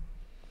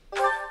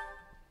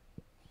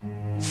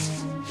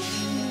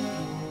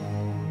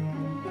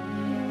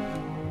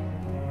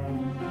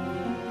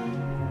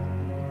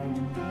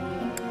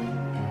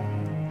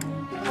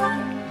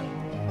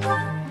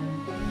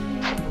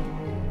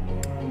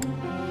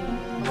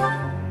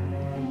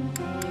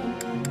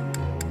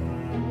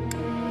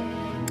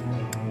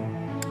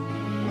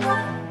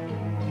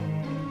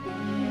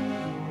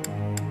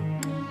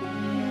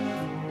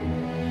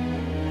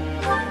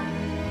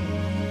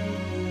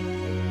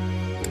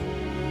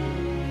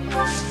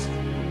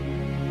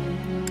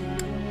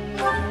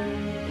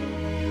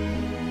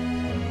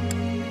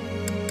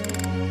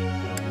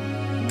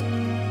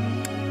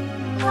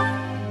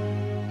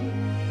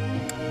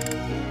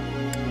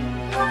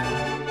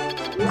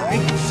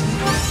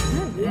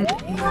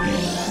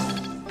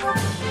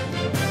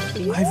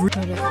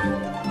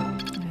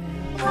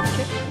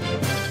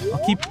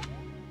 I'll keep...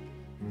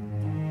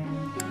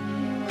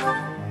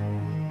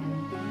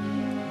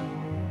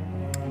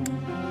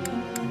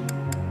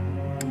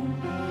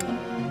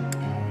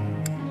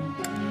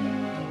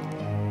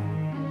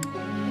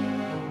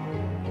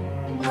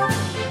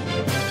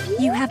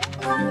 You have...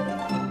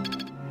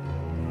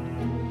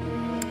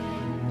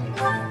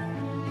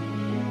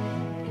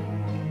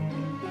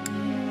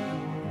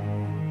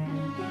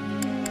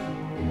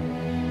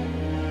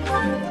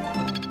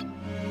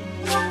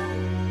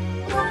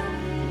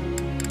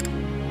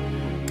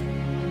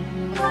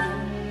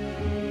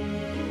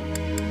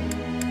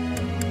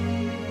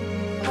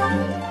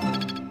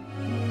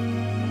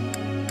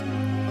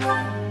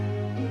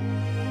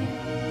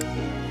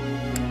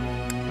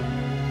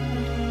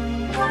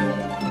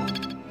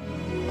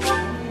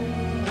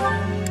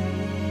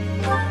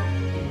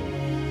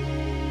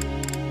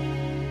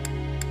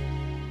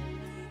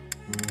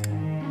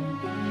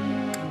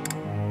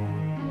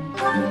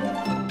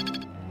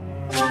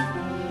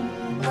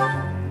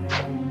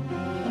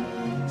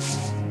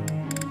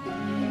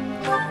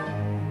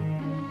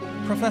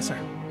 Professor.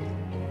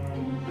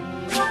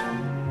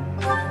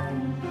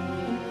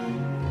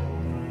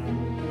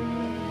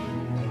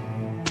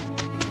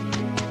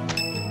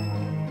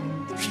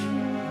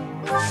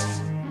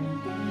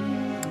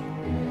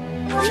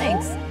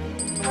 Thanks.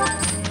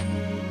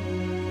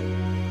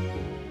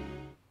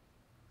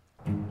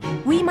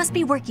 We must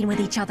be working with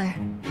each other.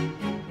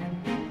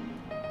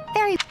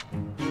 Very...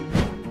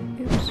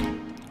 Oops.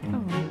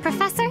 Oh.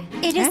 Professor,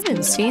 it I is...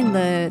 haven't seen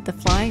the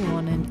flying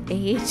one in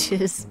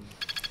ages.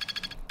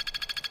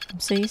 I'm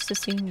so used to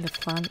seeing the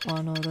plant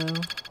one or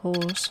the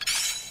horse.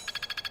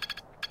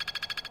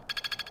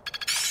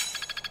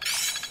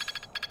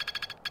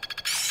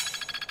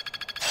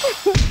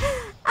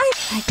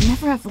 I'd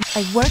never have...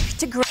 I work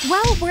to grow...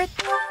 Well, worth...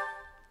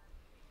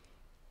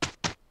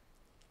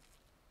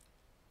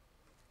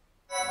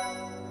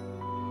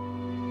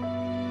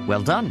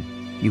 Well done.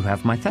 You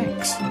have my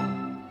thanks.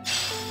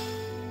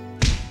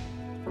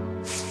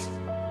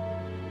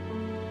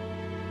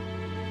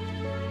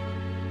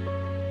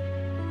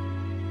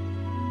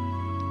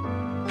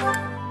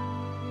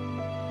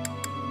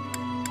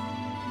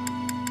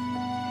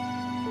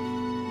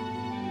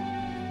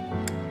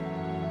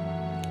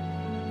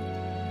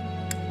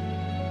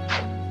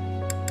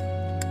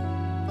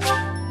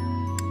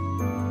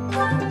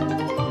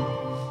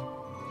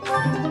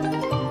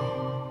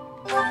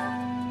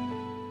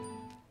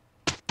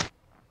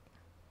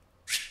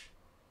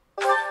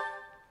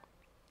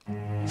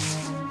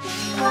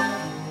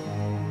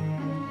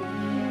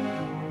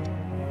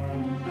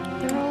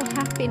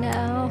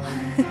 Now.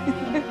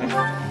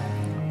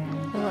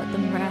 I'll let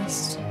them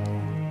rest.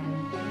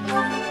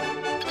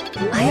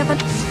 I have a...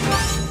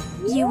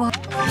 You are...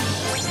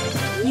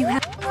 You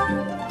have...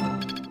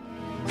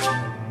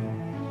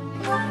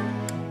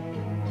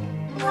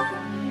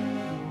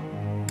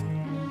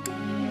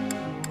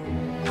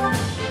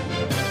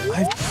 I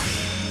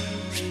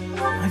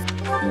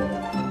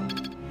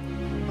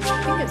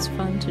think it's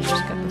fun to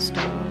just get the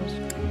stars.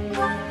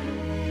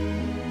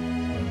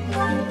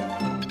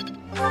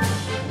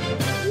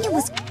 It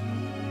was...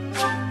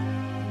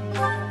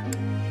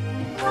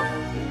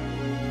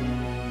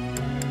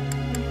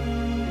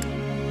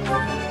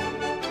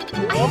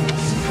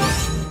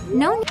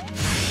 No...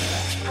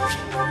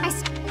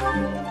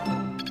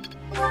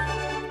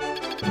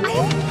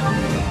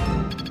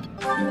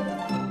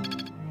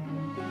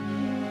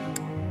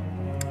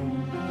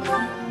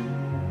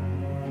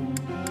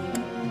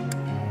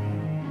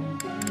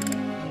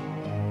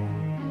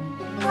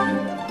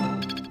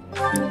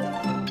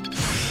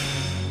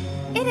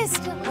 It is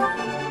still...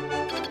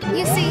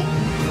 You see,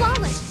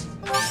 flawless.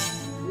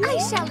 I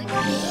shall...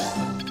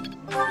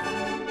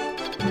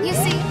 You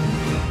see...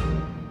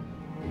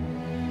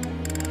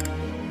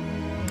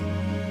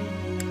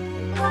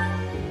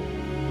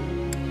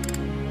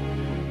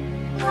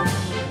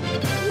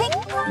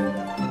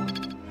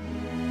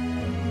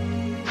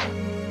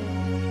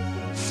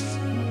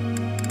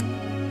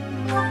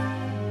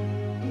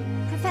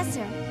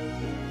 Professor.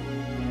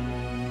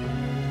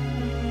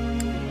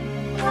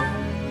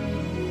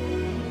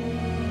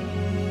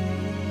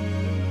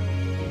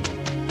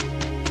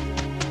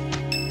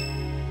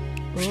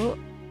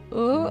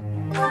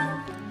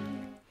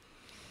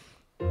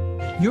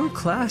 Your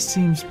class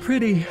seems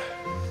pretty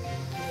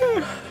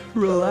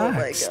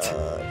relaxed. Oh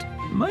my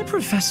god. My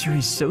professor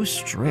is so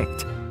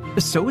strict.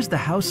 So is the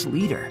house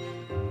leader.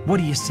 What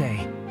do you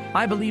say?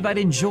 I believe I'd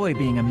enjoy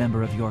being a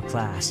member of your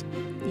class.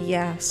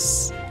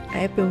 Yes, I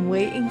have been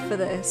waiting for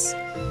this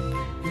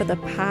for the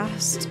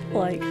past,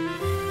 like,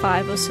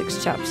 5 or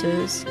 6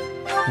 chapters.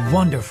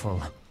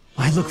 Wonderful.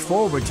 I look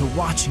forward to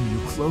watching you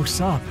close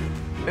up.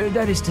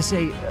 That is to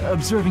say,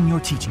 observing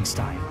your teaching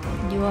style.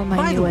 You are my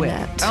By the new way,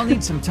 Annette. I'll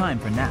need some time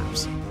for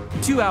naps.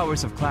 2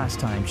 hours of class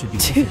time should be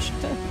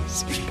sufficient.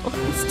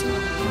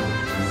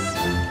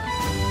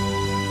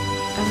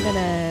 I'm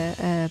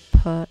gonna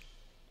put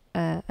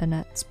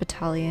Annette's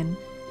battalion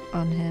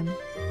on him.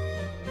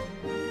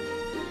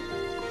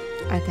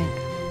 I think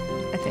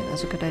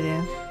that's a good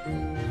idea.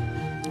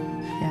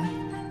 Yeah.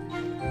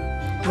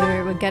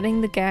 We're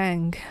getting the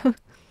gang.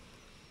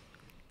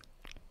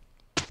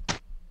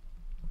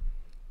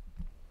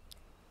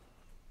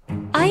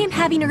 I am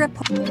having a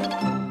report.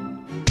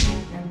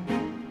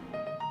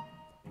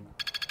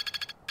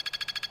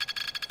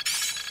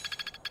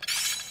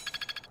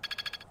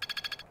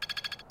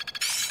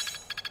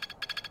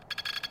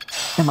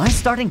 Am I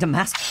starting to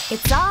master?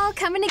 It's all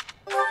coming together.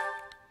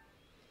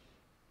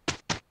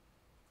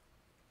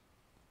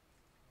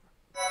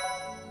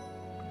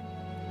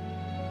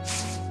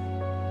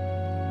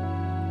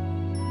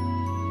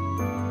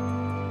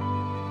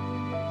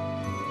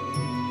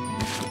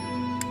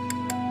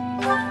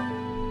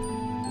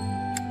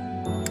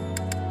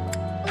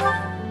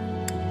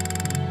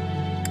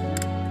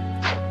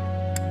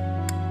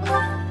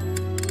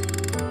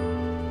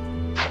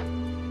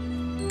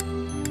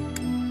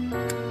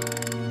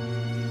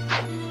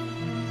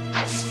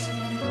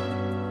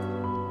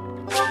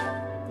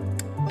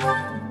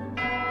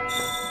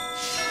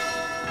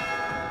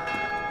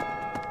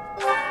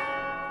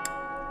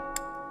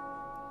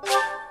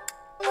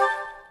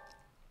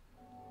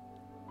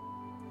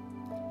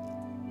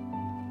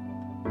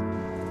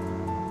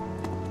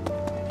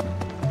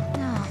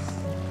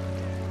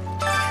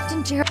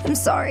 I'm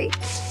sorry.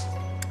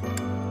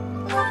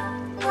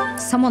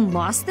 Someone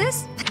lost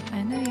this?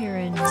 I know you're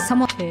in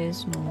Someone.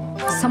 Pismo.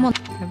 Someone.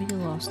 Have you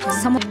lost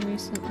Someone. anything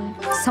recently?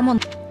 Someone.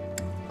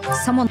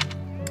 Someone.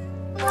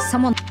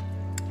 Someone.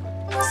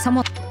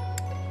 Someone.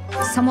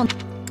 Someone.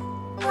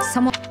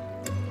 Someone.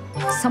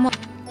 Someone.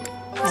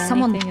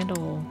 Someone. Anything at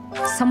all?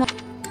 Someone.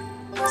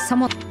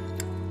 Someone.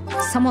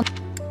 Someone.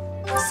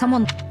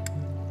 Someone.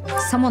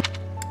 Someone.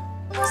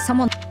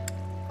 Someone.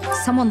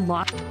 Someone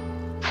lost.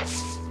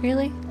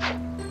 Really?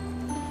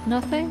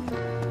 Nothing?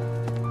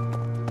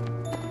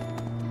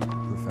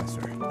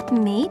 Professor.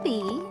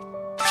 Maybe.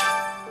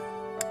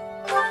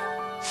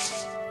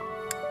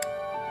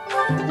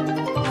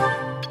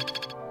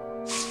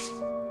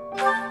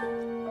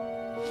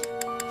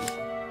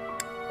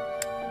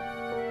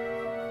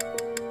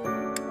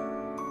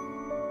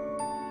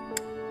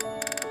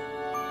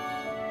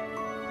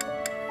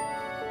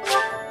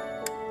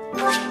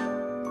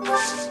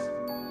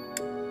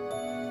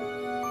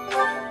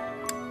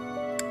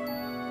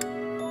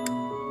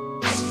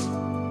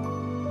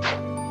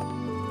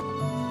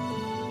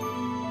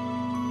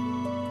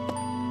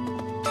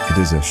 It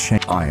is a shame.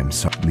 I am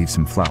sorry. Leave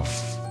some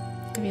flowers.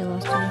 Have you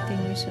lost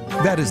anything recently?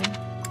 That is not.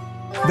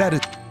 That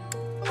is not.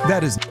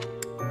 That is not.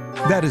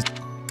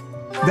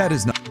 That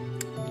is not.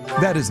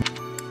 That is not.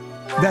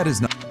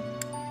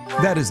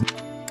 That is not.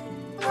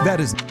 That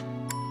is not.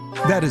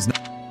 That is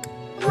not.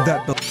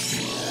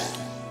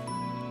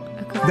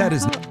 That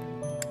is not.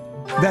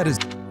 That is.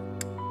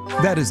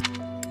 That is not.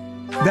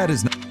 That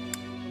is not.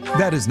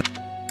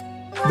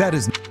 That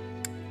is not.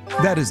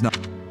 That is not.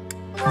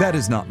 That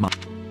is not mine.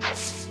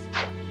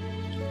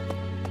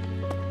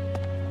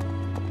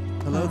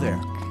 Hello there.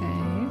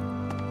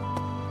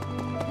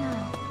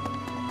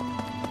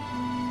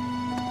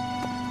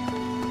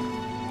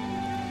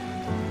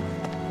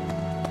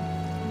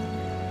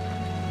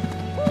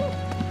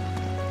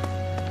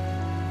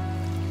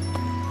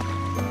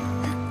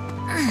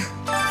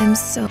 I'm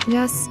so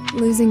just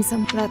losing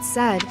some. That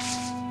said,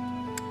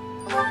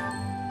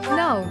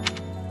 No.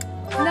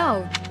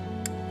 No.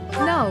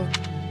 No.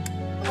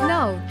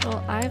 No.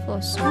 Well, I've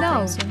lost something,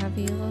 No. so have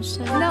you lost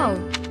something? No.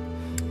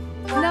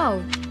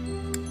 No.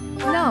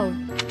 No.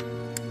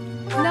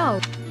 No.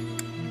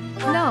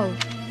 No. No.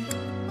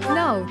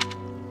 No.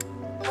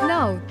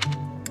 No.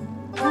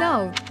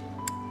 No.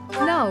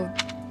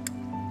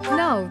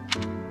 No.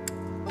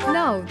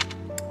 No.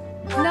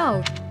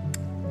 No.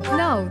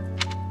 No.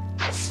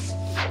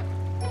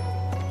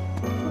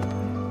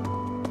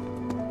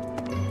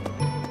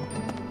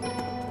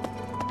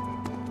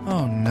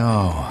 Oh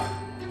no.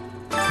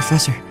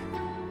 Professor,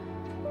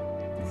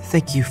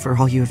 thank you for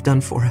all you have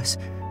done for us.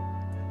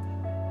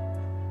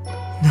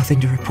 Nothing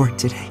to report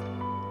today.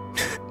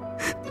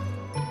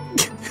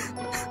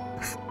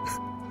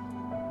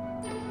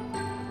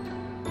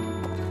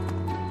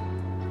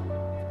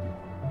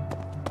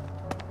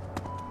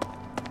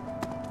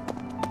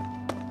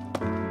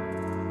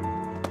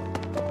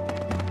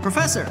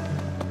 Professor!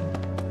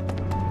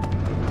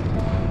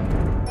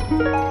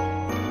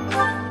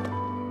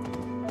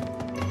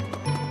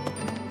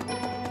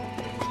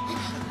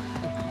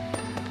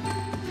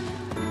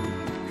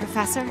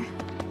 Professor?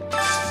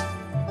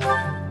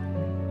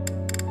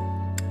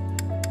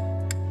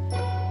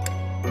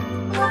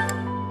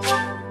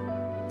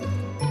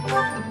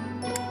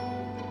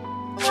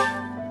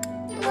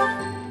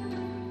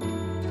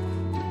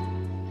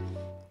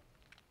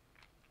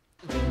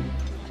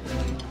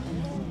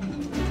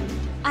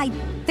 I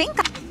think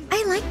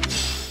I like...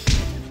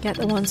 Get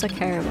the ones I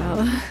care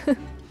about.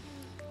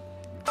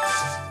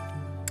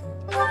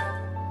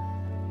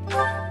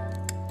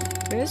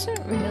 There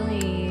isn't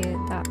really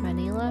that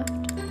many left.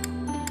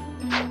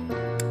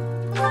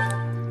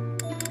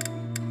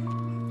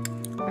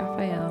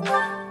 Raphael.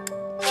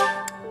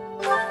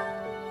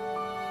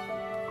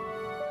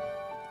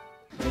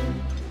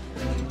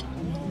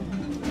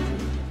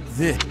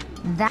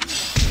 That...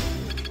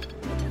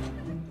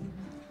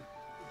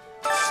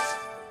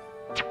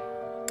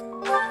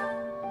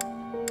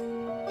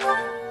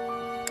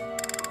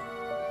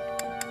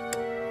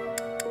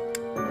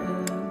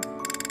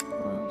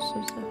 What else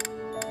is there?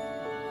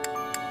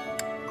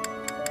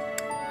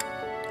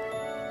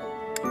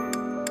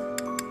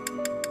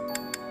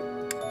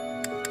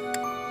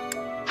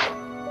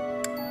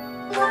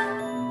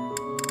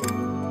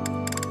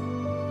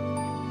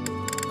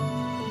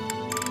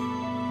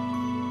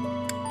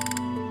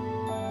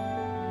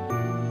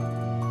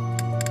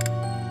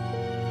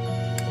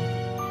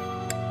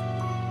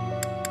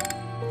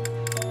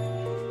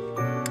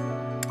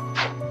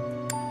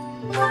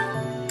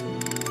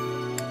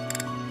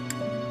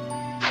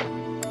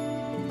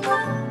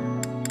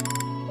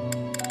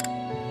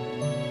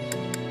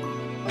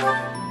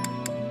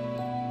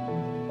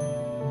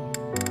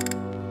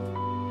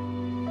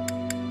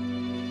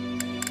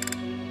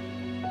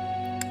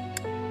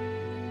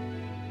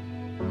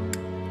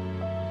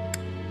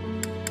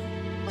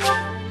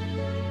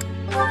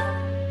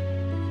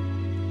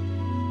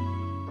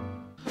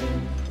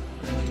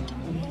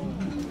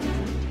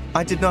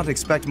 I did not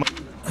expect my...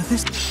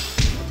 This...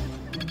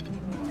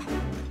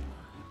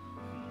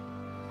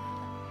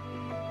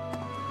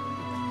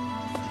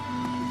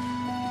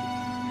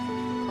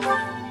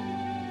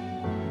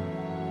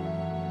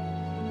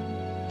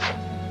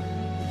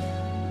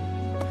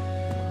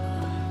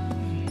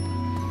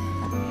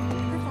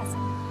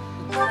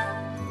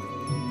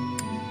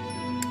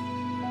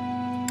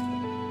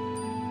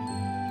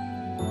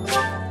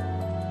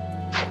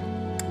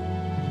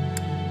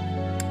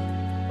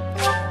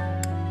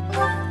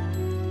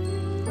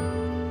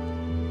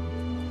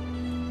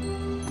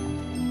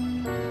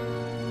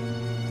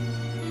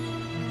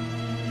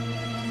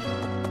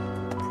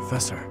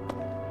 Professor.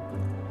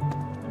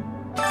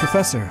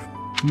 Professor,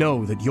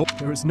 know that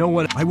there is no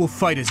one. I will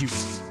fight as you.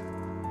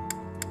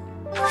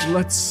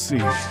 Let's see.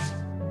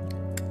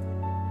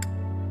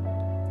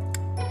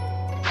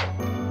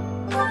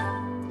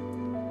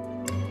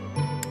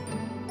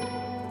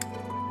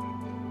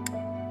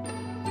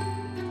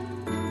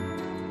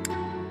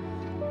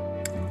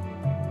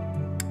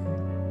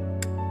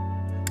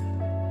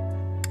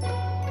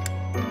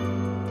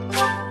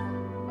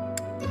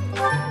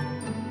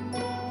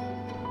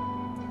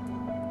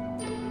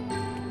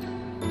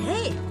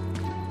 Hey!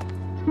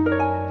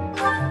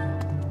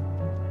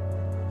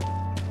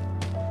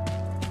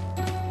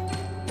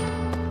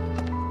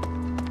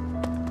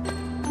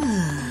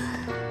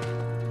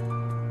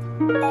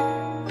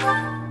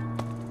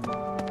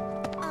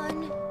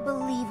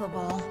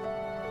 Unbelievable.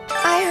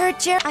 I heard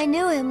I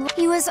knew him.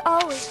 He was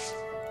always...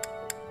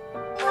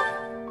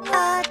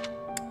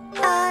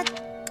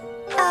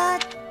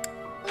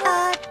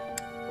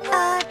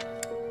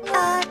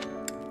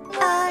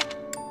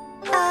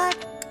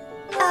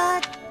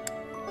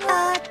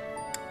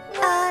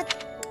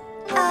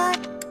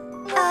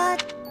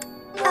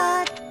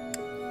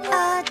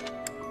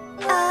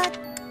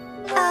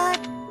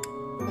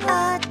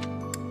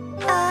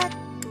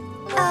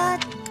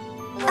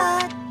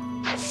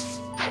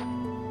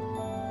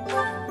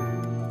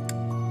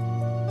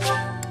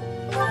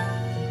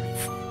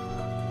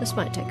 This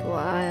might take a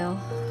while.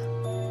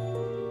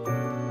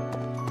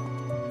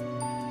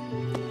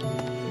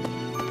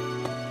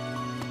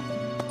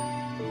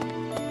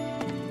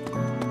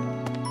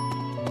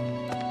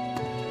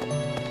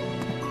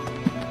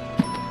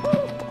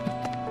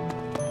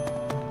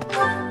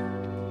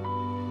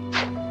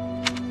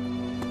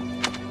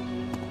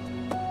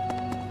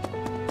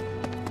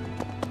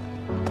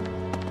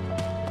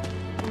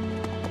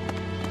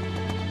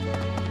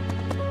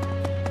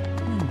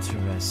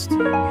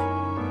 Interesting.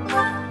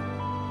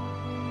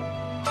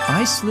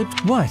 I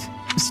slipped what?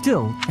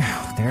 Still,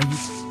 there you...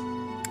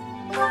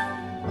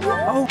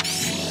 Oh!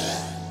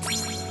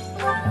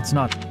 That's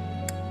not...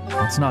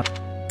 That's not...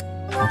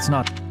 That's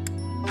not...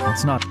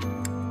 That's not...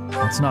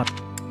 That's not...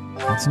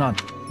 That's not...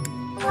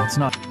 That's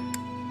not...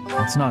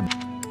 That's not...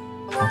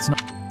 That's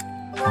not...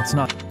 That's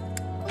not...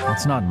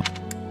 That's not...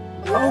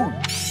 Oh!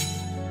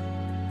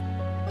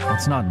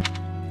 That's not...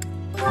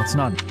 That's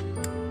not...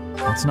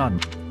 That's not...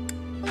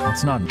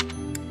 That's not...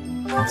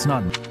 That's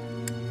not...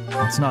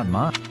 That's not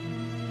mine.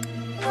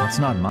 That's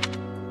not mine.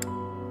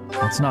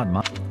 That's not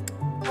mine.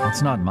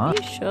 That's not mine.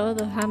 Are you sure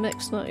the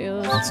hammock's not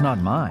yours? That's not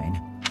mine.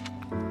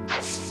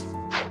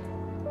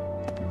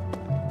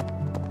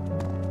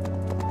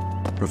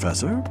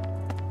 Professor?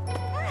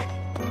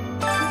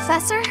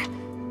 Professor?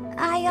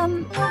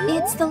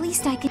 It's the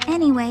least I could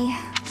anyway.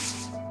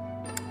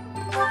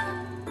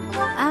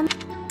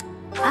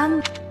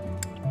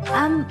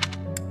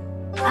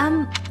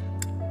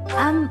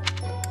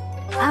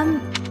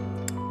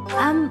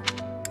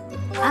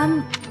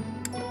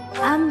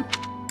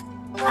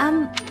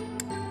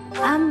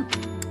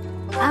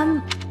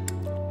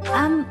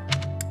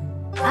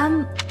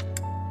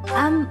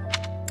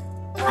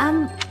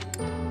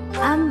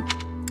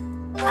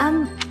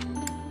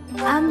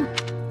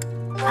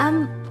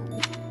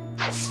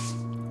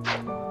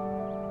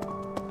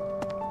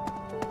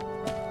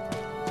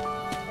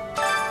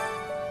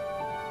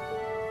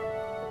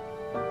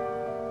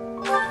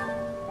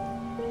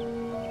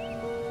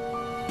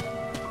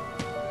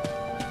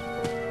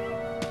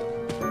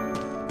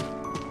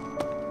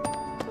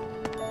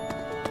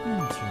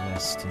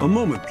 A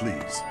moment,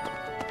 please.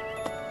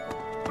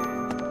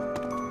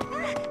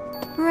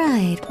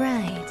 Right,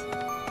 right.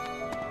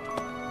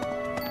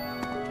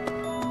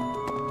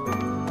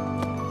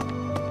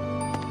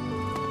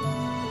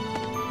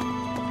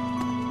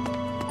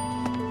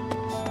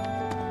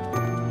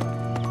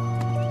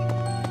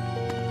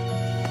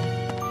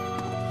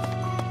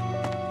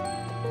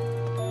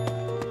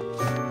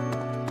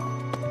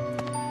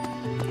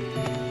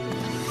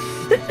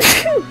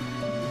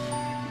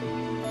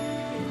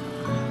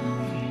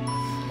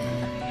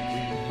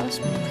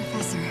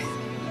 Professor.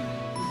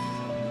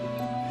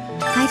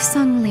 I've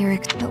sung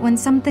lyrics, but when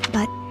something...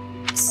 But...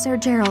 Sir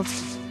Gerald...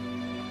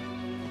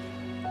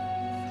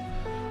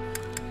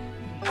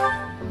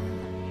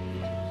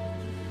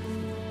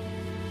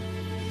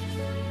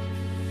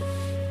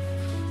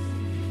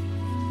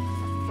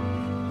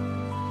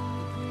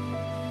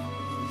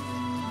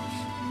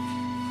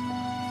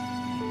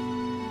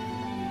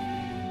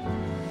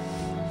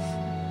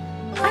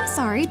 I'm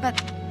sorry, but...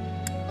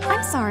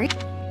 I'm sorry.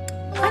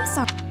 I'm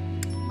sorry.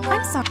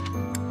 I'm sorry.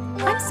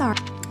 I'm sorry.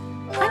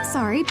 I'm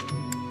sorry.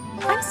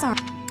 I'm sorry. I'm sorry.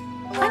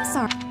 I'm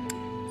sorry.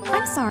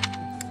 I'm sorry.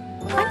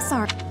 I'm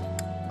sorry.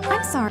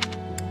 I'm sorry.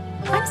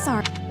 I'm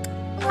sorry.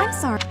 I'm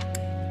sorry.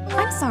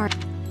 I'm sorry.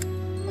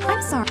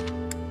 I'm sorry.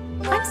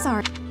 I'm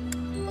sorry.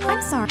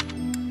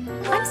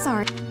 I'm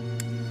sorry.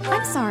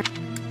 I'm sorry.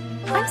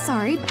 I'm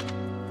sorry.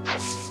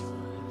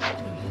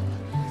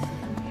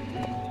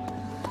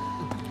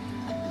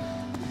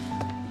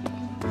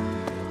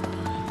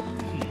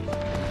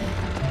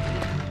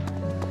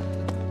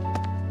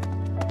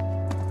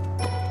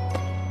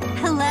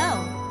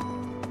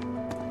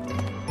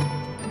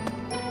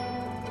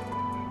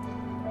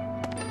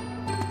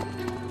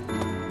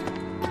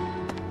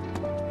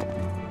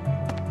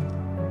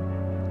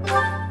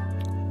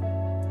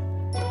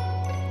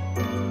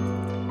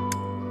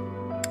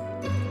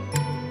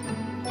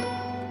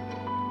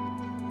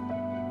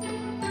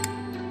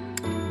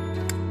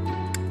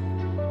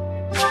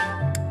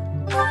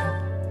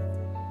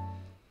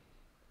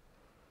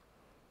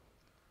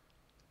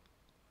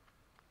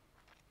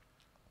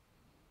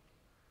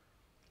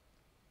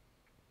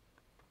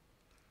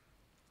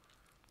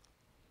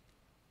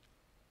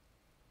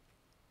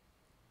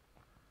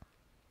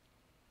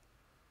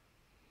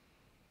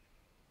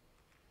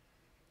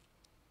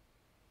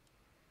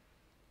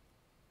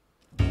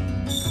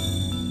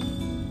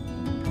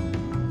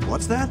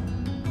 What's that?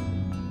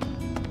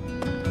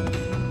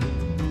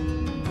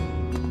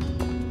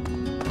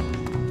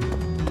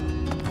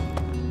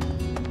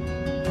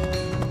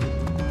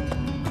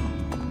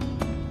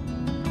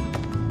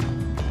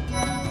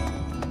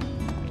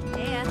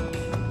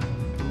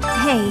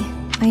 Hey,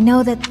 I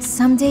know that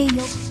someday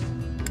you'll...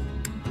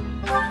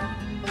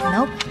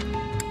 Nope.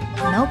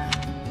 Nope.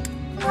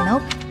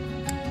 Nope.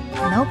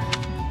 Nope.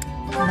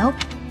 Nope.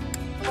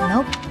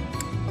 Nope.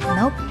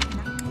 Nope.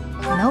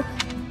 Nope.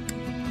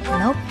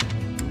 Nope.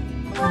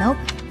 Nope.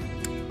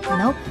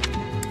 Nope.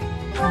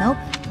 Nope.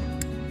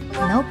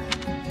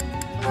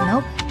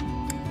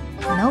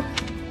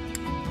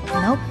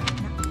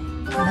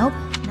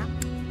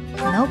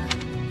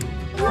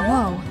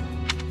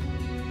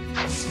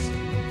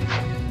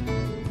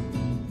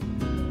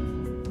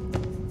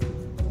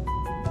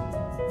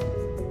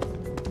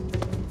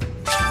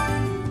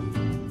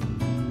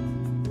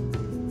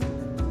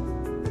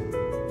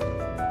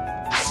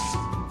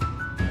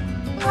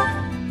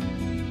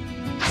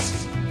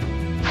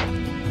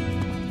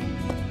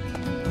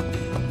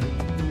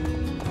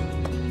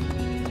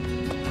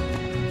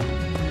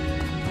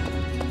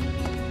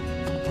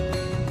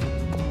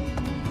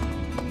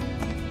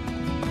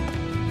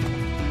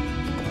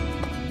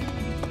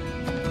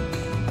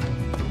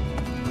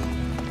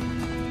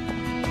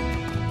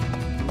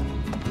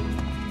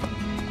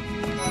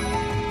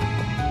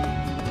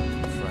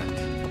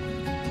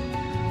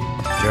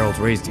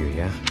 adult raised you,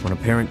 yeah? Want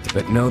a parent,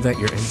 but know that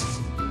you're in.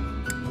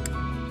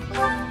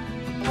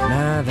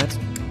 Nah, that's.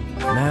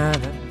 Nah,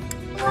 that.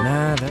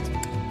 Nah, that's.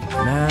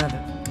 Nah,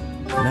 that.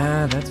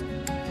 Nah, that's.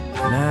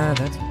 Nah,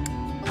 that's.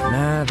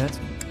 Nah, that's.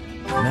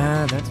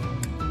 Nah, that's.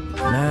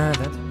 Nah,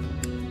 that's.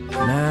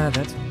 Nah,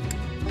 that's.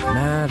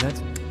 Nah,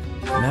 that's.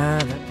 Nah,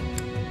 that.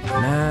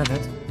 Nah,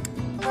 that's.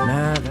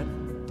 Nah, that.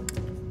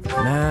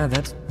 Nah,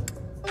 that's.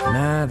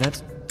 Nah,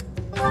 that's.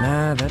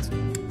 Nah, that's.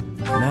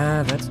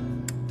 Nah, that's.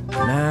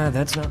 Nah,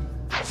 that's not.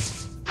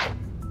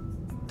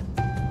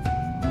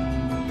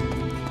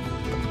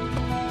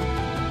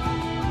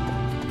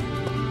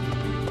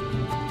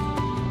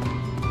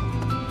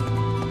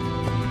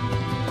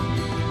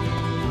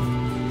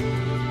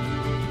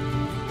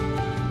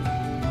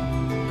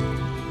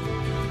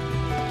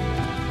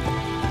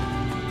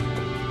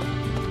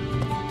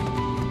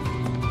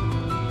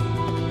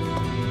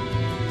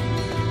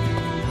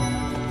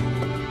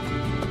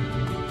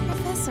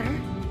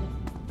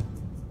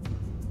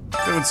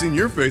 Haven't seen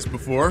your face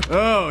before.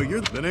 Oh,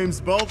 the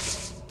name's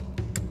Bolt.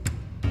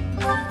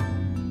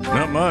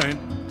 Not mine.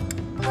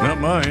 Not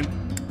mine.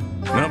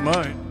 Not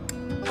mine.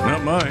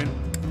 Not mine.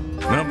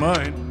 Not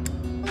mine.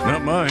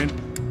 Not mine.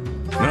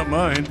 Not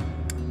mine.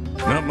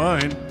 Not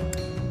mine.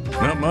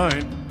 Not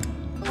mine.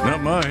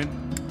 Not mine.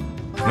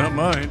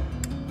 Not mine.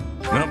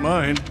 Not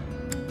mine.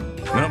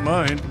 Not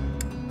mine.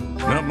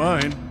 Not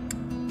mine.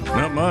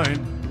 Not mine.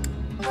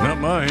 Not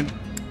mine.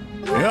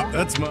 Yep,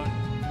 that's mine.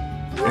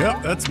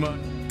 Yep, that's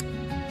mine.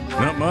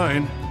 Not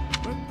mine.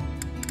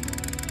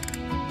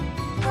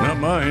 Not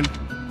mine.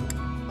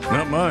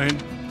 Not mine.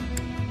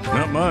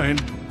 Not mine.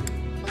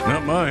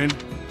 Not mine.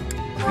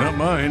 Not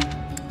mine.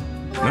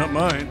 Not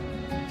mine.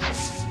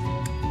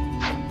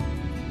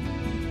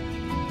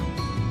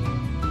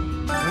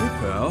 Hey,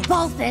 pal.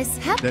 Balthus,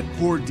 That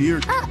poor deer.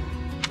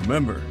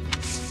 Remember.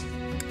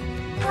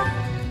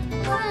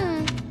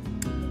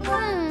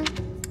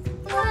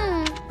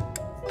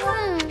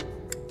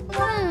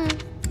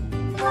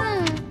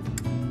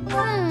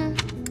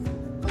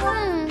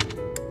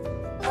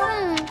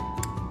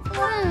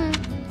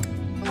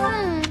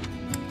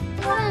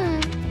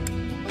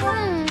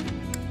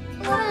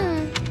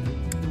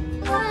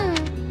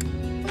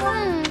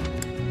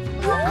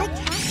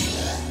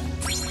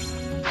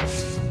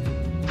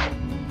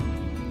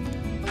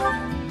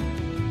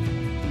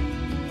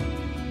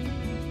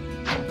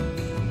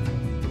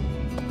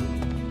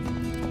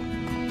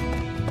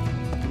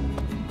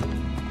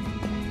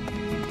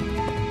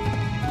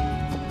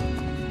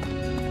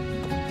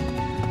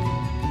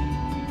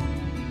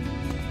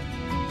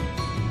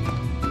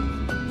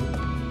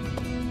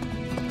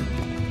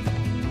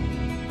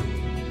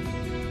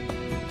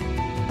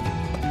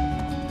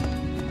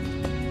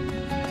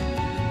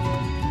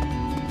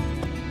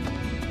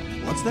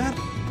 What's that?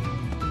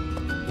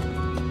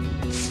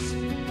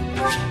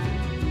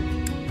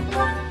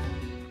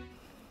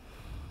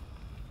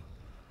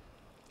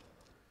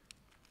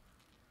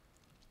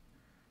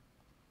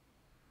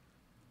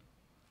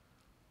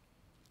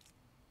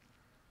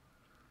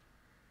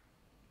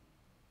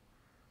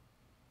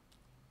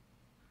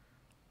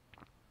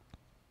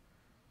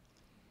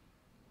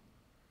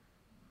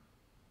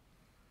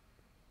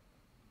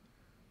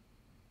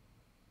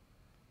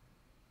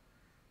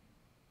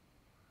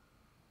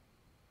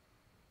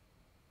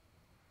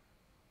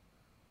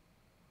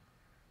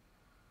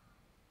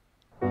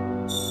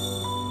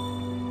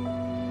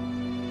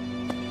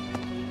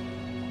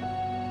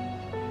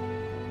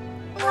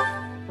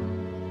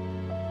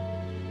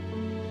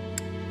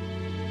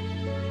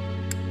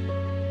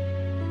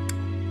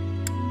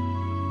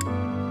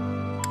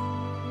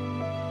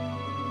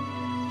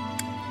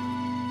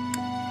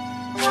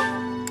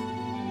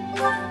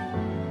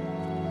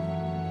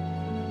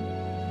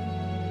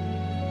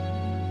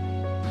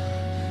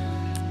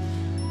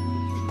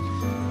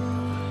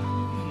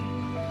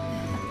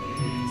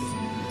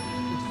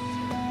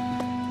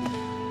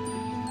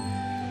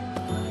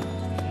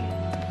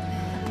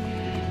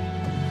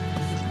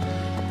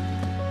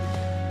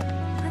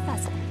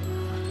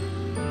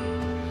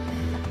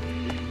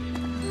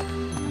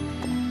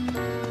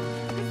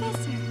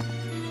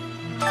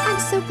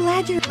 So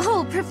glad you're.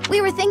 Oh,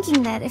 we were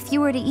thinking that if you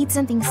were to eat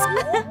something. A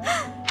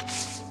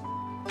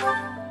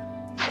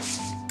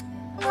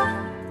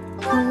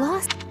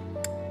lost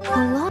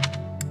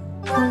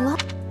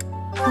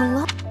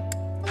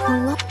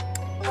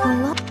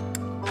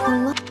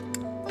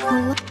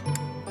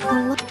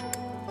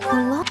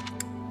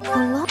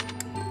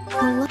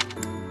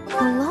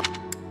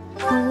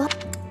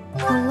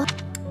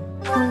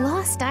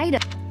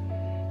item.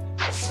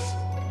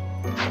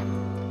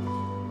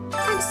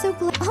 I'm so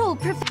glad. Oh,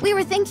 we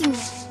were thinking.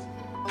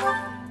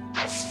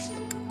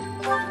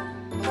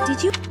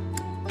 Did you?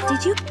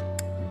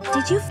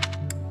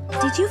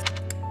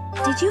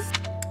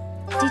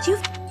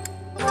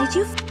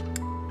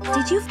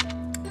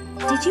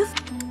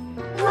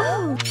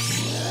 Oh.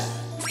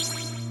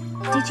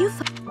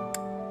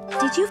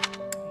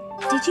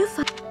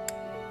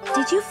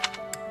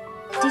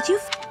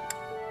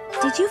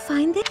 Did you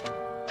find it?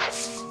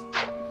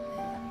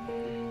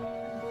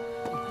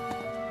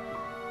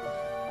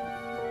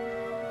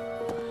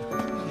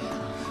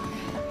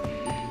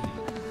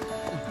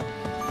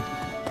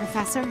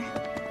 Professor.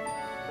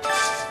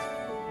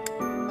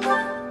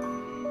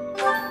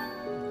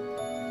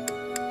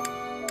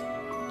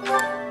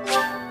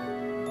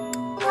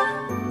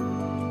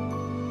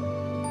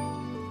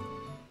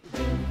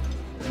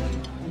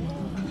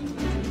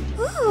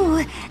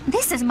 Ooh,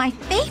 this is my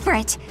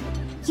favorite.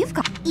 You've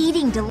got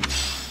eating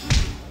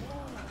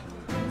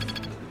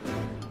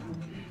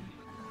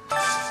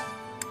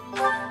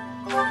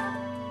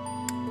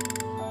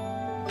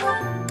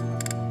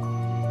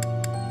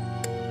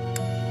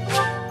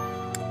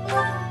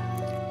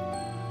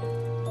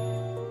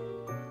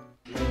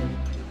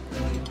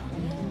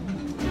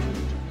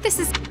This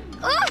is...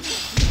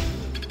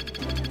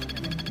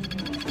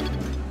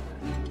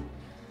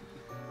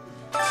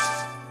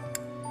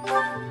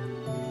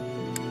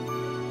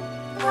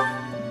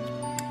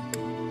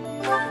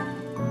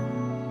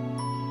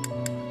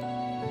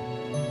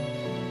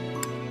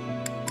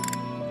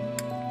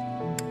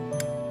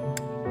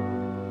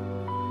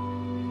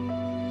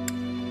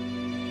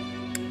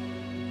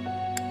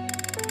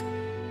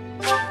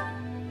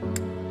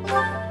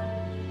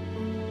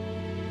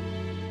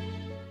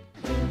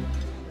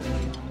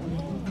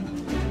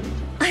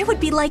 I would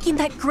be liking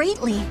that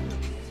greatly.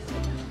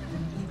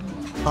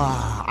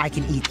 I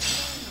can eat.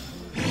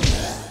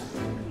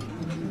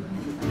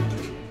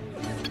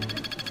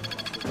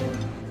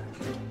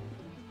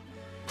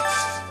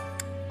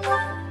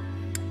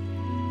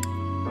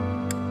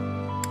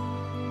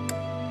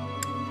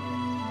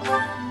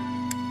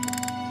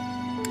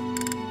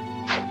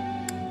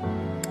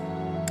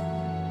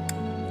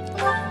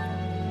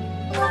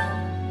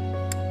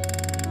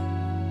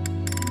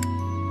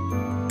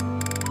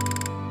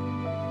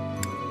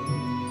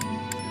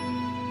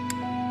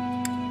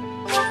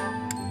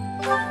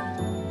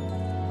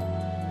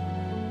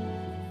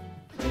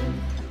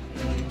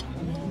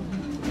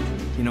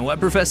 You know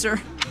what,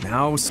 Professor?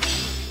 Now...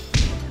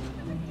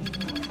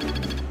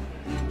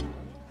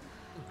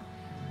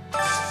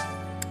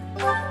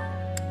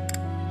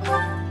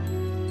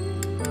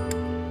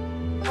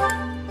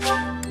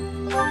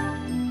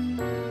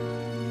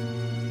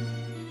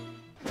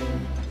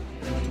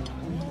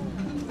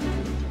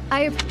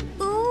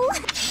 Ooh.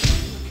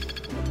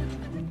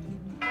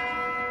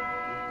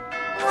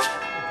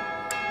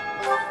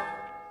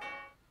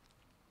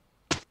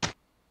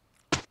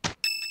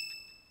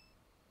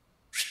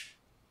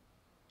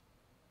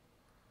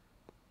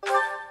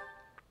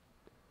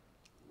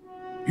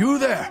 You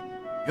there,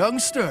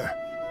 youngster.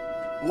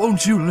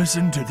 Won't you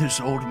listen to this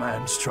old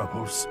man's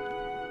troubles?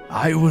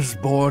 I was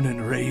born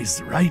and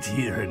raised right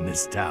here in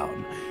this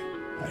town.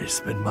 I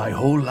spent my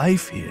whole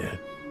life here.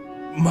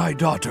 My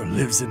daughter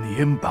lives in the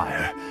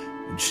Empire,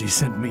 and she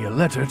sent me a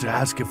letter to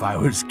ask if I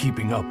was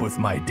keeping up with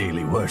my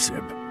daily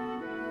worship.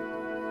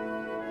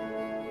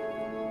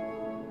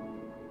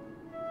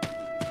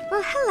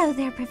 Well, hello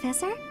there,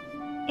 Professor.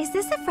 Is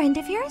this a friend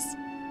of yours?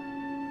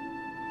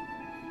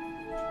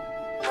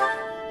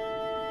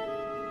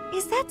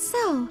 Is that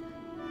so?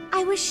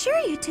 I was sure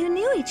you two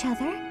knew each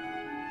other.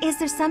 Is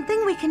there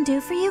something we can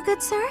do for you,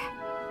 good sir?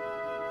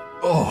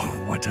 Oh,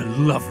 what a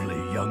lovely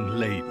young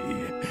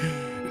lady.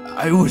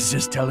 I was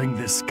just telling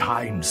this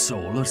kind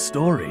soul a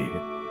story.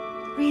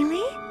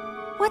 Really?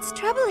 What's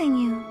troubling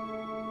you?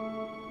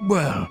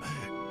 Well,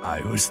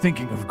 I was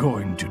thinking of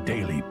going to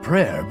daily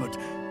prayer, but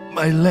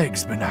my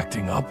leg's been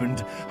acting up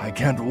and I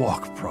can't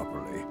walk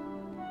properly.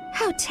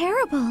 How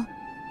terrible.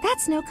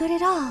 That's no good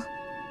at all.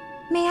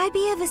 May I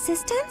be of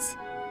assistance?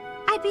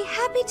 I'd be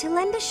happy to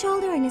lend a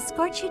shoulder and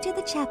escort you to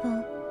the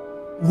chapel.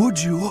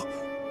 Would you?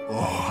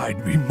 Oh,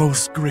 I'd be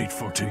most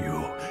grateful to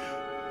you.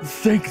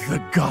 Thank the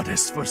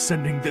goddess for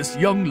sending this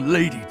young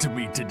lady to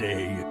me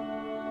today.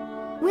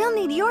 We'll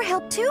need your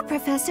help too,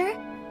 Professor.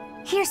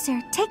 Here, sir,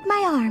 take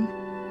my arm.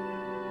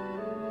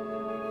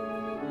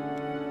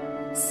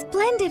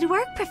 Splendid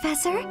work,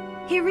 Professor.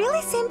 He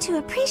really seemed to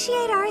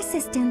appreciate our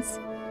assistance.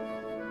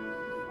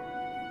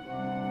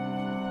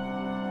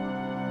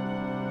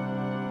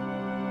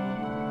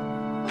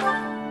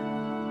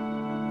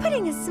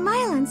 Putting a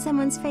smile on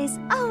someone's face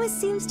always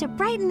seems to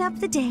brighten up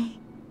the day.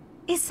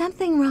 Is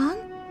something wrong?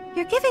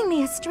 You're giving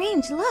me a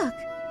strange look.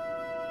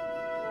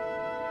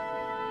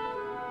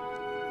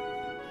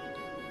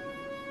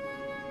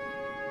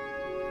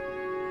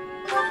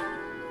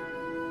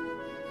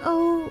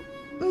 Oh,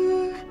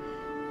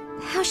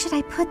 how should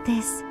I put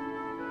this?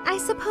 I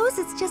suppose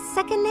it's just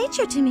second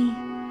nature to me.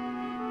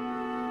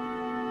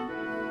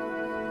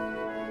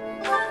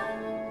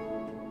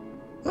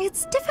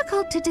 It's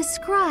difficult to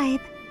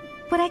describe,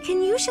 but I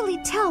can usually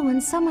tell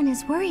when someone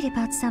is worried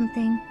about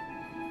something.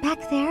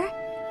 Back there,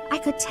 I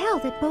could tell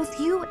that both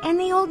you and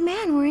the old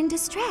man were in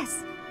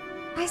distress.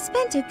 I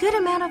spent a good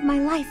amount of my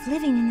life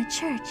living in the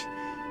church.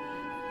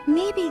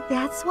 Maybe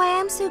that's why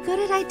I'm so good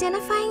at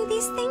identifying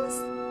these things?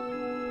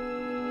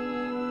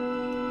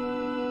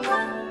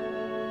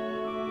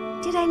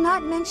 Did I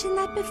not mention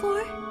that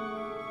before?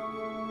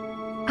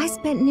 I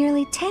spent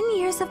nearly 10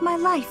 years of my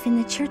life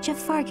in the Church of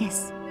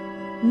Fargus.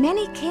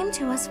 Many came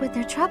to us with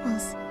their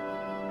troubles.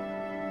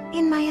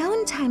 In my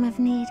own time of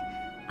need,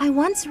 I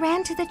once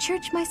ran to the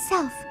church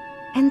myself,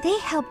 and they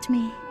helped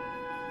me.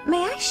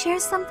 May I share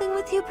something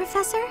with you,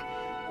 Professor?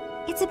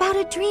 It's about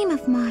a dream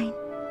of mine.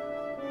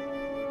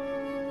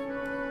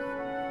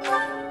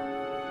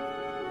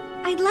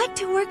 I'd like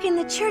to work in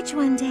the church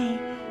one day.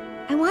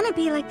 I want to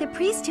be like the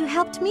priest who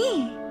helped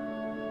me.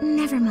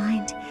 Never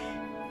mind.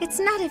 It's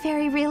not a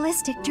very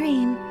realistic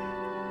dream.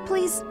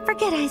 Please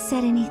forget I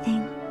said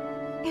anything.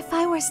 If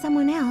I were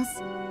someone else,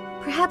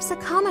 perhaps a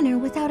commoner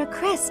without a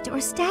crest or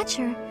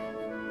stature,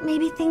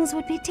 maybe things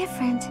would be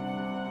different.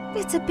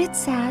 It's a bit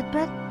sad,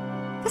 but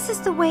this is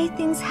the way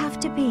things have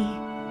to be.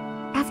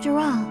 After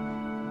all,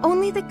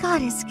 only the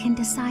goddess can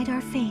decide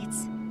our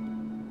fates.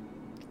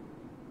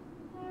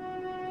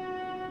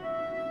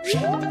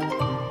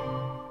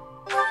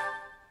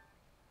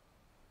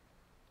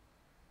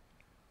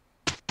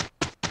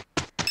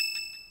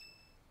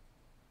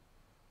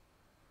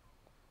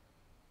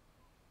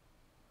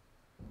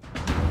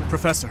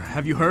 Professor,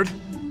 have you heard?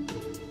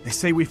 They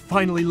say we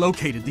finally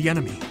located the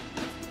enemy.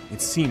 It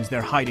seems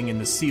they're hiding in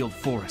the sealed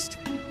forest,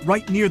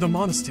 right near the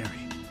monastery.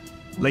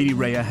 Lady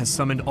Rhea has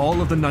summoned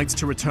all of the knights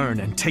to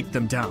return and take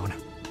them down.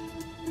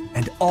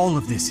 And all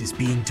of this is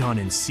being done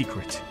in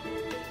secret.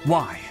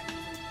 Why?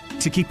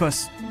 To keep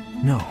us...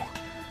 no.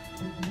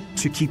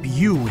 To keep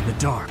you in the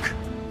dark.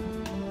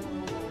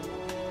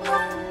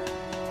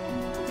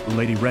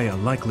 Lady Rhea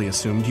likely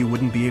assumed you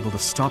wouldn't be able to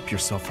stop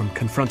yourself from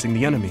confronting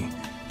the enemy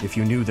if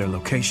you knew their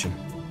location.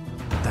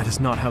 But that is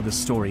not how the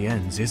story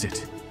ends, is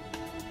it?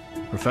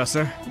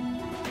 Professor,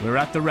 we're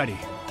at the ready.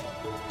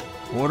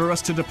 Order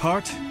us to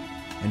depart,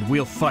 and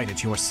we'll fight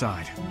at your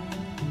side.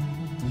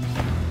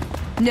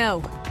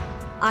 No,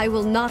 I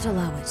will not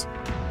allow it.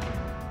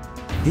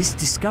 This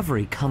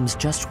discovery comes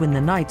just when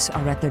the knights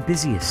are at their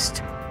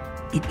busiest.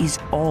 It is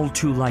all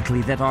too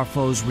likely that our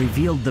foes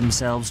revealed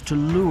themselves to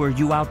lure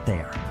you out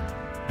there.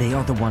 They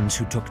are the ones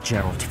who took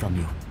Gerald from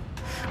you.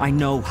 I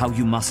know how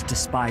you must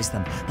despise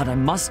them, but I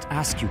must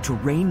ask you to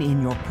rein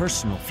in your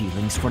personal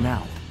feelings for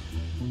now.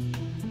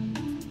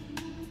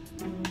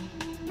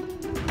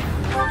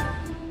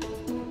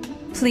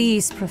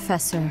 Please,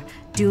 Professor,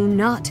 do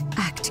not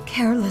act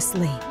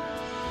carelessly.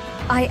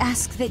 I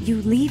ask that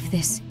you leave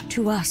this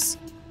to us.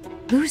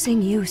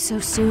 Losing you so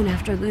soon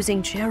after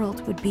losing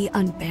Gerald would be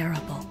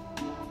unbearable.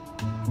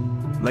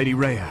 Lady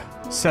Rhea,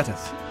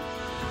 Seteth,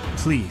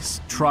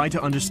 please try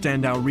to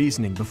understand our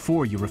reasoning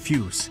before you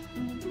refuse.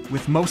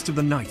 With most of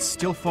the knights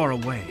still far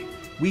away,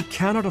 we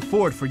cannot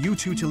afford for you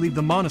two to leave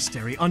the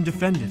monastery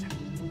undefended.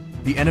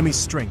 The enemy's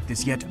strength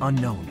is yet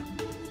unknown.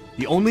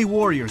 The only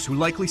warriors who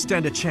likely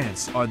stand a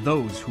chance are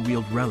those who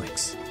wield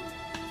relics.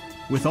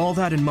 With all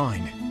that in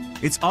mind,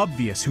 it's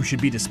obvious who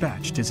should be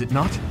dispatched, is it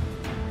not?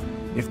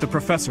 If the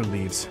professor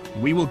leaves,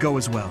 we will go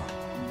as well.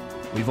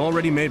 We've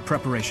already made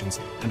preparations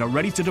and are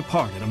ready to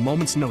depart at a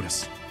moment's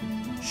notice.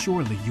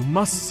 Surely you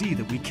must see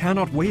that we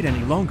cannot wait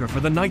any longer for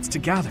the knights to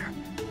gather.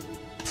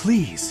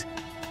 Please,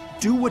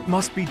 do what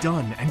must be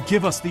done and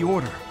give us the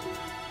order.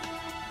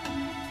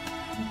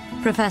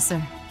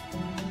 Professor,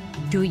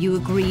 do you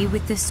agree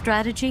with this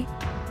strategy?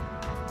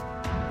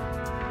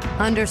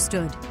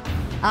 Understood.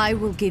 I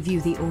will give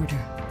you the order.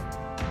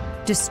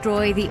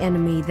 Destroy the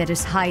enemy that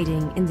is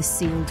hiding in the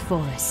sealed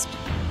forest.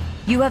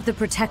 You have the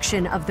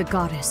protection of the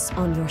goddess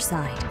on your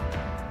side.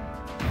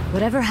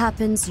 Whatever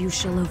happens, you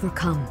shall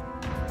overcome.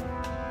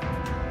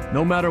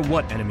 No matter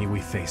what enemy we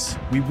face,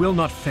 we will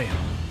not fail.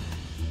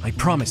 I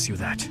promise you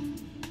that.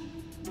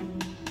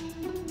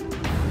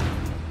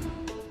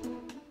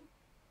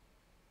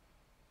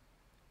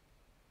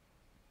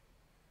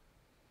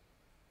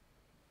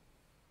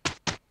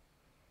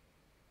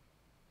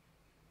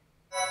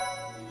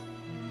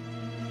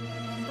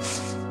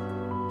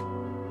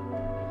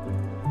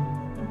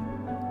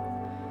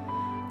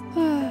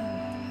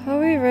 Are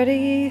we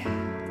ready?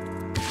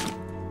 I'm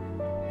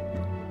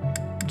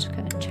just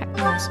gonna check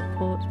my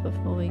supports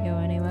before we go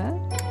anywhere.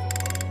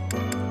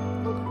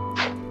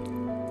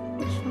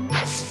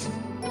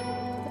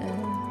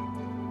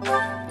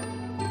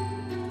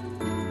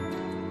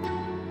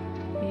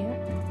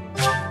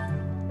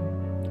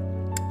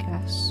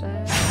 Guess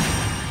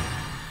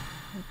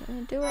we're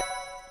gonna do it.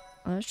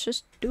 Let's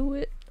just do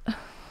it.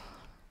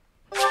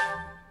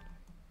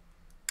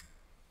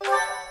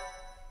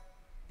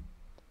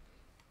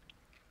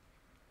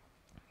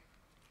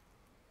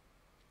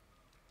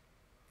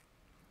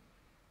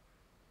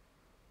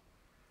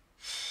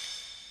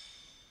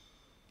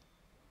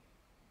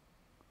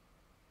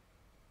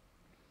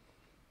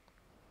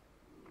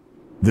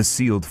 The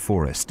sealed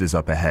forest is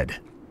up ahead.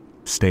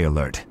 Stay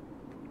alert.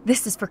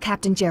 This is for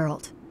Captain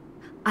Gerald.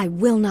 I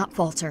will not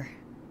falter.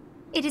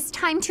 It is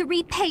time to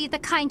repay the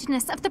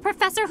kindness of the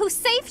professor who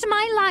saved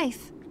my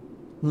life.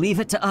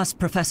 Leave it to us,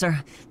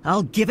 Professor.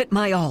 I'll give it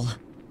my all.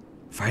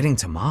 Fighting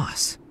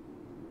Tomas.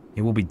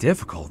 It will be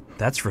difficult,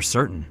 that's for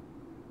certain.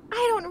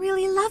 I don't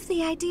really love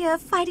the idea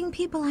of fighting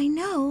people I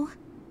know.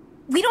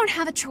 We don't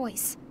have a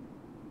choice.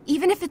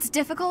 Even if it's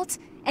difficult,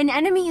 an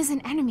enemy is an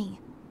enemy.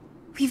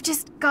 We've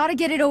just gotta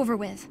get it over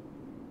with.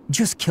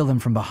 Just kill them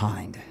from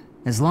behind.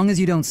 As long as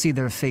you don't see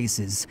their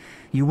faces,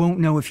 you won't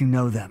know if you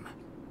know them.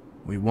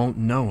 We won't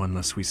know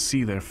unless we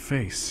see their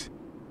face.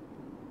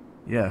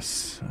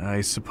 Yes,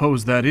 I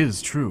suppose that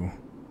is true.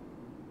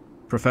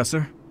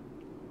 Professor,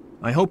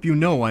 I hope you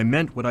know I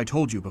meant what I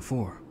told you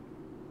before.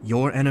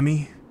 Your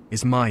enemy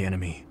is my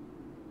enemy,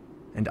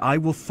 and I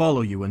will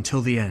follow you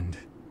until the end,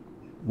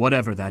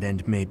 whatever that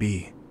end may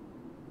be.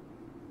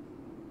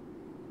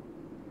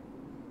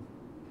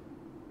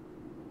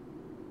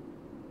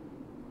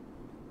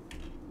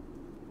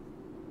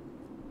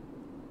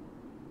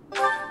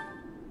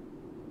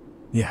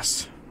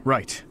 Yes,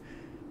 right.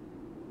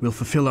 We'll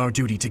fulfill our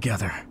duty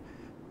together.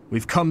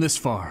 We've come this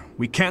far.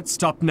 We can't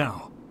stop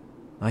now.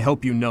 I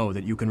hope you know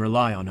that you can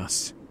rely on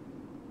us.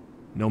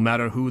 No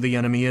matter who the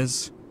enemy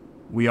is,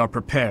 we are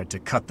prepared to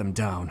cut them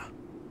down.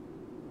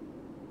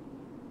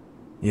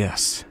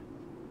 Yes.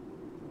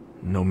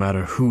 No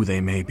matter who they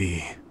may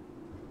be.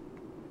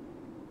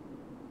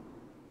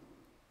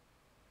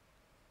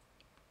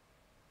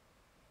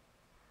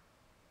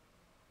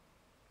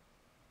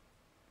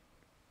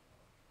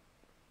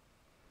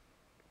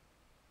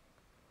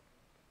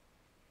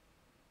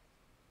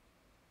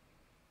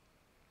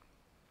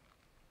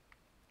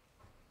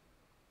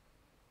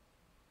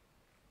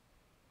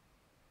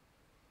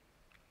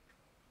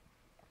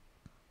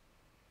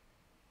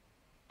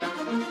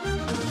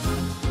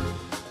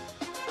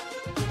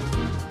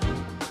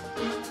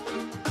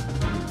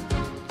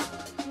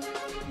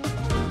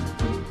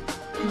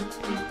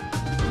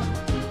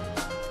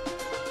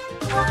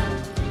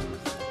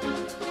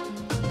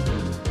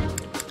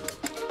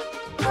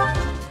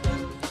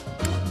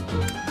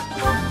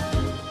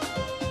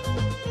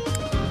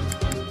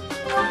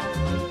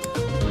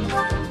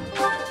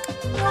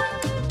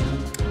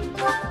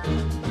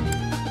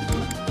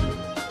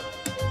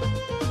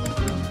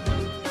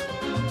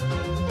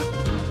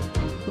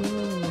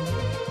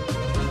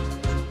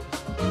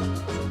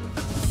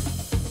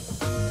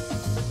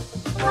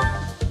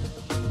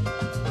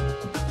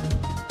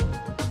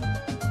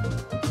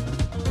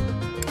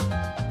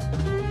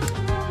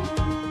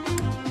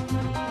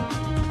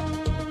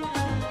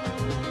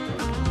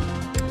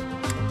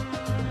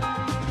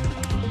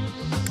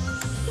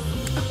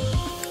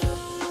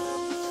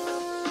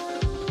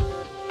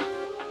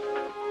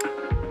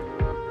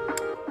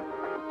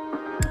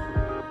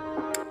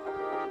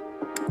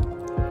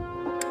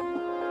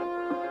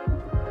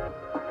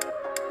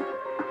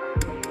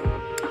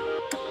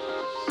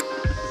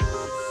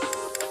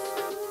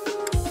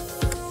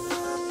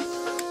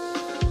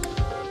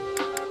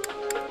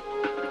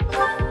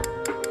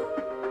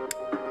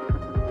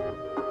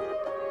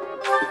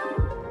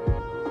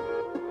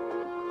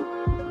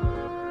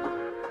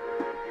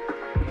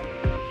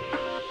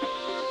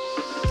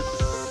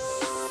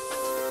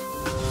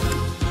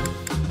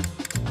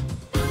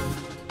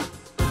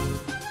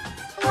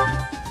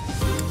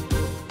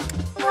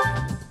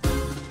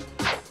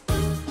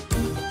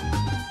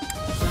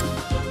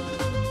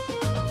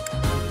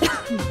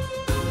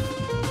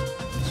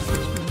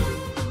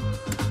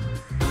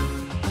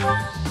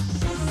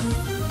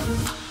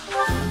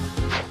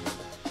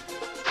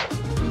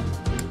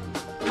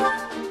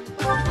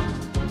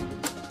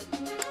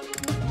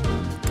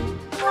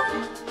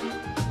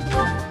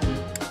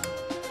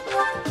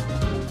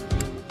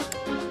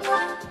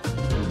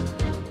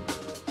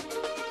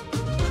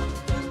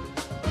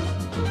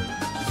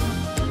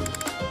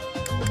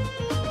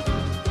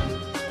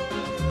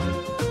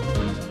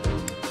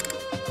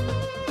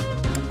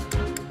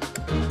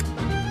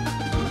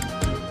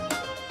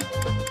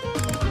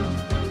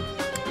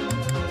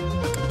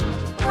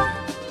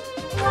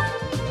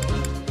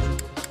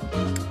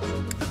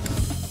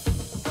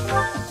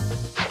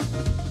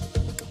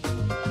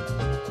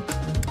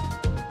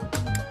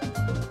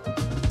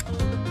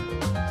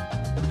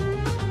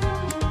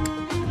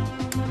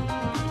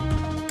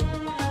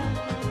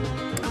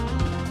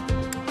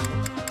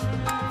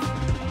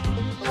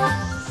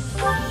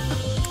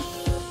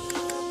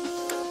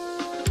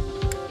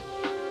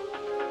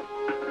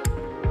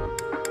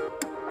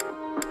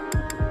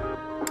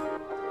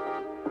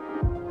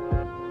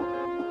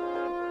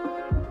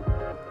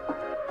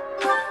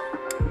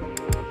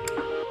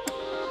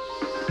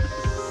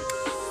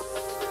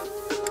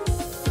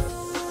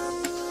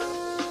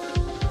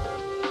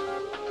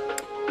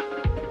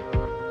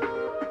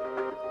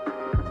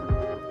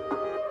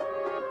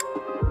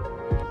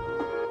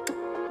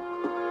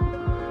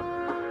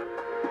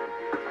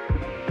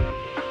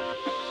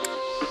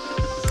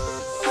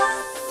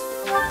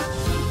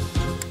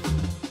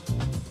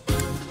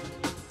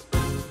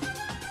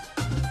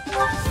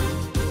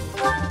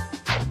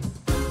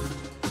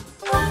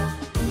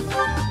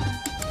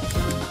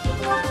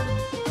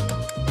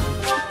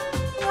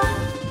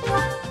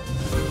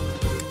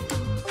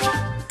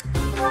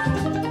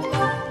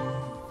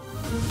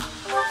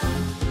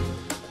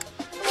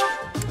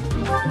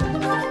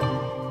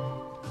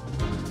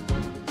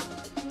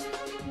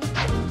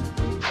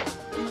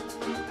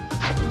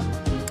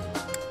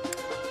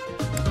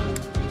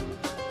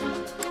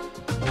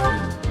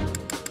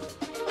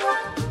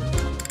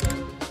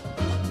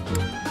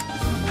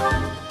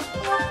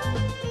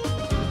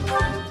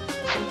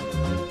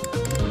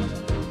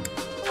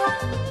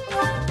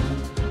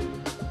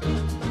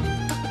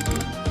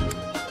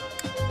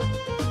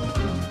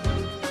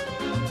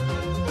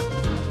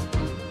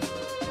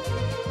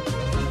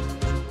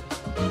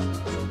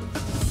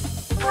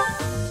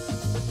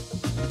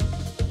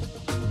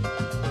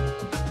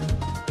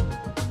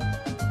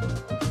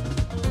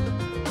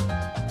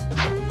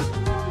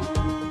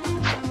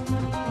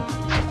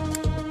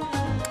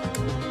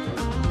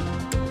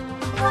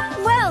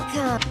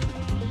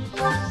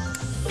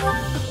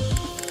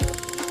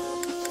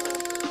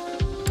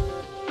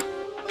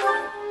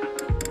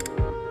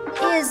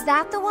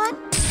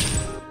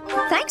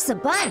 Thanks a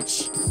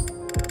bunch.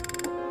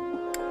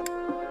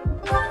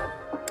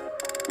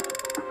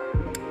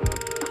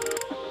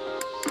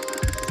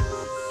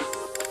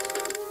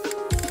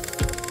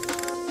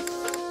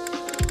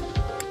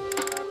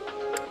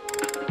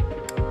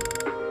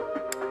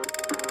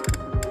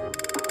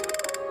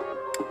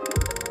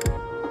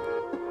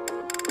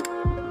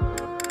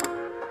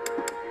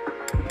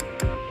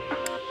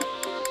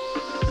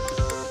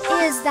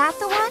 Is that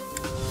the one?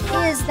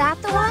 Is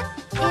that the one?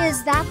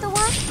 Is that the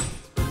one?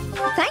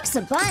 Thanks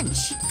a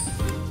bunch.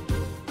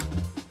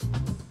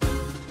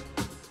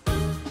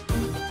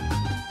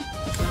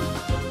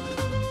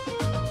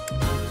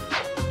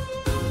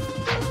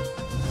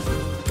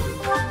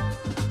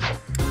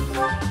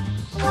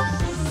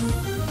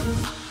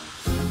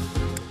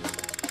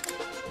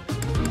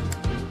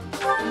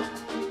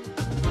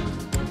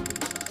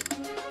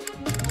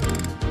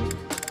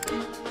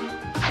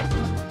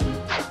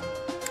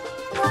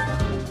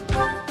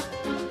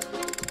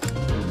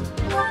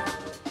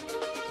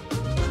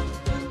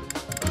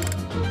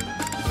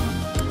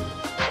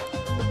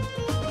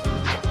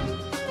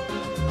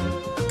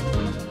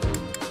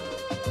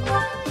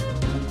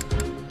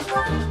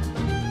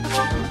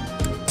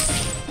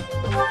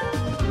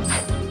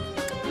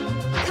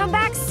 Come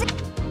back soon.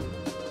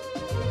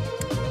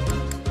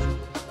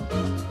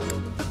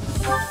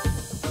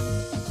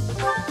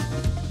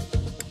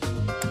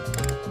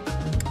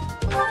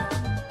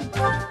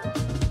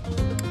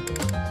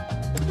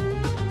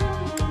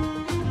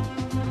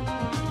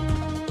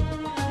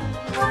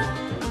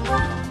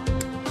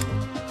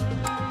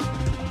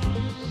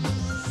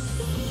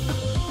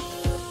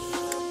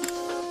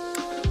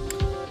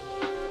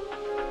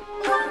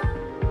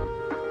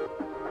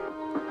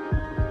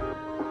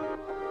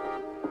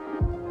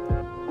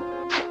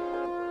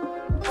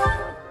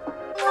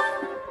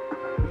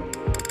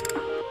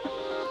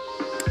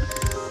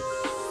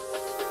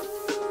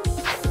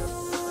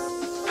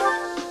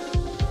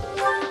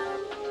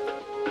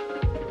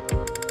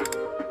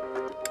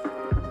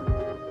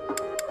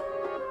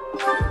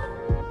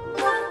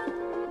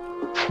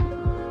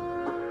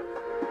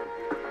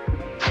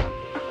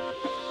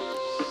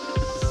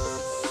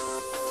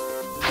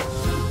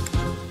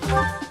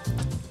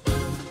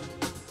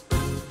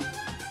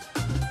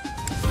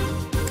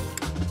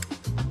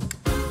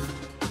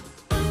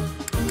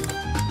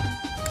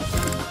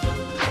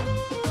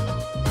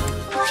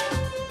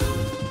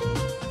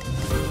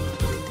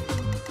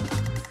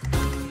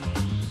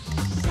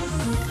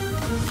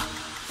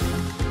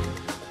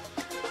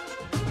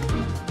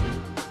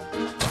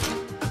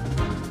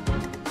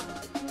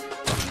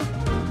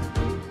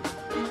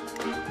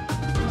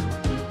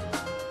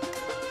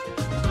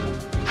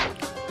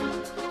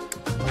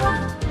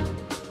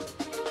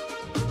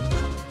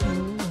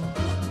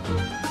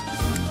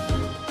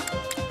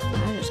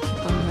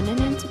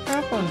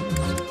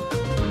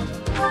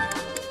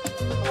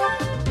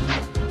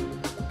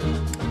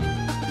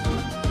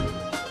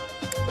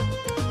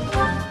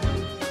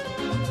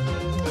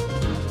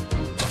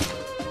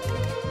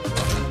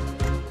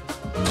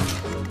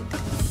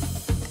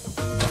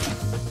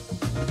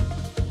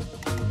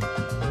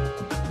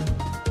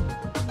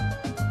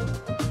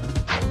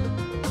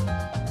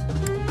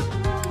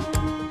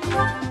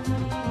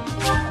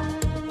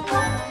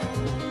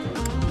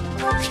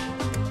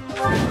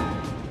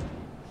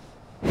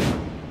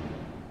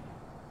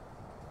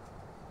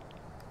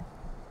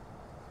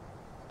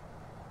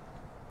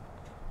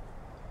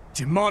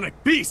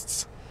 Demonic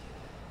beasts!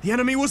 The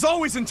enemy was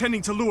always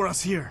intending to lure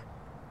us here.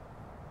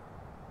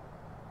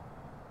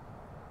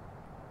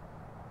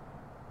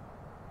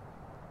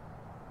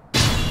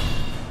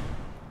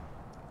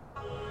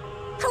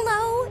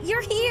 Hello,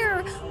 you're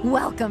here!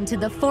 Welcome to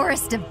the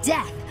Forest of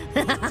Death!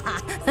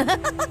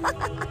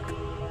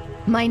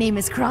 My name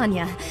is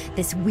Kranya.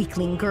 This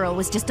weakling girl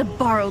was just a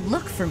borrowed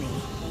look for me.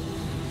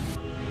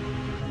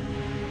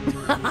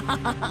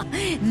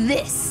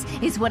 This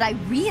is what I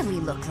really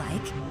look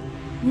like.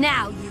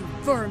 Now, you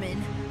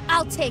vermin,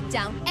 I'll take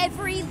down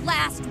every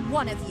last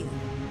one of you.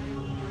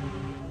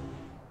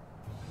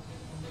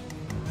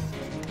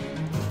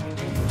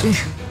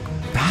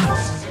 Battle.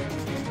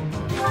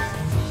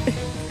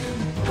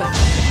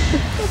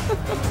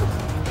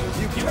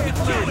 You can't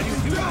do it!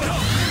 You go!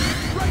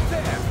 Right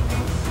there!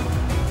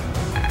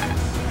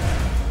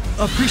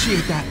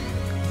 Appreciate that.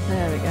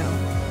 There we go.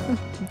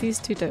 These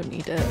two don't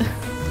need it.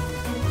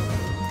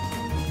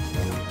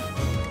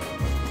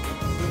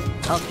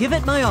 I'll give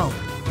it my all.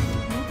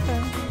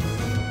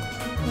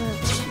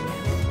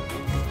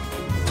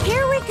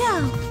 Here we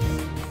go.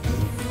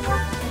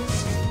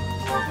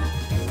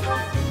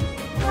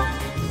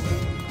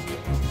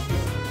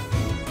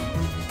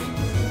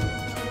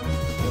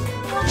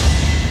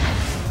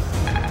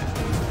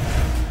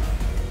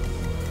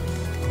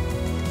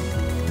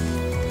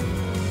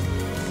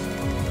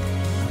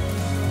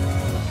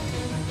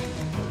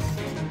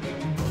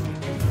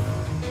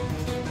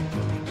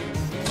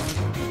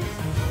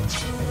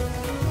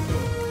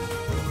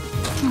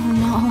 Oh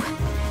no.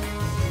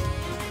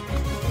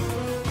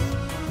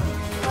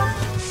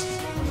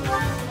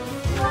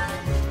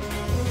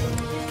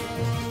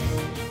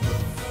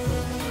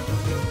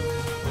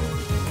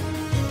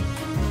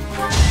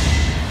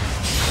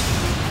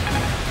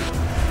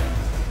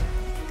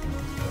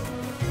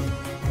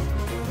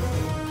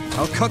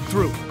 cut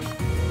through.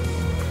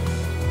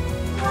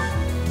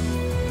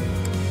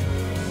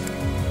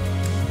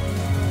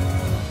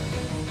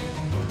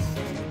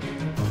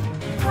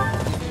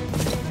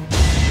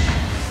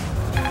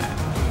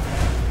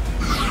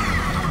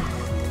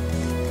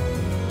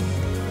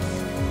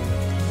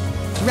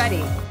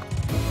 Ready.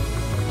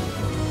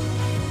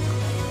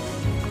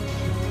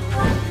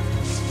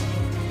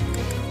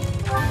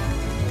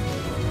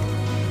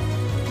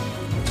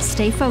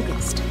 Stay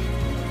focused.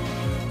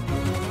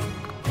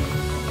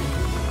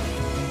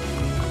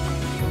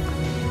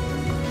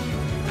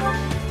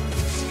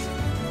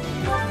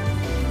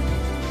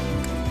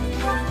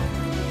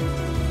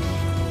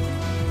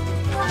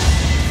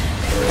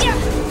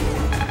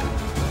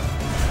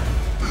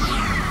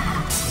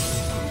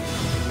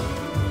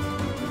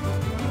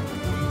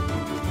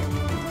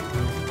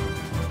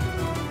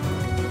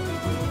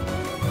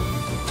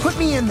 Put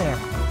me in there.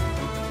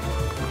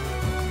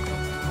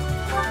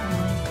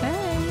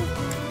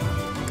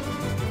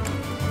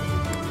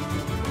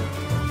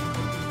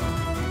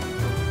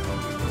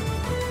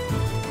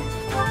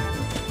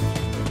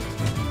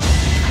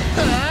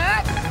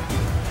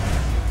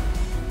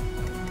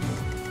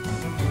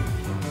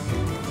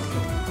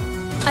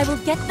 I will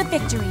get the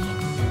victory.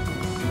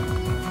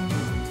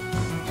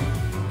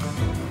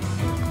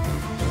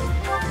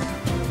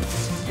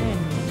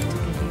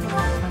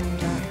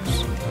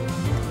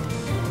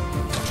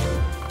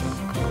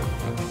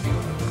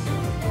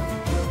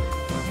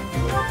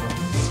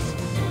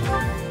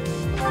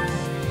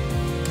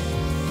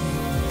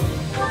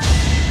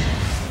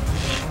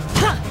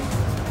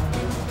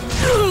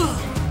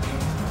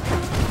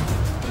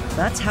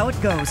 That's how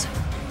it goes.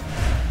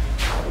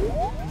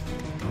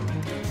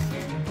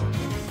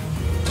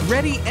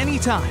 Ready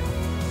anytime.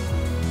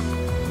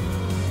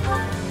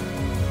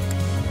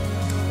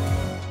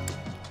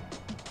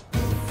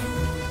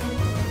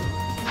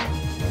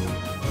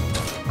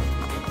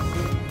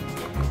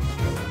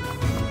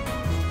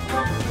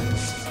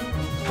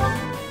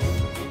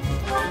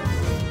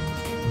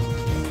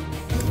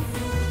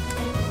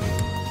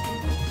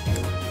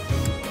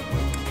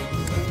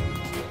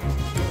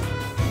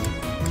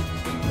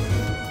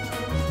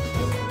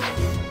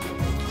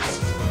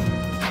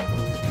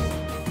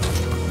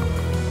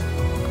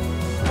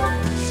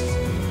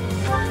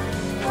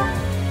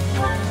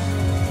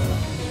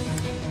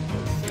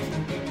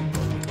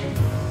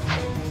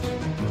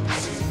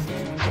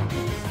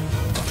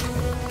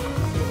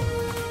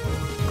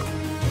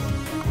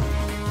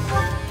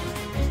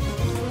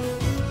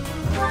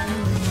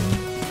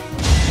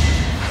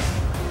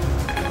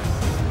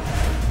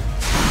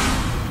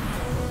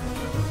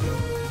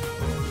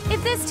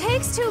 If this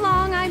takes too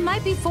long, I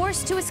might be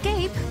forced to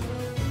escape.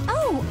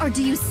 Oh, or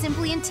do you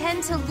simply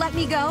intend to let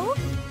me go?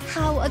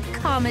 How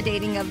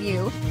accommodating of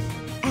you.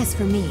 As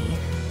for me,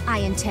 I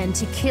intend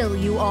to kill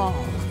you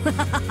all.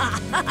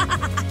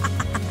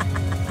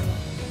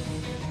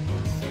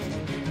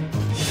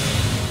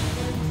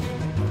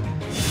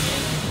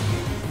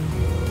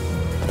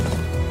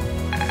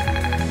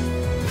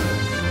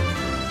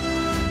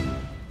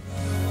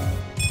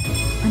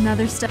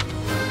 Another step.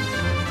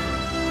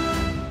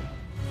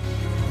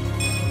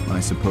 I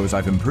suppose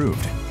I've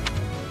improved.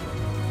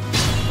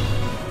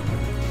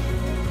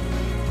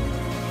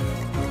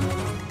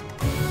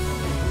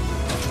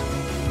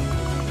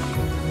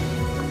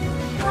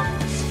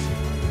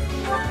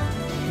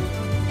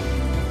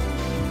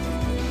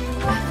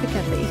 I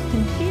forget that you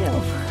can heal.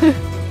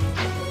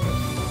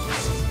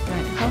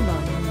 Right, hold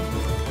on.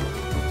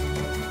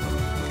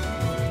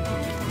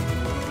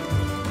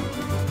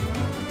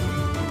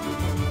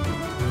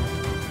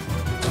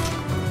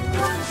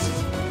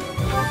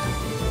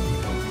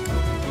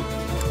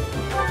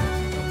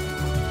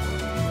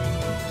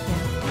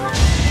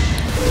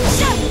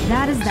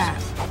 That is that.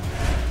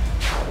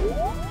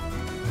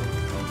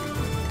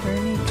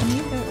 Bernie, can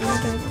you get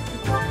rid of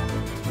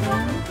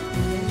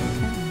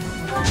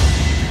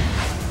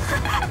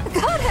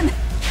Got him!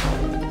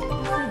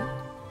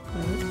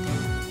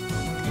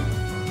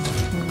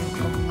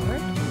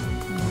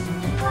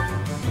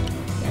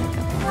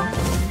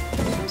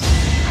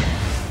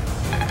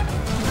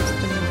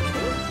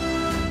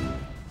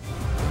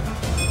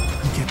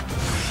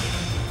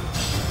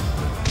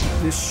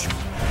 This.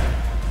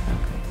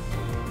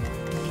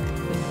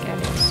 get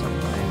it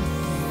somewhere?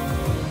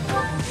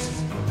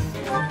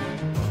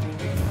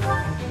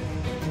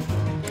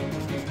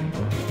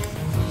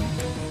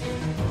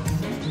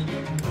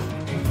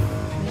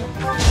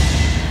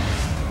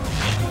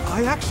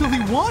 I actually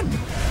won!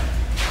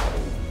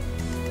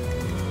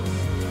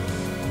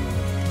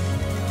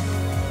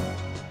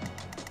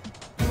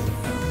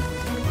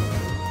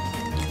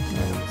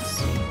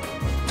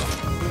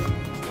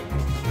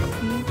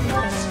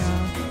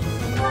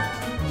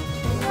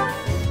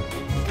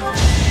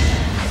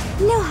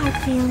 No hard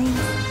feelings.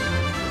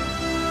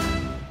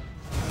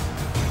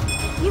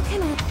 You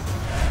can...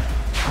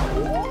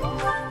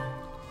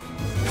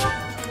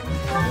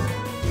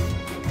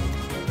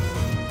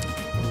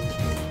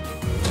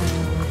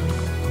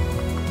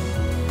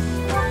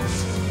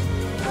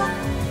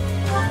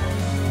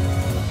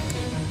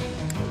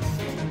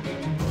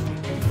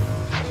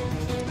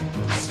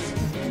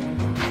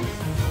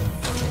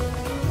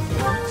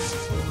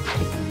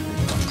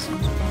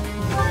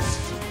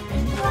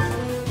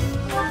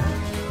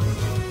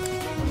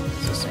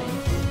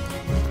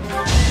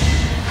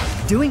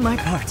 doing my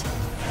part.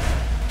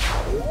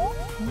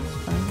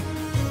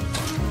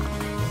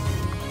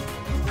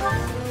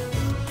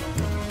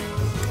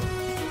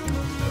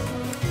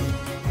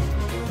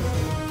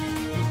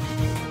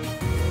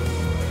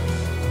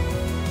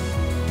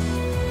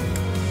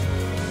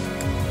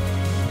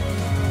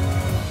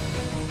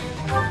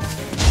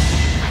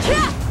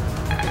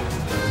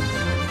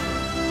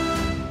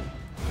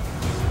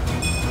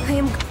 I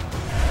am...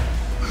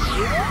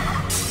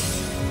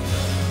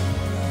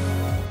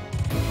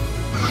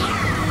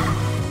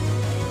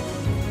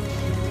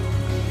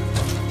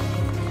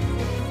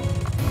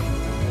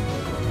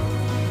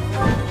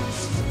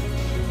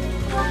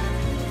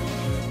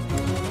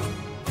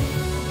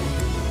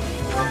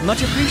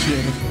 Much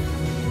appreciated.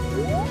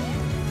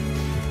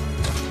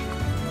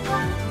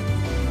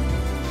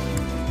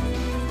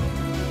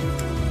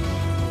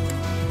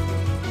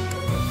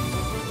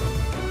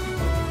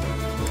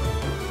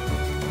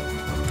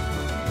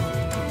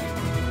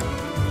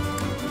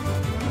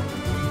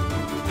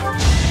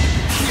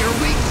 Here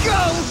we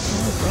go!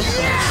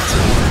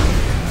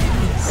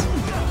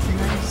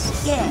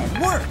 Yeah, it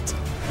worked!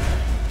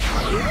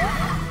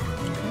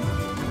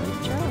 Good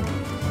job.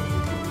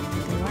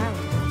 Wow.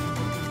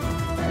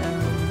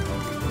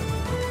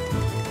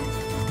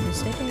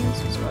 Mercedes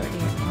was already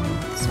on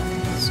that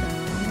side, so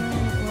you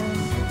know what?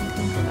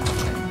 We can go that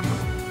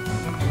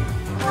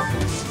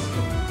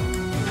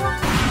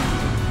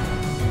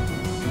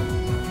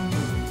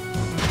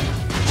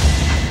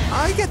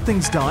I get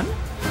things done.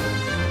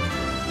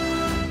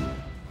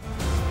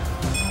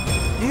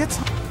 It's...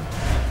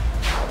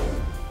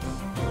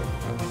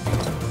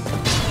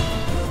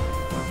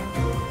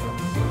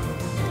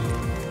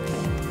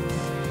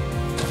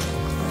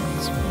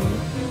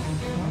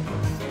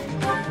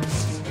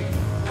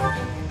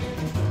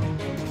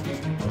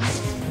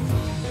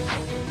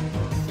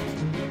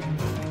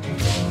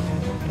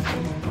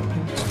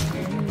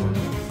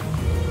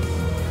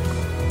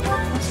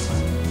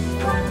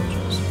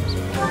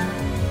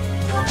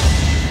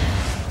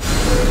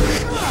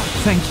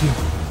 Thank you.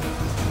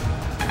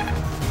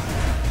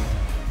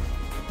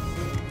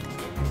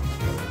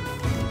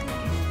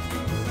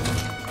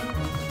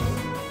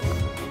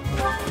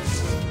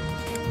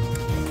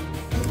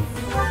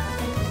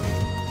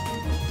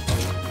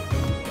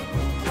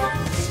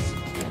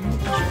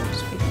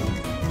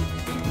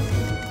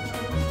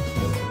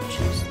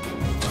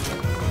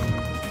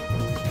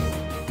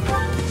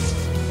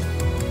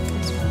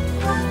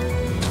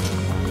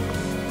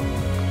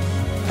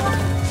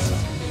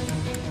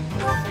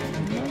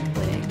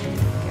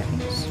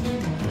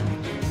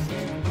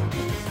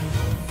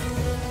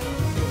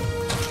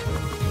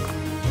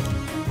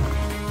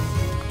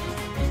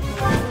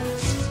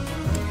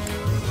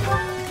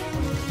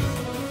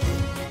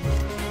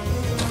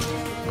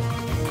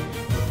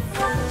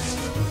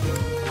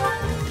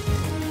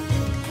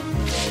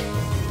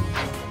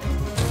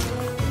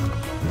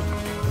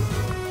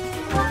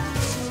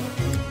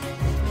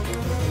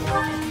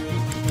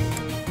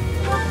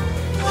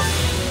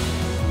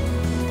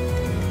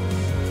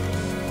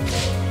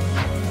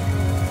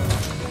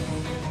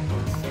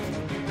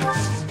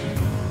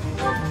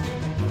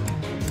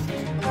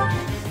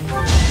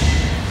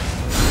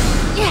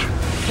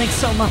 Thanks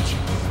so much.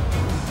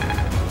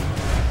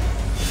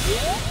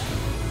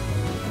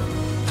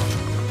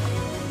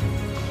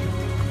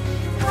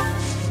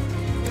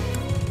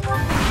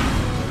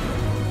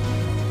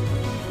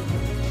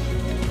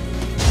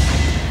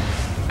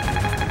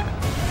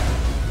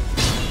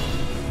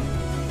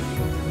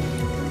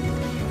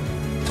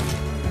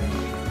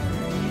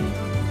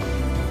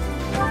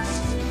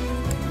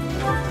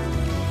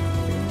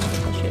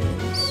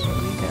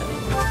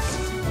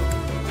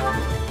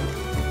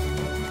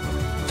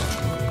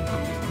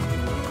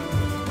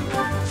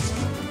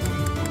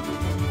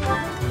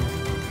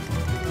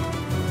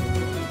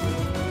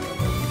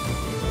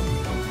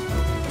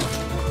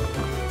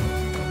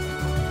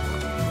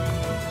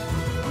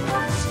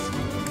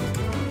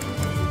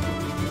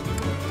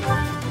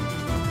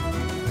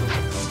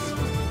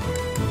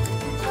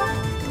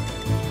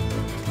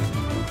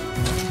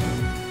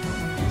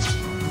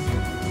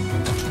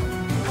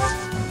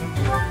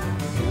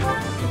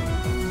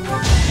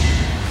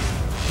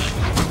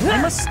 I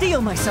must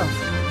steel myself.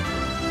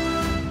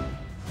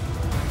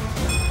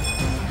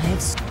 I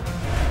have...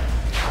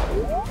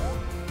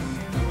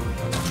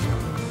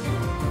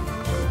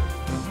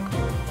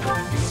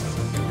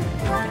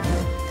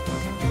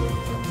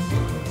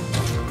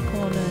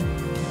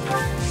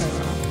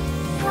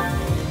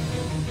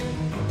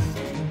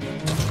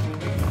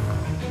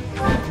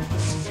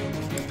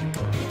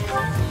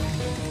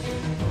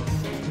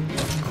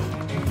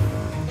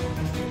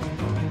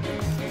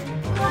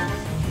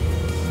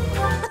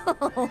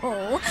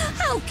 Oh,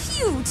 how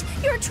cute!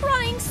 You're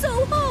trying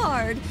so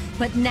hard!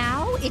 But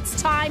now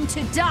it's time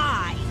to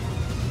die!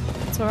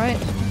 It's alright.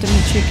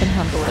 Dimitri can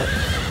handle it.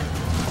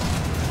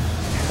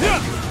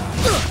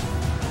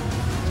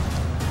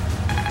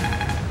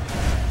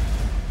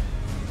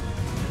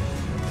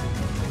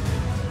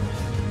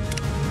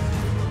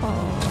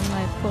 Oh,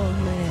 my poor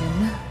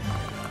Lynn.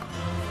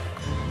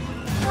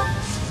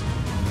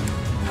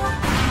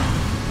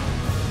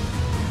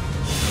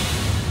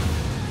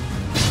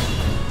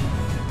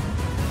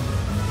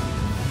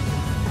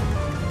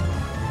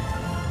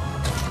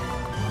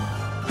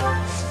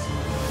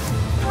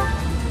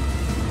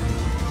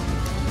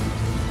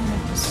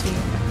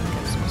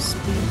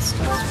 speed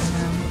stuff for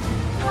now.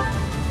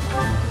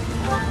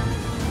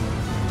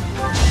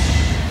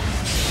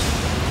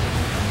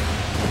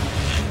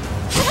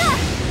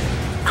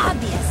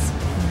 Obvious.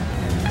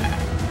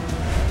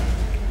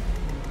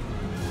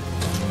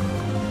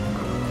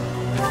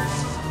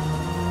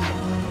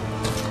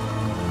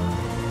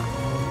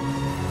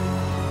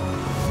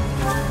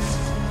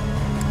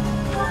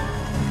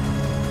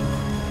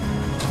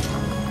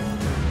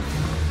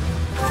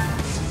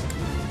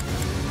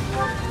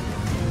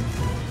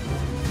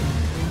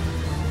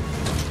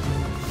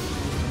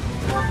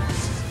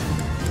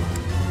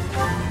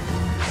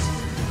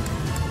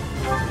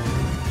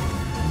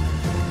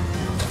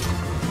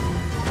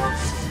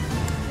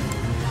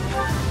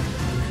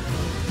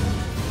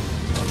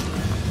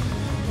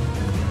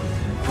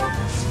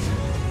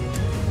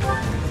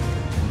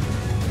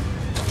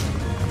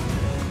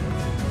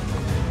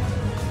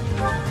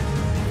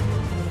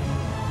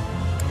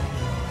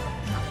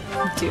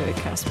 Do it,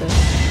 Casper.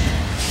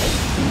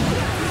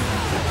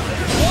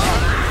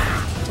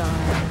 Darn.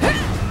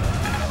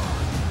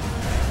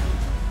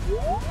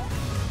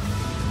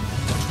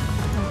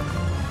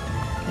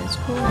 It's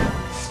cool.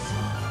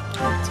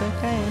 It's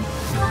okay.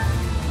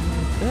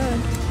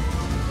 Good.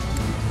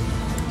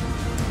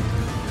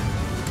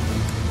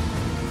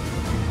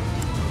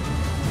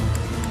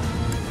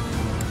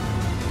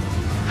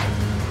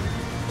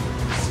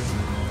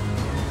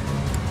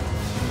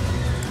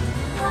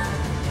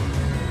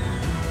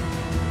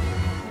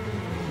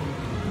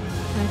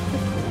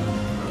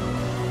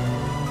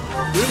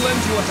 We'll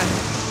lend you a hand.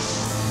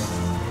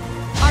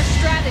 Our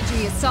strategy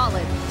is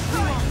solid.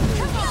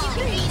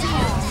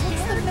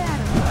 What's the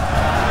matter?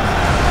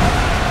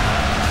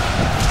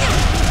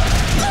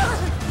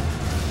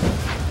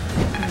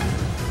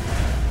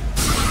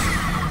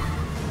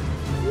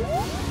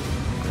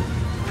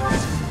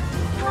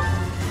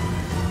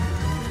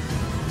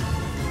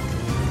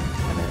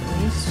 But at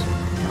least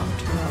not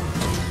drop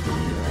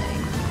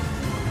healing.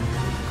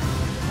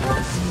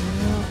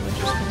 No, we're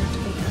just gonna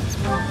take this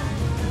one.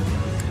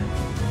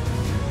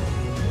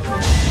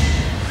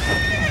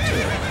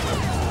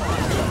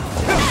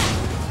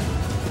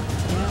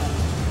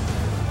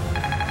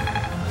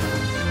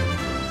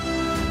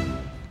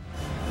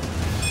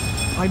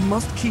 I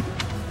must keep...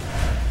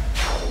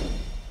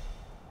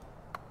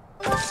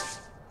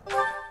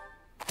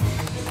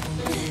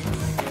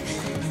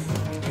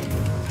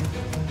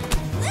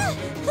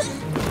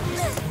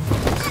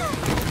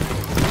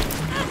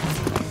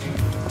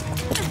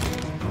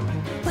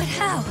 But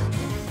how?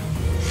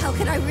 How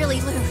could I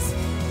really lose?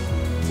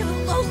 To a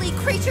lowly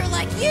creature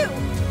like you?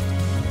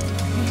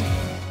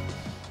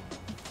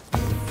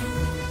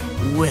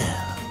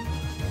 Well,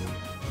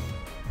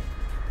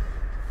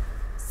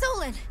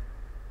 Solon,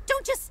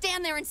 don't just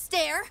stand there and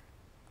stare.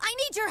 I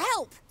need your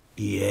help.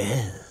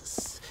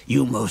 yes,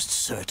 you most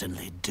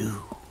certainly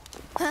do.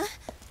 Huh?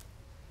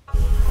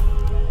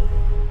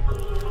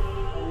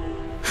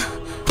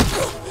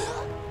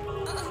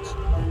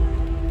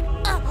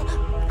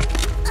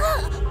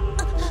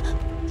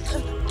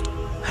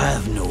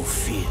 Have no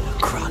fear,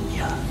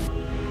 Kranya.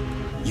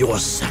 Your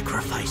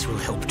sacrifice will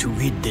help to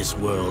rid this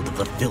world of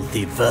the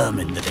filthy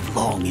vermin that have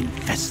long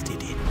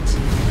infested it.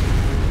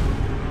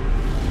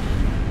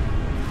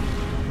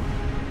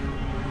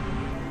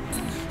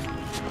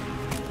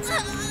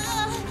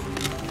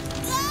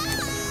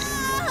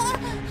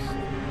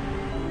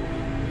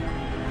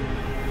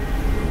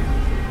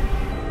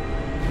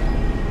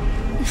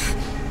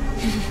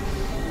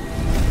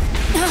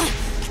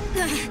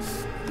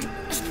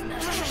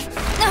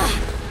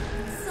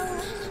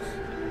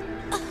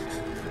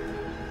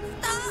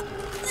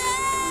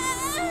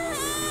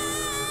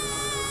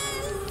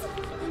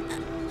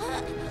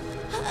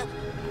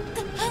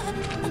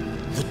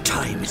 The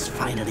time has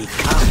finally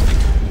come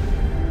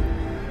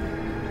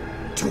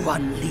to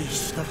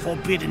unleash the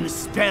forbidden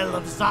spell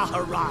of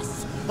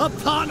Zaharas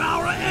upon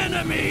our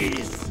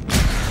enemies!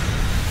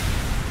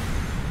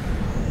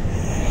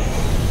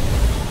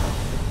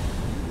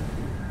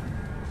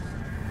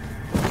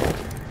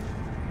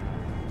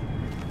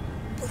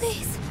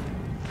 Please,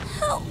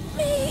 help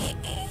me.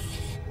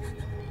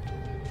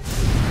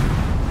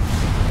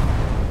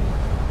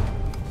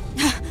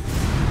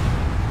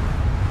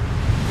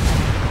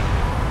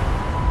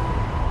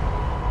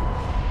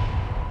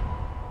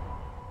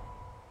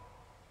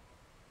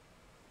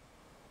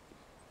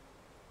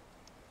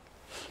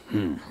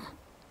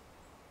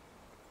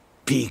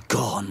 Be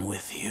gone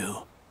with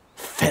you,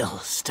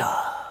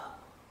 Felstar.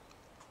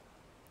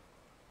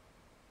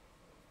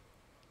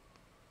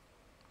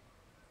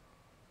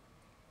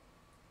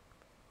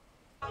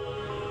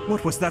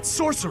 What was that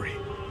sorcery?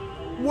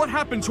 What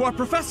happened to our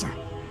professor?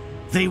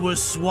 They were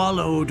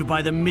swallowed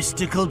by the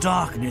mystical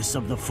darkness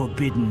of the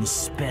forbidden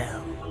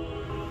spell.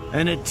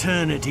 An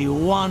eternity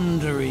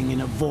wandering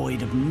in a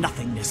void of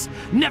nothingness,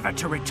 never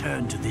to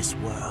return to this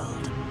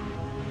world.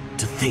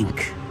 To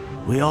think,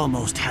 we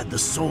almost had the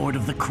sword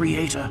of the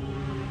Creator.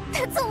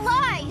 That's a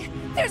lie!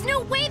 There's no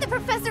way the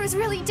professor is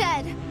really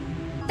dead!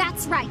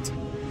 That's right.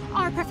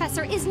 Our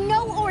professor is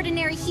no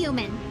ordinary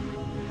human.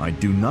 I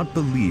do not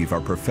believe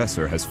our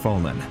professor has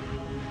fallen.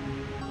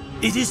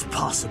 It is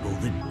possible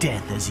that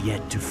death has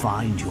yet to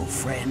find your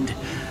friend,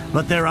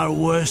 but there are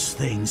worse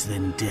things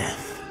than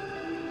death.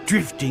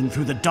 Drifting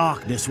through the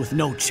darkness with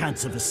no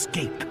chance of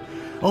escape,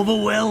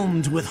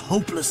 overwhelmed with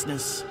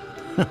hopelessness.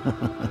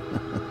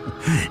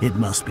 It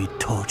must be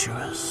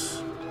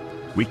torturous.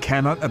 We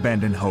cannot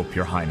abandon hope,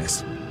 Your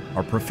Highness.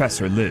 Our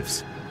professor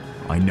lives.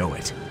 I know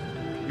it.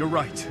 You're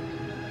right.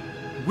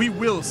 We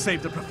will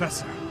save the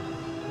professor.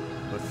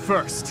 But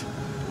first,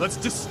 let's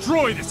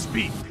destroy this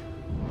being.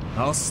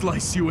 I'll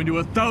slice you into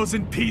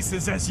 1,000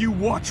 pieces as you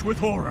watch with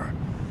horror.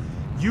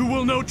 You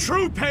will know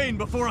true pain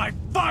before I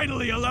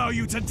finally allow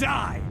you to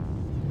die.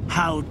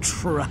 How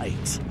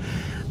trite.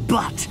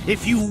 But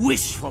if you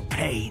wish for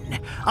pain,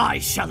 I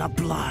shall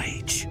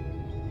oblige.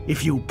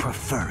 If you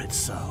prefer it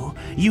so,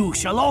 you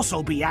shall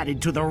also be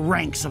added to the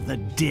ranks of the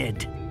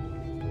dead.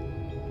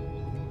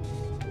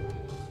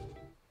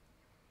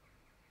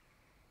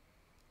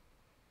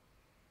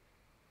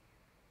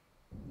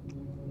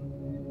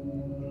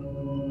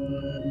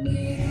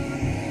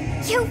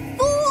 You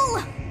fool!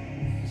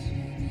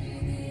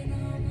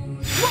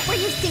 What were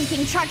you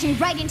thinking, charging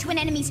right into an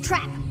enemy's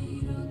trap?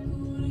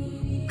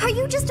 Are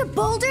you just a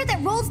boulder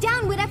that rolls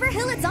down whatever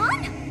hill it's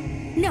on?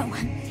 No,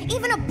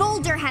 even a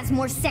boulder has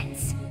more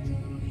sense.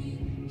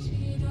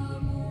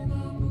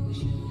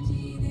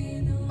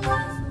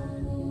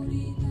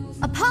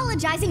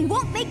 Apologizing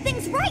won't make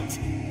things right!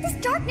 This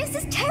darkness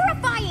is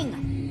terrifying!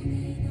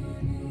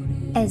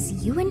 As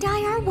you and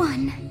I are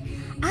one,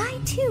 I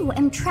too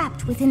am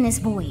trapped within this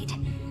void.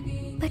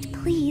 But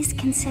please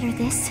consider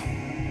this.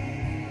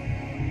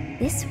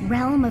 This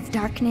realm of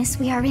darkness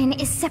we are in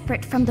is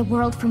separate from the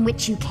world from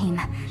which you came.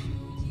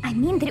 I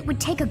mean that it would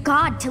take a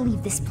god to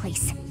leave this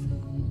place.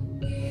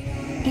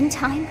 In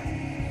time,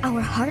 our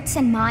hearts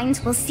and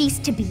minds will cease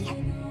to be.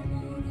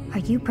 Are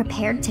you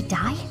prepared to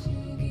die?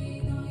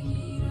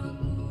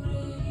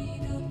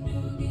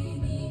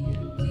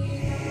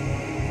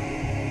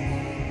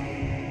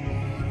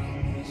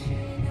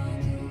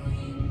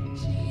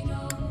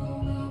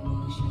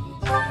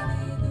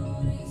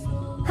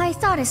 I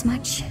thought as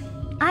much.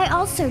 I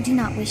also do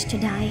not wish to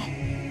die.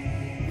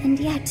 And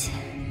yet...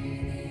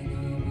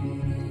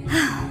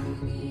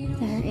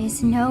 there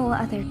is no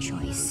other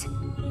choice.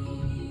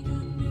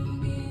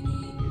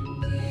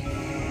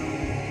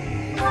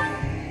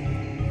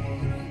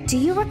 Do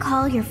you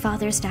recall your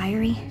father's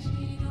diary?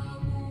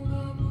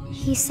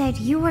 He said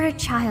you were a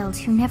child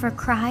who never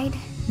cried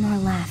nor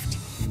laughed.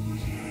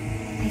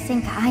 I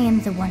think I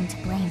am the one to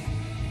blame.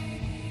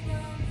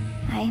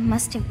 I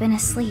must have been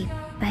asleep,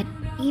 but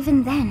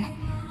even then,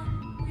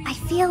 I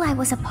feel I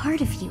was a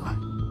part of you.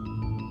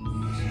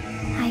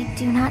 I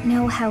do not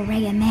know how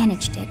Rhea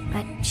managed it,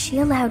 but she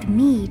allowed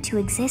me to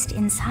exist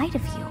inside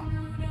of you.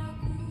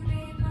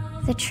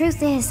 The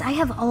truth is, I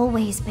have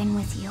always been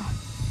with you.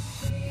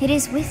 It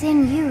is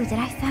within you that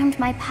I found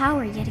my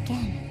power yet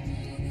again.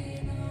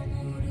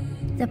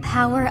 The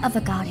power of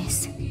a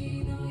goddess.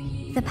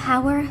 The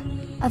power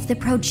of the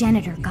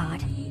progenitor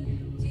god.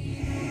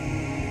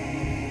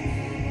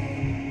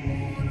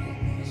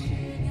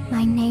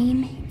 My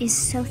name is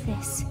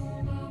Sothis.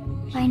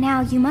 By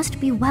now, you must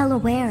be well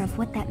aware of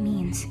what that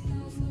means.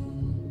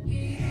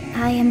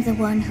 I am the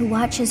one who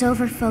watches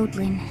over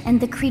Fodlan and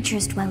the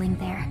creatures dwelling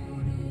there.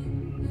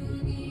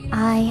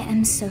 I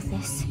am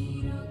Sothis,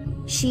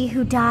 she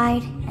who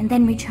died and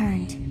then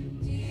returned.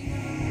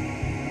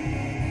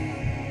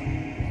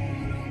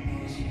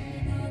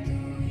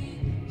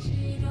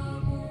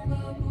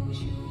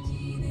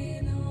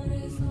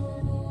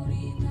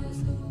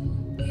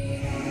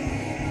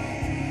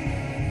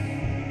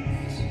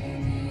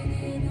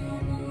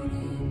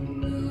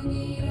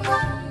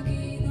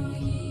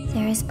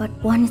 There is but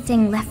one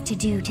thing left to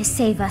do to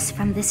save us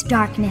from this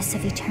darkness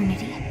of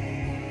eternity.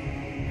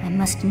 I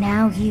must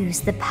now use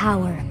the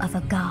power of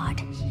a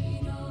god.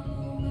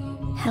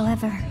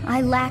 However,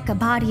 I lack a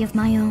body of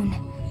my own,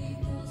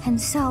 and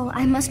so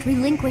I must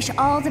relinquish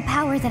all the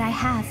power that I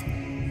have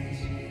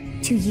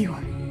to you.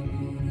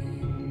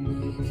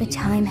 The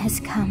time has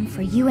come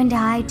for you and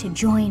I to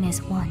join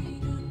as one.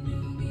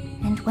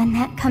 And when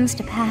that comes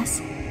to pass,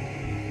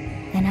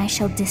 then I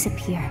shall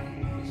disappear.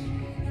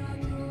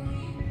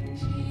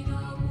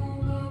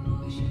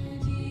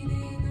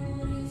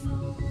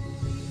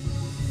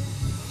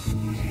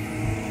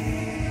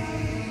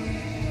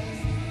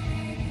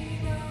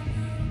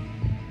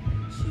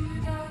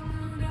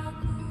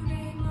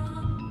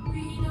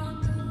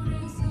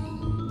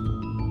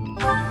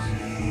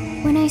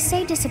 When I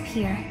say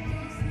disappear,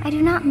 I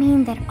do not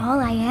mean that all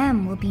I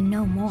am will be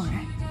no more.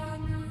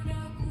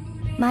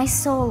 My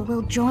soul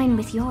will join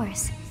with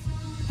yours,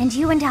 and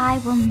you and I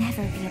will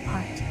never be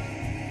apart.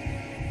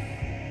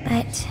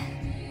 But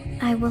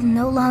I will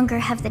no longer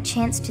have the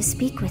chance to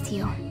speak with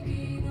you.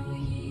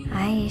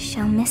 I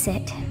shall miss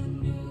it.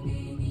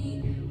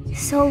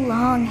 So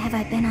long have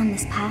I been on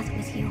this path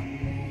with you.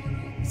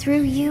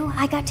 Through you,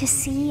 I got to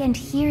see and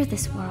hear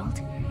this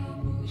world.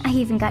 I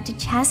even got to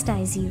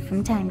chastise you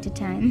from time to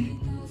time.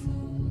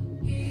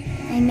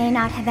 I may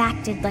not have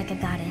acted like a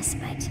goddess,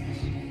 but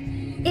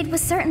it was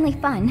certainly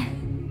fun.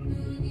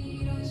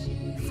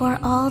 For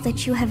all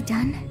that you have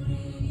done,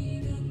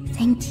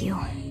 thank you.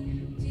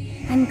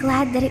 I'm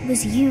glad that it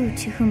was you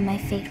to whom my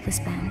fate was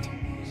bound.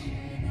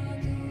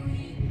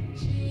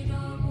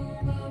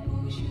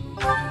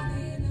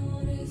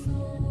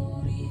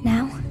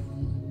 Now,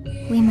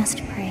 we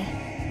must pray.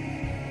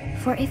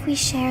 For if we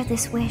share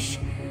this wish,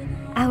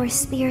 our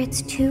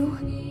spirits too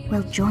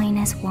will join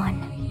as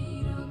one.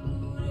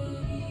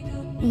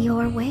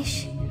 Your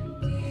wish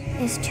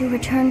is to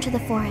return to the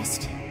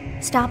forest,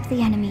 stop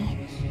the enemy,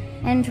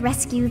 and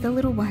rescue the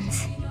little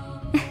ones.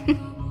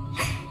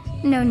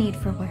 No need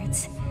for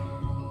words.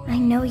 I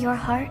know your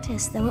heart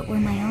as though it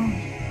were my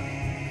own.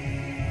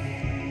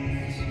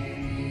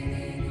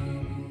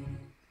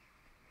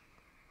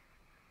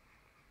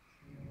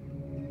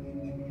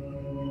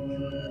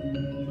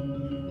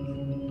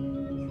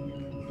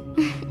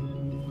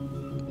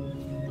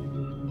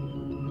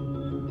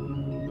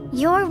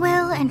 Your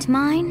will and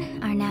mine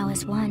are now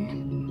as one.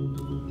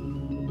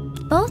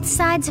 Both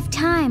sides of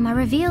time are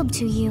revealed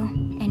to you,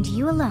 and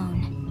you alone.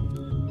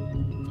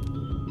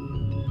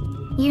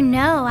 You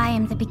know I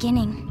am the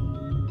beginning.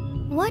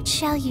 What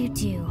shall you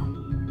do?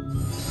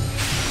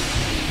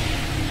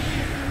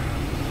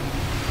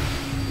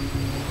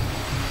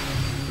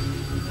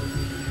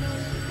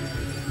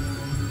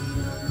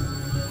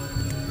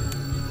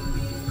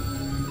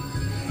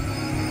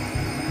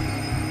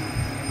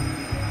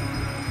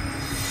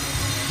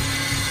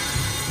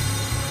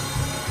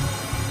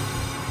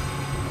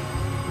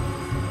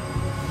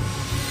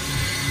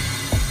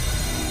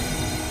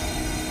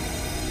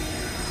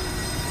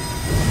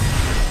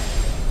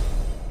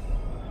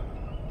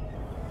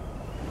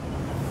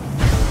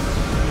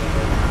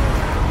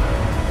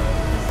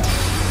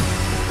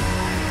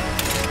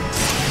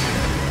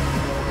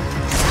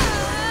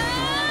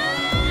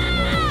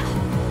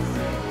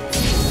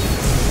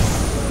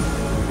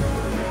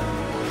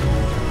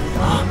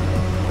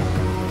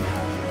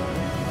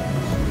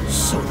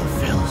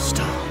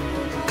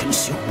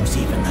 Consumes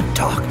even the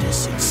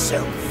darkness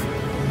itself.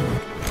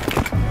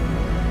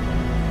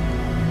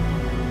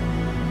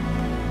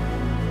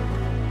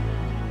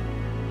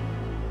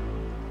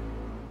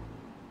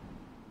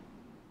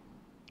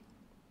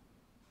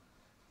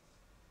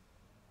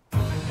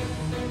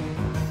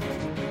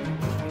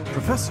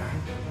 Professor,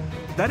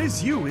 that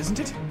is you, isn't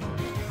it?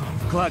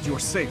 I'm glad you are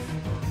safe.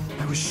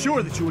 I was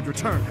sure that you would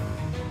return.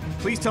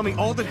 Please tell me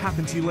all that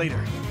happened to you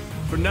later.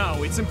 For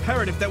now, it's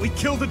imperative that we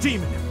kill the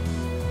demon.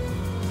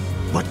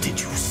 What did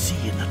you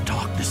see in the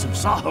darkness of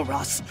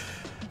Zaharas?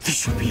 This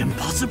should be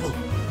impossible.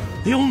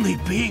 The only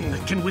being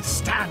that can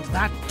withstand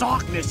that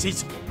darkness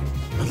is...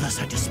 Unless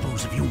I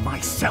dispose of you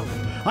myself,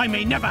 I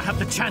may never have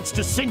the chance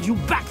to send you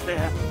back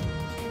there.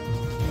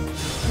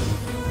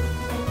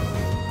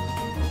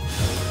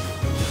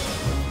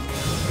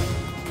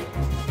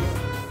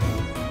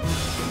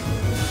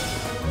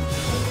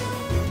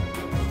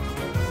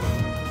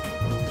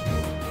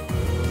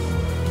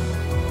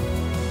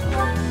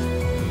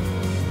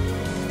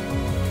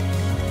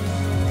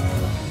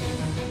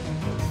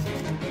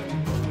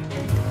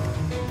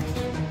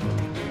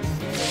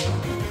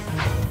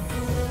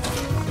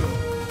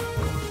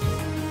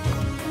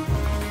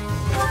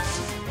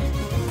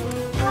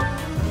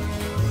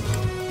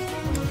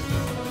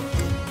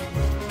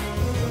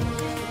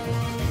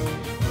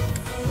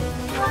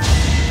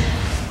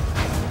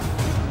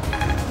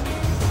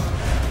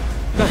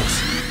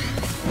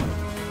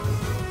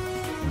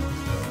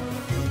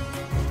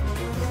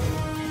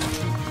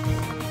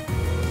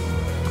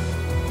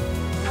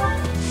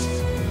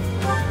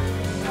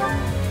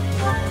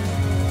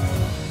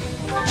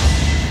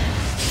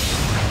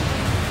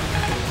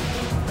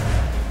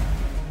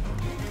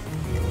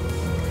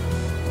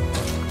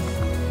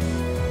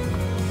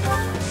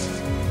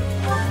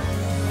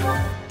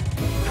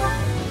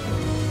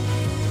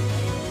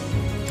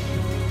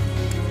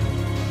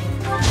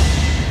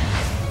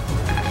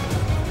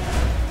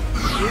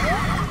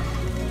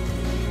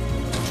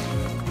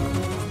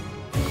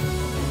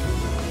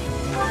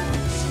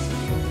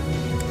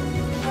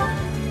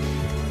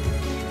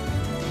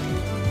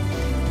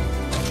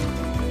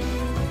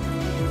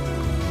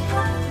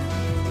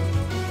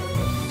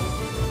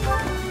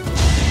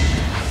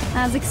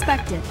 As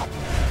expected.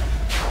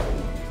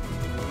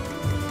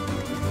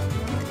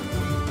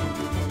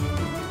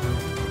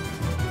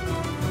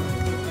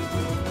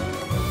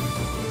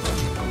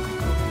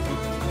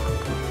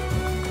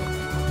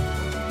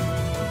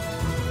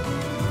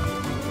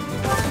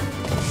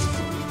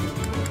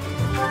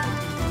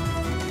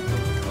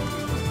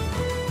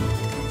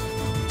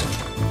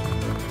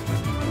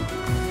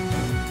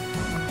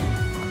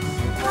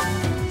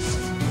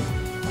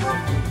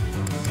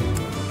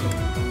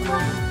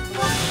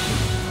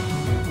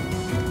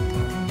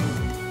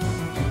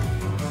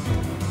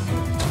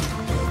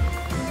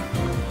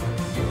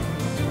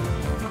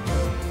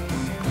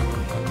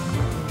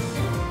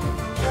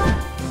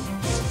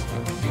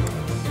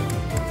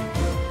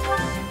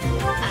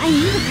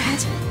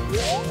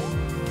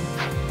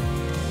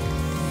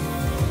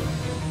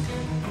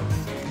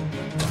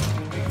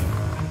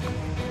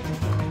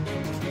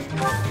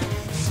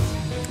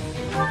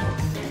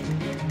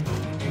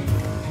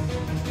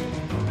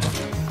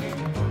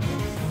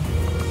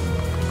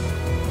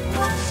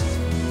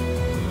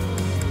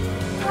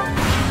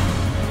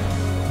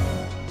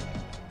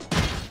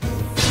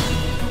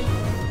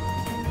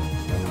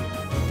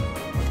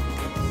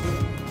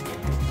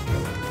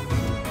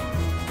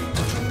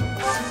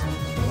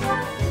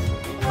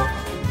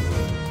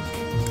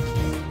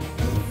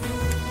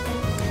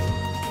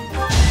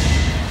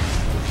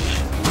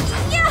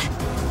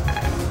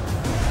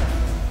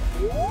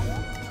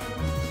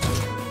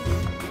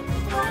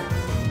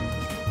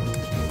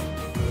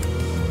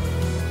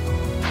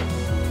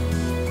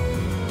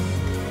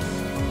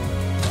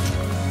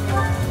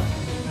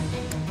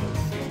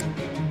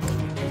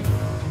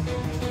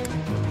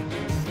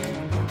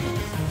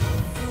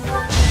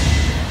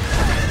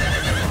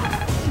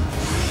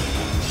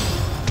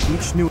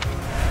 much new...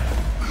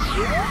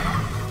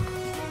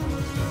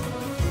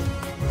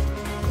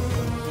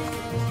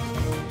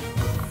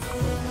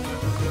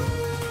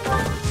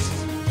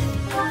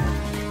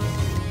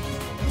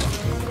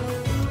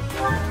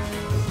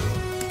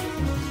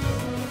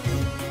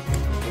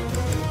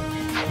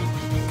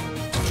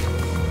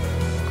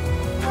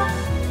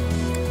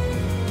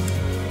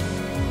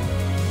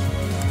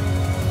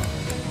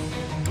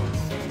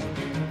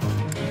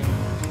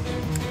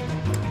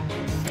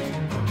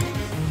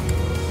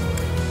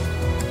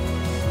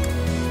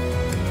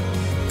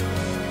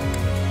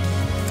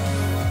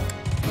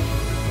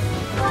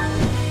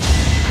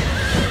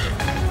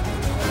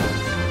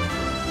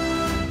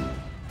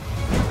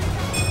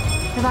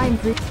 Have I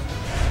improved?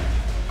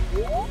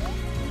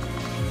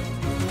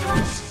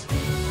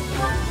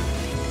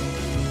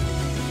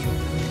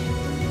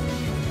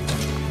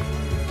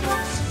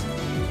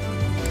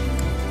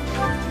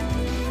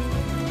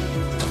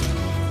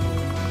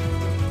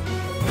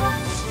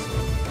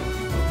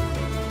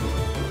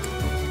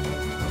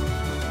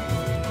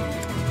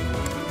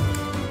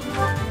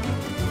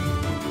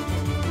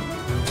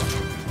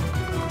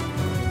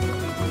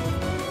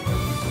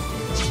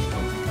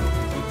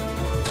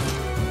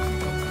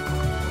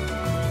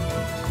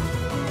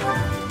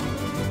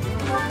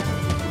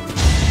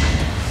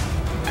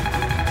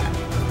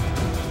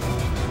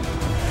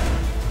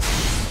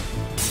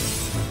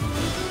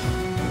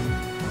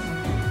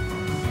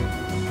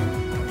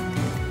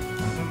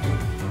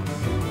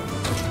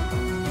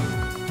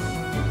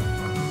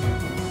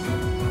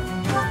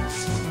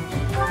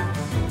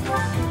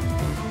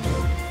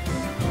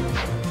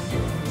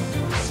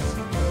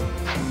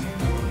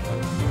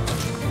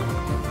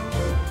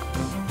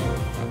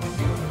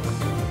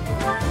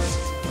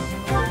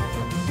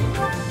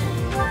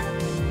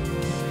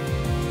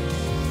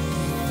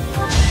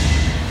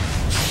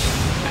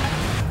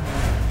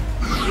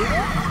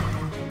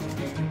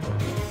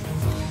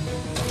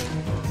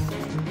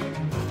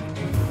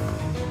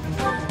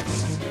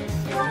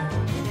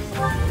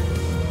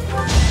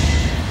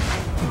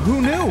 Who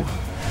knew?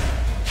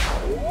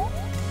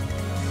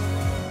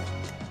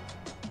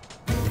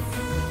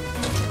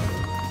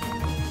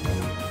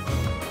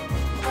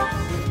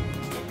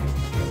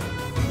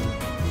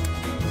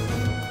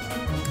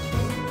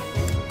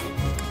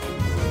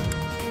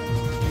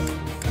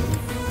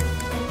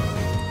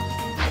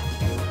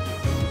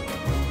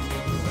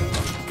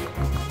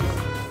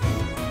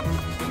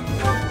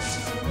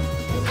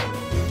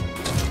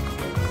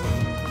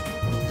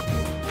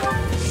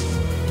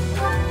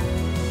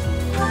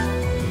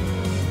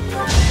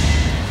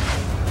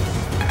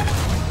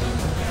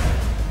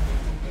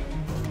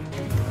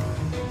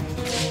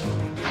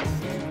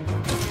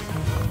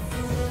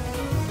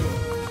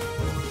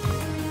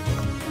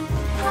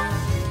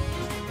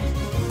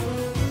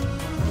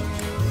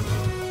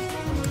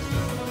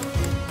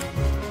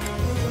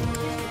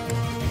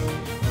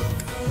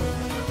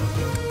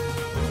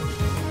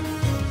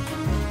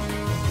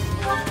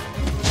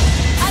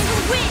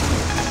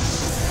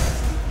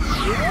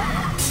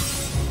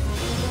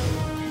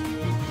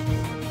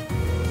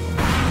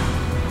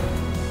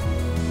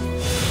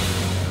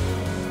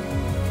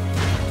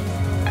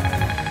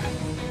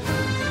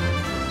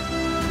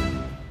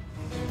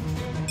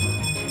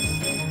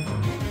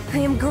 I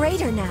am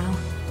greater now.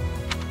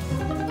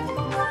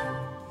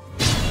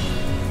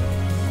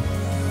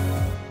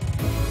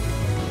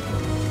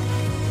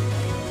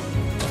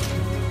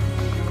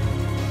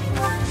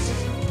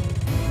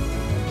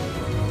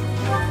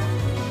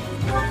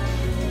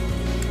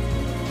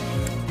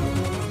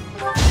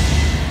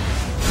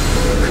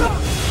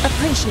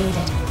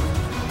 Appreciated.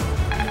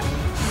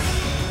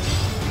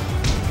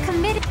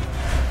 Committed.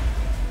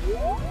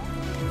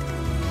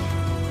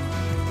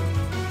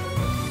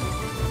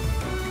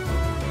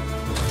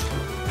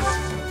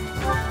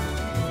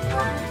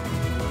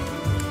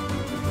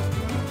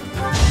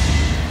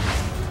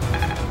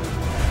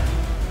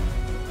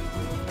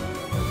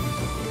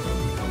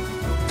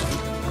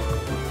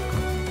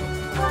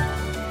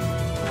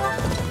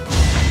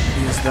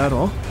 Is that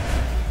all?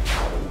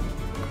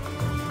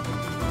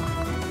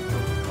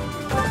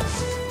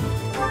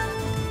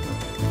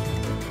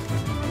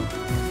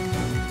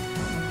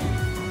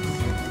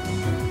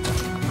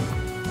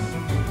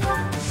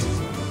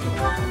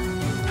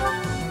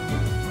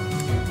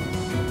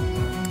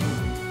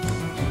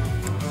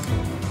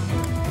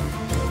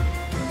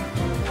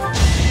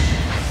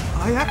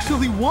 I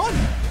actually won!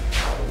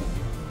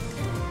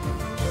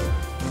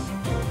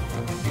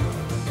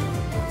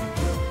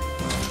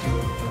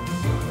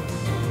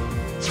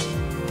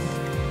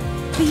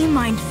 Be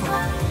mindful.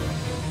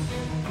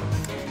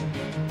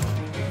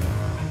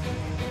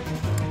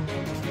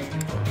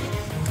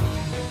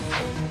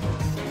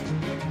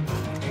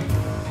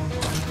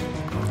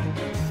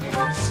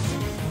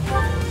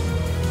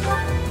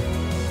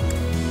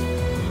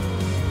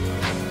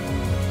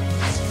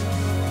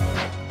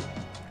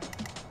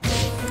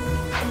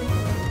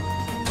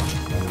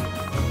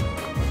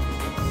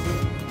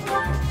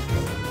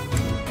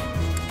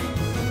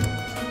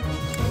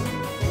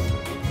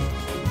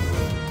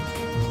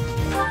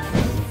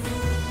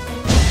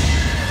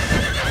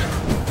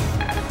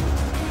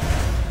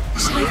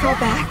 go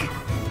back.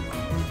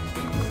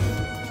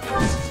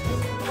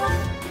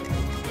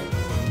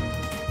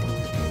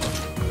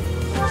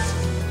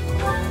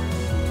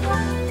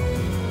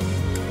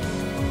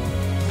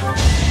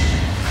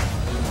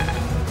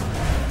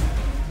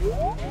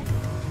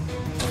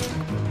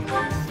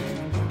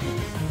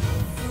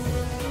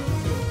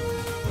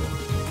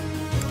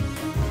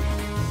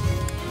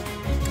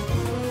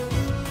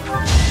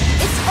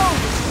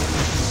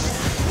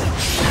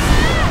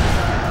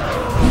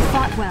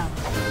 Well.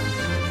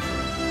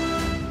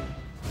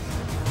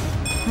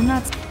 I'm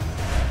not...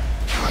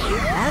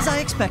 As I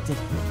expected.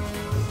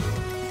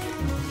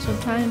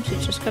 Sometimes you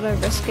just gotta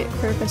risk it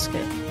for a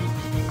biscuit.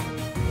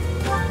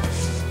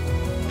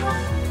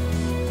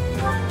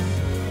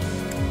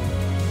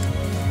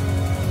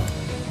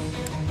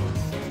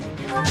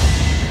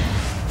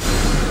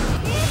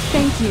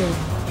 Thank you.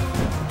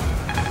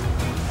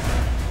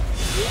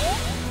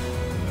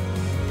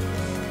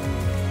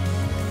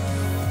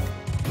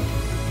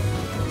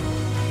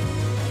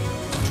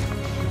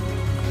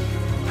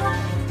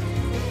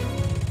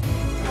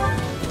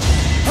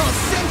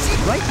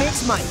 Right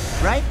makes might,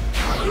 right?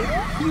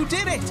 You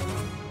did it!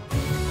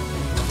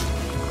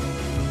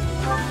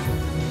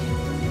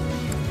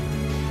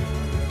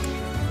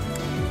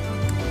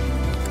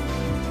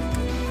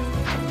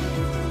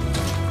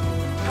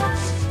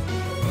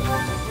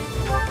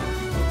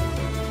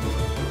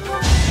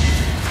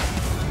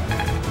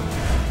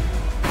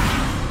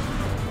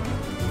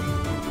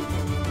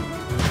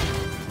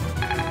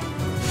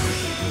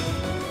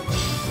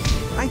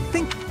 I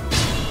think...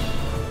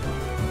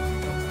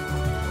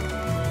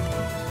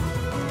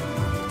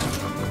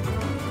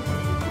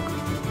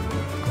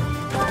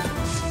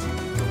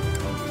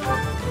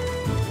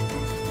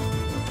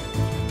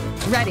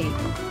 Ready.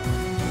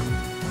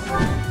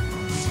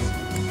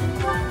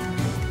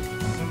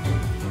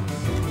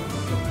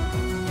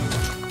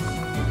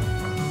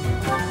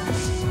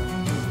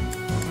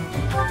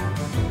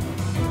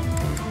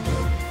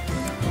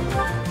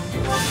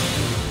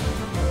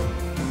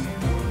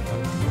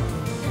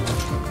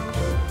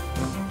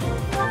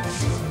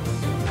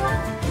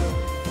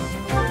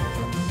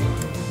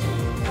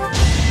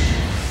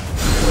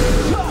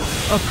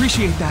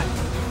 Appreciate that.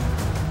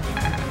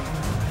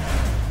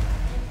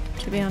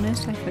 To be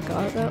honest, I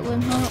forgot that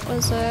Linhart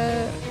was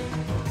a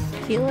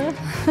healer.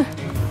 So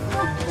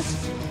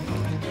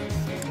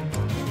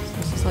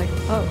it's just like,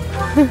 oh.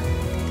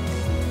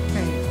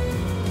 Right.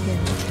 Yeah.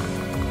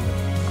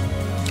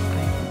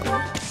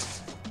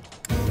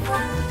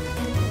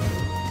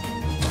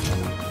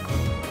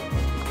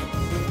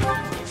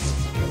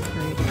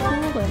 Pretty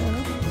cool though.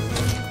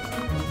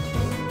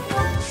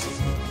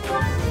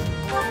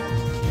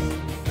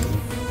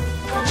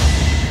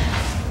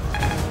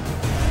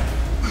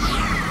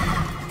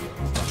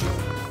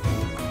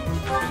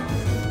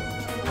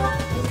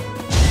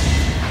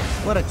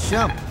 What a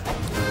chump.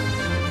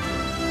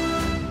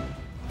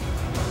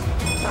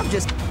 I'm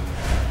just...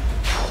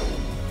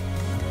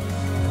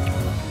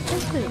 What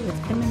is it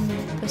with him and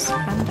this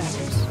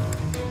handouts?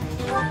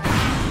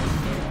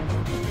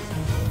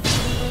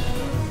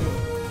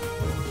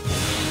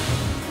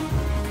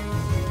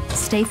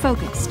 Stay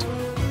focused.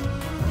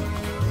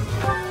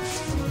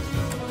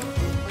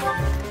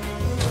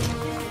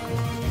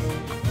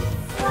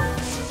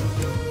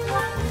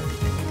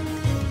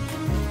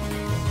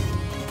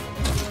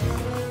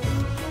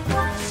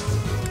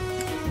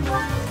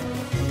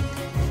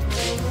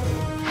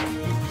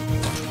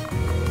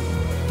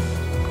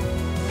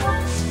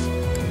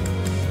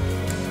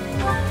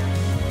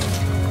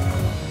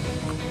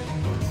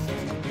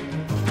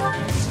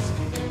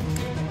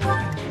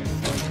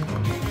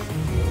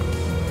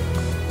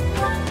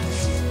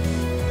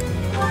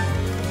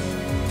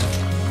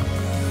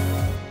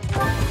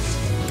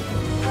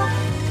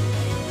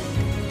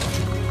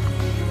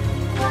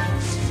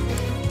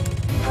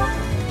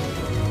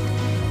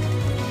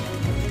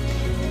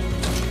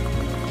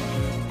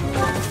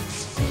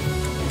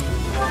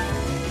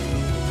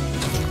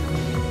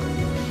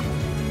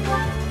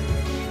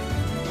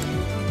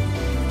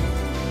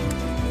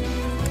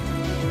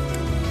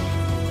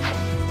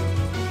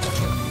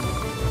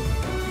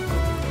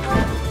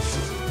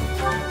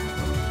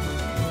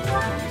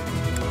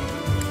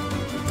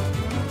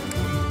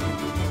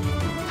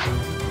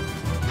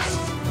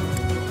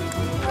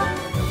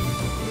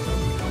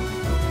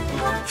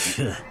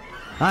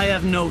 I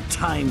have no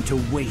time to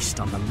waste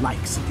on the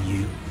likes of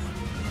you.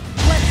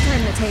 Let's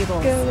turn the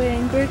table. Go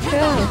Ingrid, go.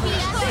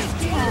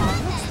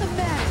 What's the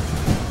matter?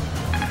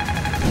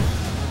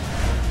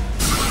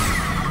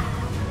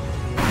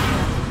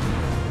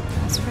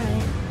 That's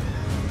right.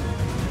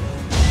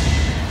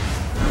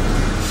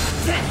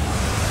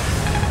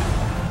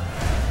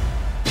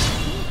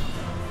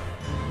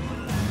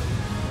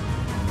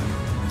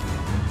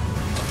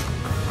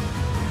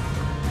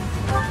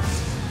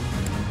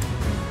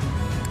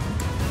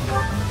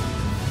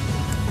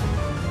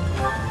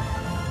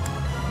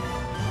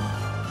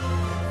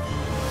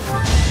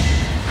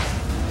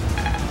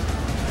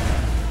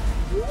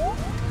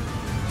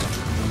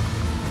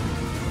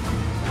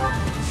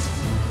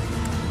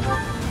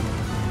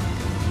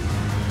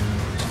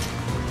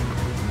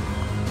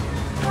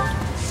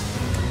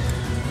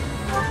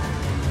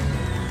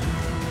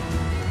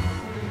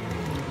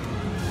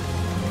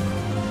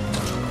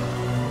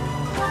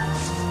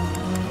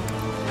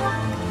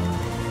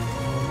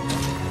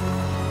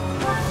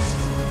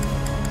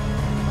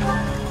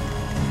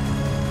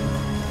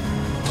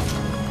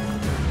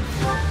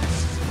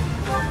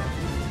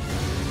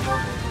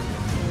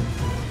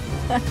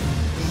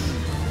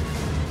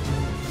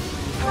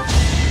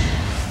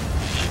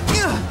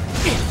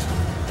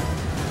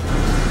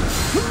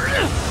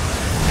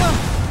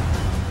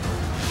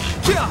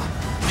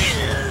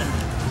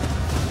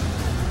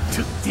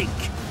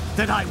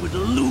 that I would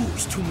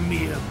lose to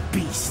mere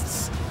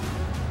beasts.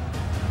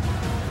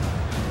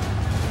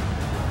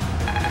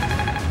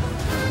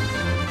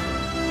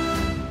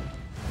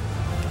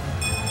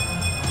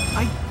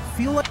 I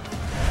feel like...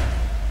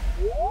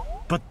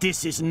 But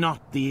this is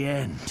not the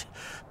end.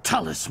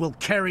 Tullus will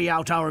carry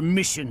out our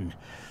mission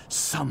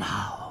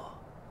somehow.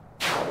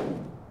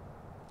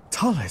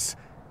 Tullus?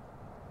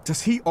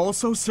 Does he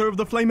also serve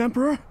the Flame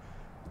Emperor?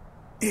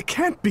 It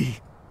can't be.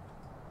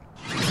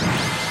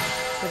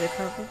 But it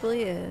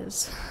probably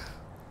is.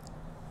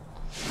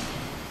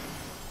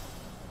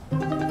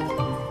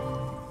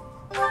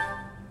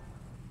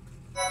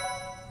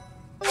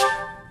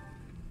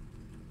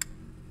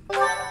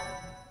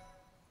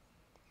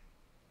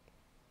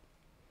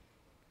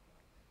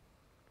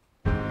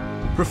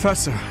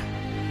 Professor,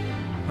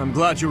 I'm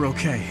glad you're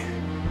okay.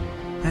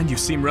 And you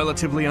seem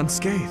relatively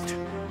unscathed.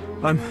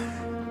 I'm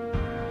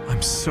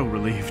so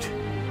relieved.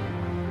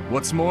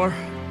 What's more,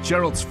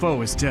 Gerald's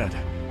foe is dead,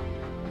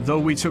 though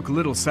we took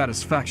little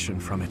satisfaction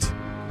from it.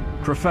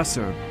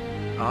 Professor,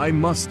 I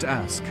must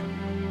ask,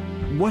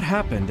 what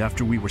happened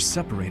after we were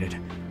separated?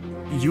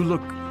 You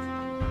look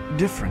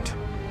different.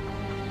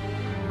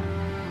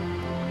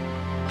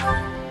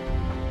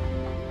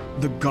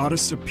 The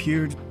goddess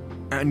appeared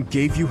and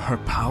gave you her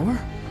power?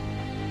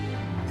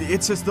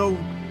 It's as though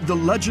the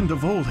legend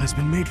of old has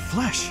been made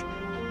flesh.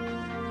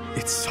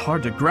 It's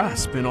hard to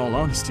grasp, in all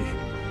honesty.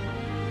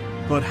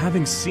 But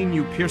having seen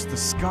you pierce the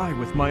sky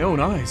with my own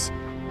eyes,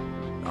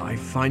 I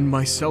find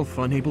myself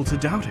unable to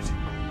doubt it.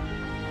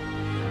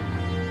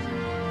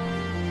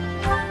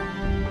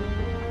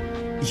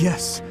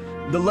 Yes,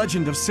 the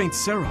legend of Saint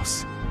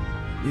Seros.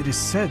 It is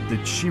said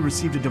that she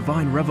received a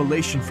divine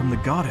revelation from the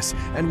goddess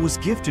and was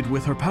gifted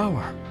with her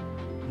power.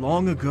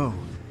 Long ago,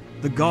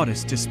 the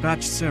goddess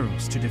dispatched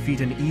Seros to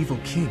defeat an evil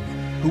king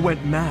who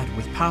went mad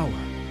with power.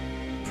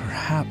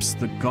 Perhaps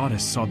the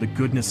goddess saw the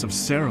goodness of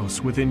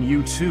Seros within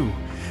you too,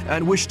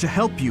 and wished to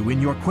help you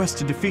in your quest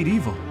to defeat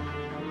evil.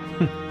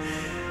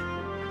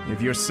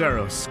 If you're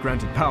Seros,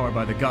 granted power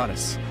by the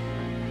goddess,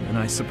 then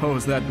I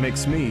suppose that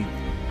makes me...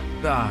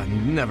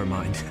 never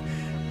mind.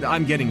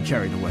 I'm getting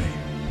carried away.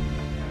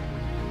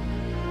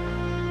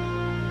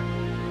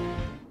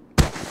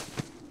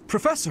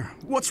 Professor,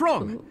 what's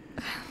wrong?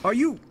 Are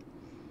you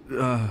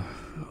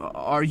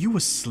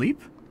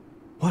asleep?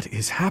 What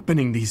is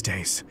happening these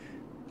days?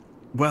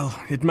 Well,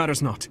 it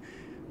matters not.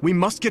 We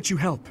must get you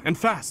help, and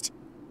fast.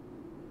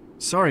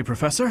 Sorry,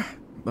 Professor,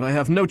 but I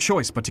have no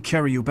choice but to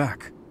carry you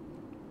back.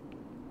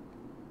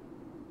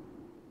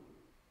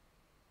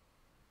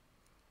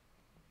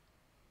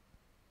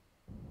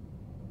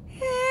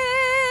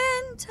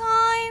 In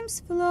time's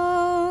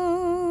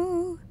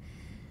flow,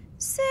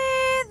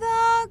 see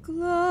the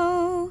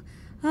glow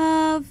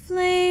of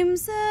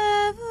flames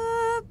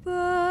ever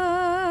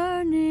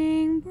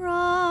burning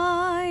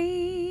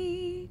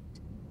bright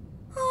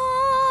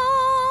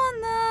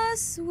on the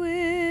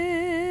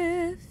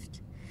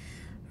swift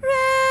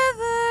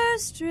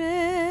river's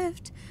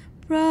drift,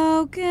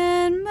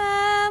 broken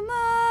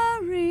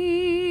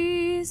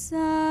memories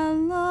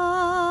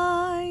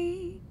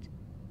alight.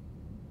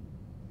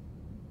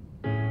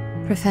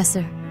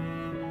 Professor,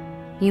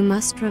 you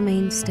must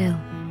remain still.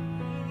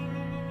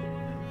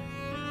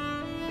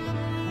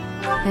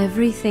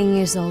 Everything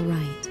is all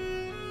right.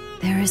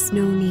 There is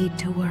no need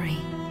to worry.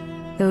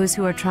 Those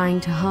who are trying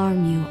to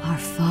harm you are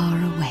far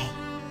away.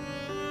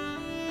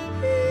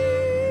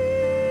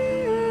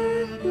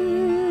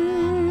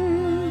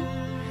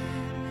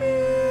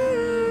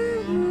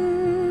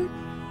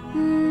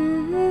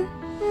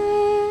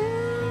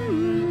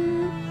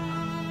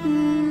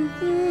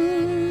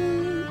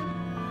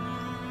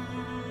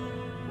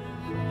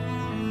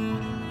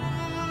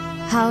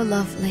 How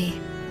lovely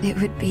it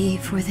would be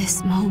for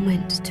this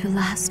moment to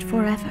last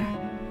forever.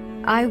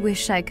 I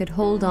wish I could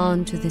hold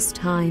on to this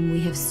time we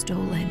have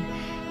stolen,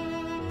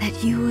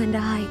 that you and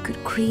I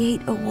could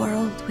create a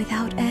world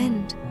without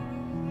end.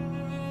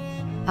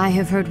 I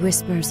have heard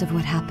whispers of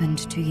what happened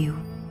to you.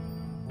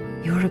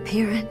 Your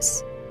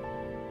appearance.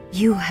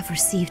 You have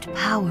received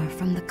power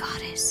from the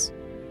goddess.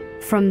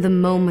 From the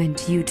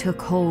moment you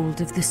took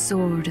hold of the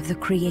sword of the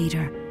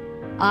Creator,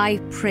 I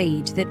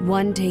prayed that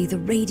one day the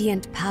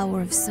radiant power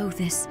of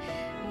Sothis,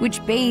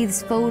 which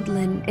bathes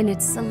Fodlan in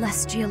its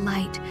celestial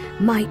light,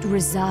 might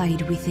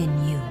reside within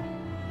you.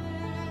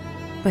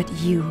 But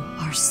you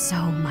are so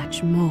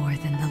much more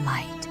than the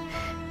light.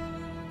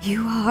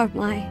 You are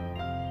my...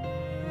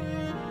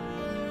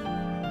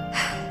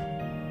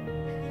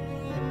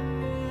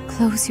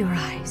 Close your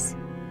eyes,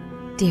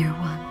 dear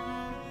one.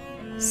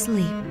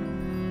 Sleep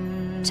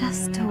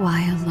just a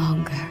while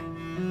longer.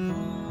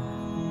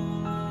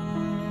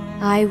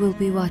 I will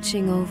be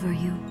watching over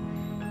you,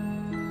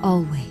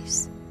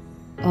 always.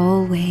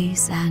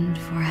 Always and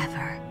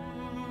forever.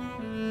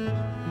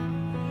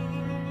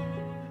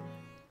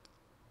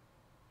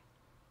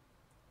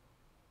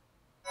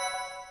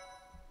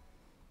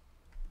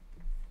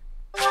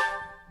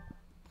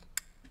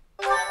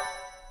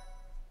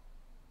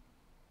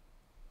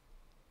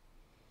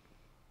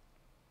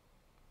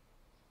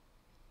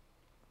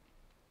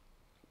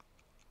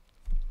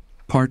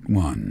 Part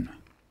 1.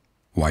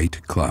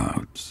 White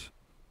Clouds.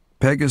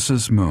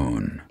 Pegasus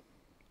Moon.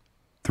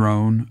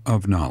 Throne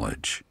of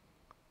Knowledge.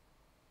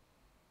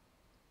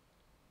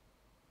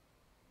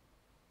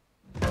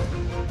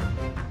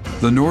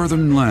 The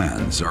northern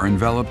lands are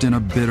enveloped in a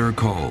bitter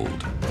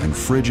cold, and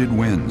frigid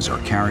winds are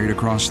carried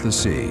across the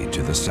sea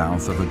to the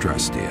south of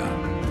Adrestia.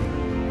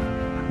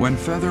 When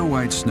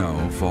feather-white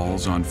snow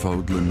falls on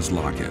Fodlan's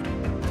locket,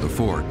 the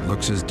fort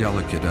looks as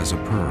delicate as a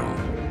pearl.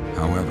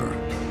 However,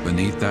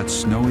 beneath that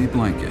snowy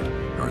blanket,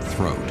 her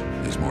throat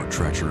is more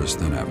treacherous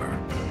than ever.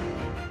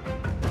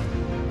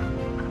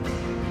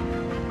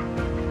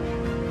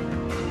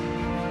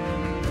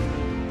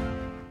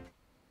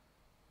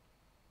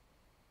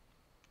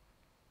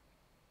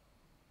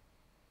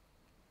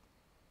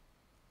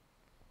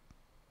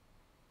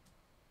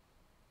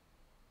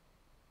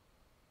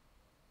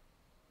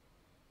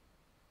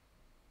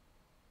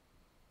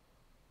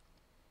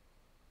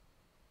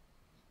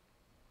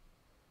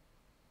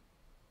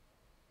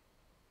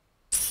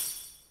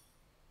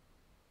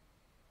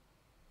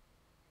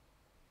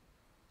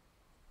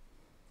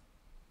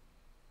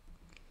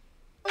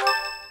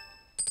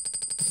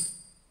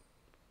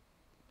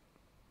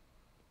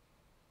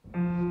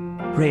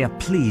 Rhea,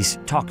 please,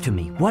 talk to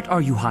me. What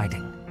are you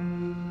hiding?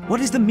 What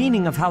is the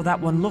meaning of how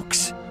that one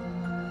looks?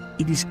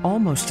 It is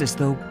almost as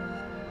though...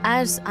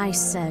 As I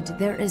said,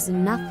 there is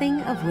nothing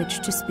of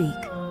which to speak.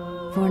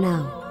 For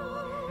now.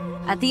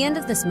 At the end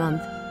of this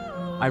month...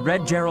 I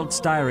read Gerald's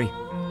diary.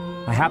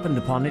 I happened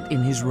upon it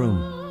in his room.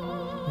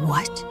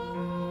 What?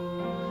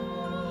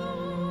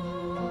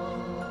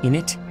 In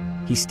it,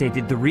 he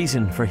stated the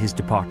reason for his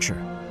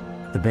departure.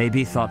 The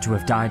baby, thought to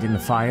have died in the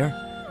fire,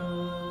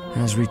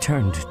 has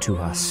returned to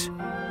us.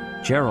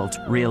 Gerald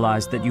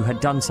realized that you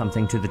had done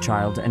something to the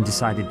child and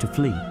decided to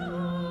flee.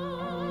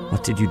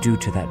 What did you do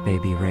to that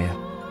baby, Rhea?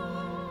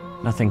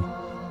 Nothing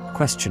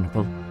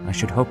questionable, I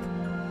should hope.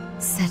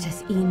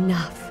 Setteth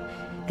enough.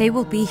 They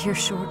will be here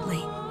shortly.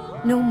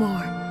 No more,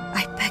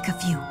 I beg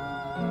of you.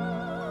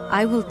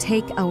 I will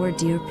take our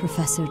dear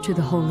professor to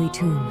the Holy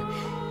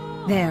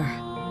Tomb. There,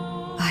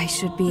 I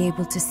should be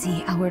able to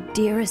see our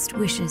dearest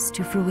wishes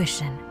to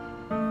fruition.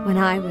 When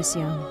I was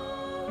young,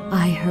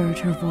 I heard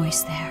her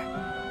voice there.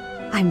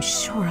 I'm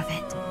sure of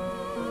it.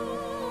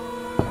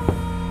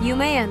 You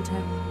may enter.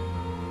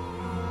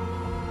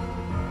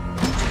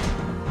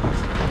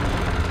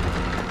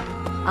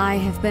 I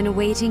have been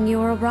awaiting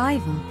your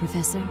arrival,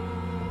 Professor.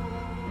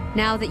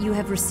 Now that you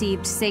have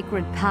received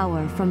sacred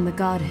power from the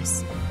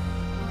goddess,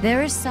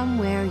 there is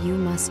somewhere you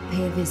must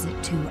pay a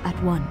visit to at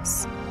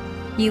once.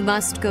 You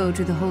must go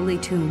to the Holy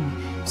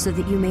Tomb so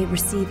that you may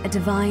receive a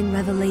divine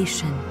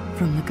revelation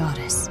from the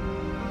goddess.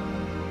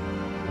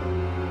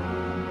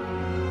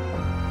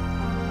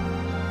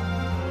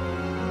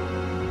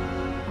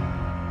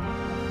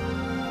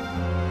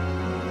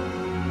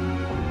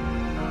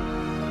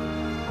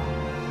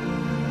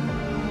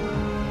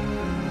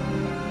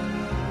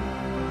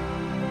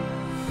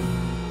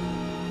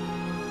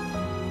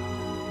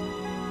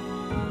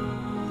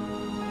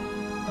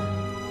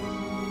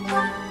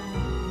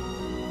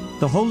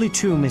 The Holy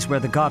Tomb is where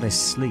the goddess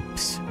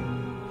sleeps.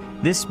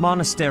 This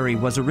monastery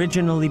was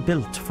originally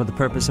built for the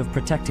purpose of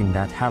protecting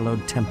that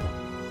hallowed temple.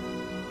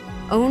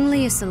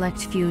 Only a select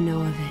few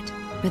know of it,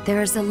 but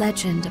there is a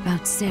legend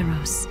about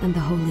Seros and the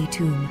Holy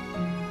Tomb.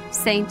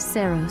 Saint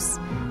Seros,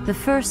 the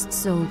first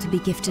soul to be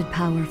gifted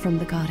power from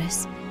the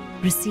goddess,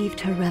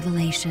 received her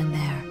revelation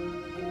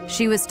there.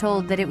 She was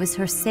told that it was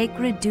her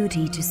sacred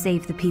duty to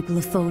save the people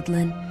of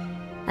Fodlan,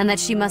 and that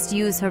she must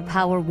use her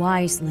power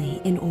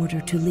wisely in order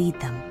to lead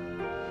them.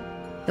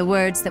 The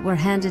words that were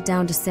handed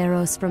down to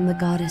Seros from the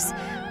goddess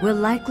will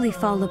likely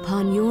fall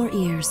upon your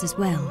ears as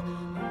well.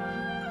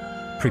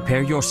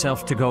 Prepare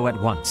yourself to go at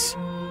once.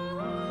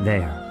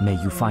 There may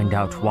you find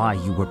out why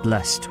you were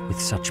blessed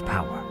with such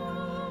power.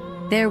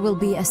 There will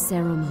be a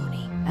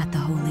ceremony at the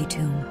Holy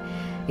Tomb.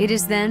 It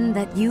is then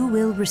that you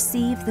will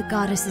receive the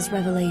goddess's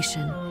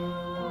revelation.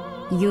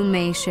 You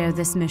may share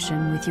this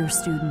mission with your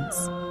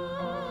students.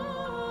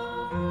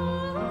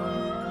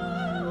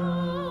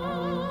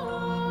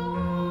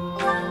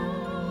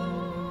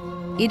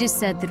 It is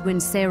said that when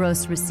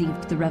Seros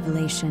received the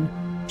revelation,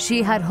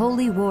 she had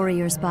holy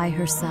warriors by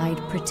her side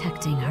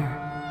protecting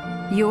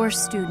her. Your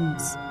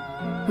students,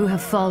 who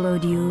have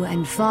followed you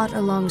and fought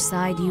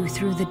alongside you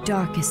through the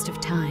darkest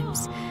of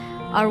times,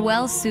 are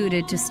well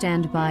suited to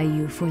stand by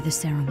you for the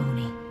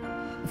ceremony.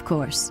 Of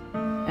course,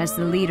 as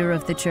the leader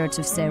of the Church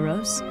of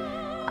Seros,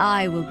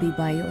 I will be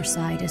by your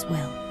side as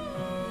well.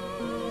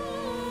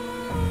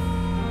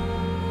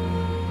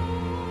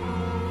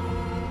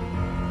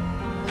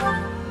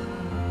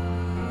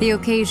 The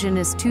occasion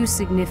is too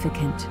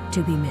significant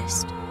to be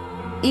missed.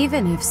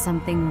 Even if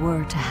something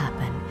were to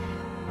happen,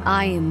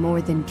 I am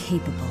more than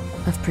capable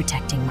of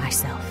protecting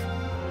myself.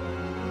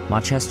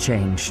 Much has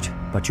changed,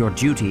 but your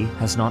duty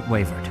has not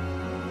wavered.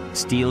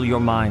 Steel your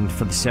mind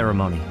for the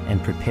ceremony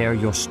and prepare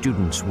your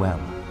students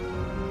well.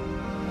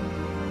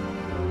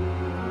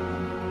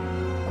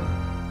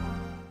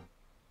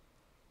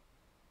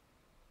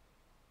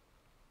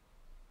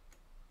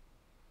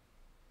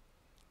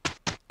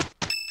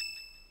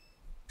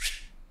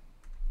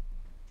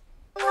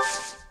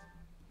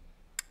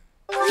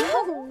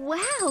 Oh,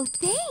 wow,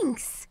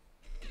 thanks.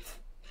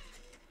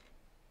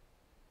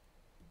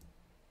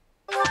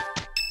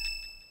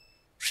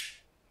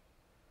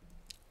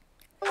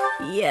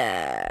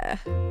 Yeah.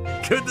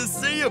 Good to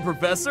see you,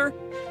 Professor.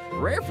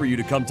 Rare for you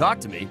to come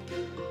talk to me.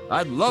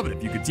 I'd love it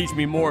if you could teach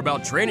me more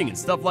about training and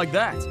stuff like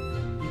that.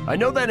 I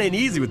know that ain't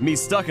easy with me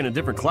stuck in a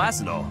different class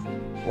and all.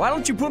 Why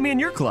don't you put me in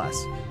your class?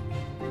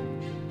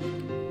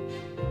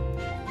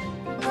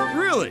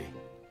 Really?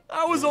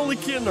 I was only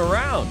kidding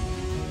around.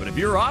 But if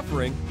you're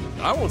offering,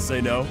 I won't say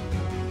no.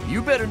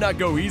 You better not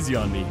go easy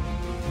on me.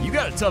 You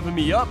gotta toughen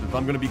me up if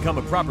I'm gonna become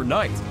a proper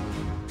knight.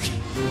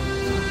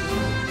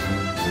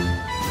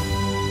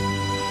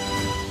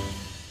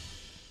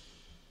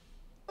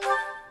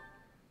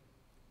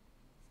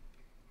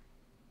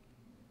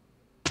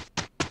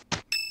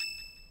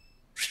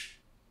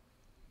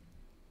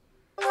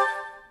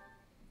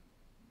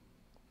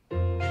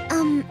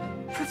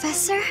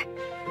 Professor?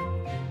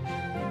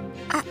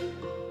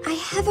 I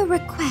have a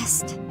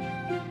request.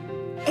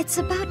 It's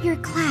about your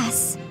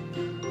class.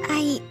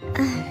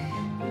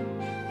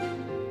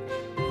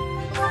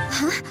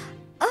 Huh?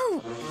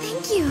 Oh,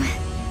 thank you.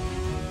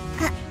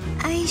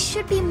 I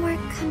should be more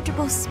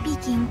comfortable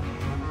speaking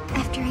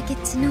after I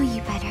get to know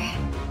you better.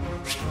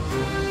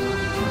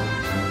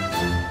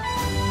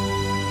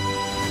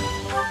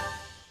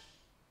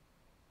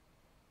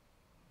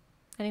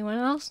 Anyone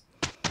else?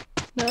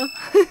 No?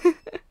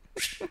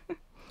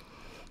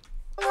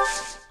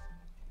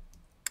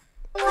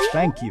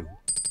 Thank you.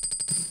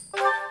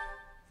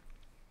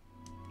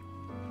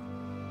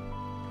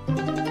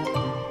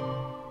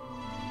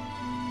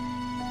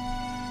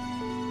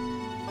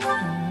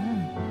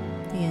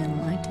 The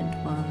enlightened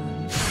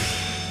one.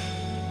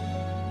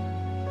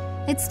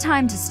 It's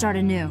time to start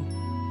anew.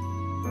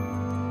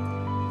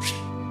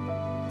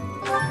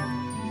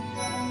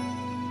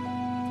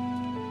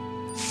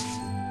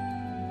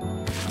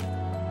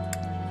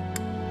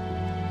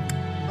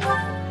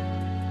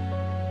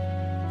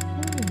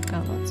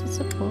 Got lots of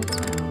support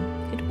now.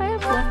 Who do I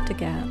have left to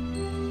get?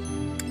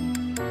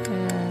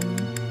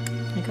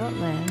 I got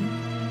Lynn,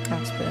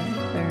 Casper,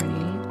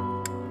 Bernie,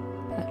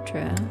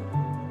 Petra,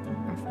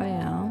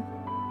 Raphael,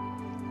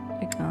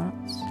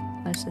 Ignatz,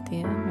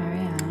 Lysithea,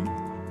 Marianne.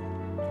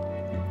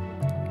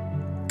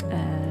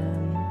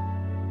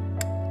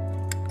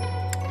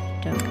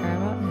 Don't care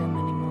about him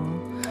anymore.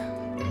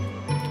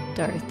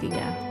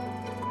 Dorothea.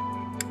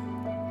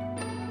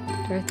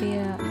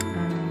 Dorothea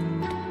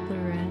and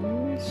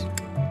Lorenz.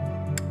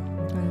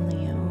 And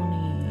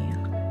Leonie.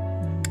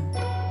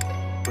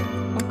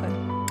 Okay.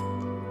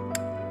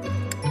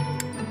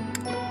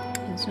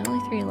 There's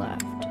only 3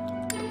 left.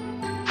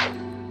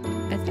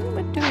 I think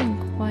we're doing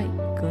quite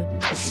good,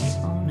 to be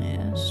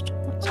honest.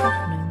 What's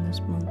happening this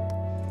month?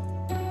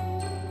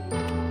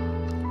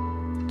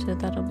 So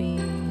that'll be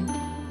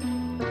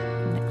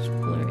an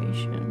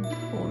exploration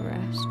or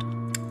rest.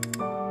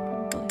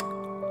 Probably.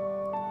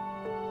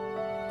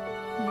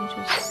 Let me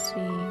just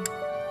see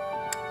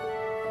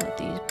what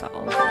these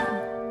battles are.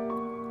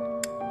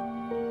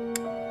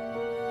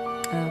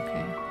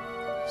 Okay,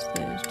 it's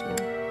those 2.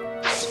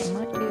 So I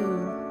might do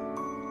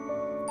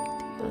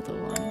the other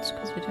ones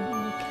because I don't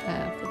really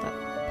care for that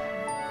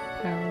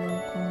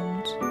parallel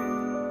ones.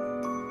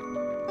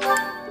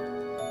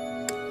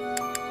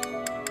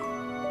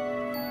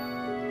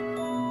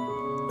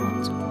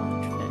 Lots of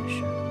large fish.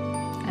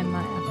 I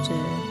might have to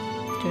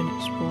do an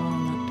explore on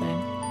that day.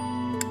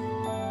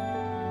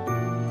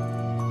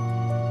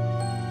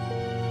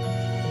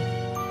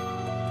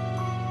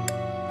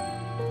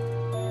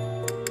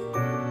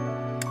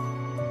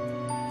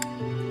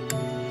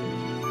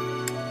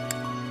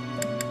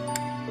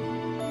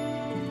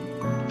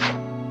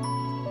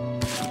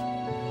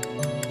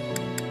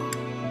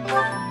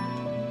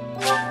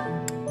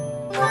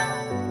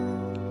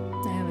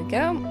 There we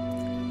go.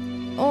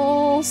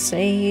 All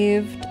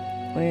saved.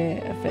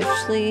 We're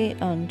officially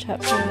on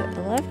chapter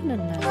 11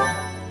 and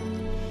now.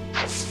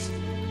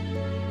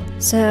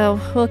 So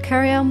we'll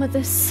carry on with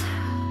this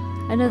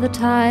another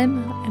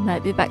time. I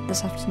might be back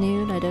this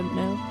afternoon, I don't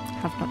know.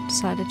 Have not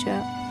decided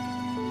yet.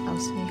 I'll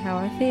see how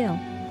I feel.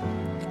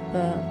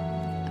 But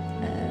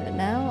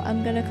now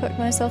I'm gonna cook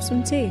myself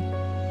some tea.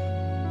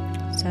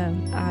 So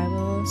I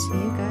will see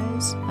you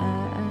guys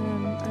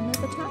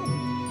another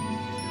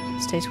time.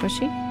 Stay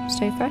squishy,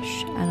 stay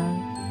fresh, and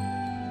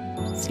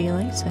I'll see you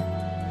later.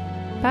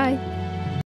 Bye.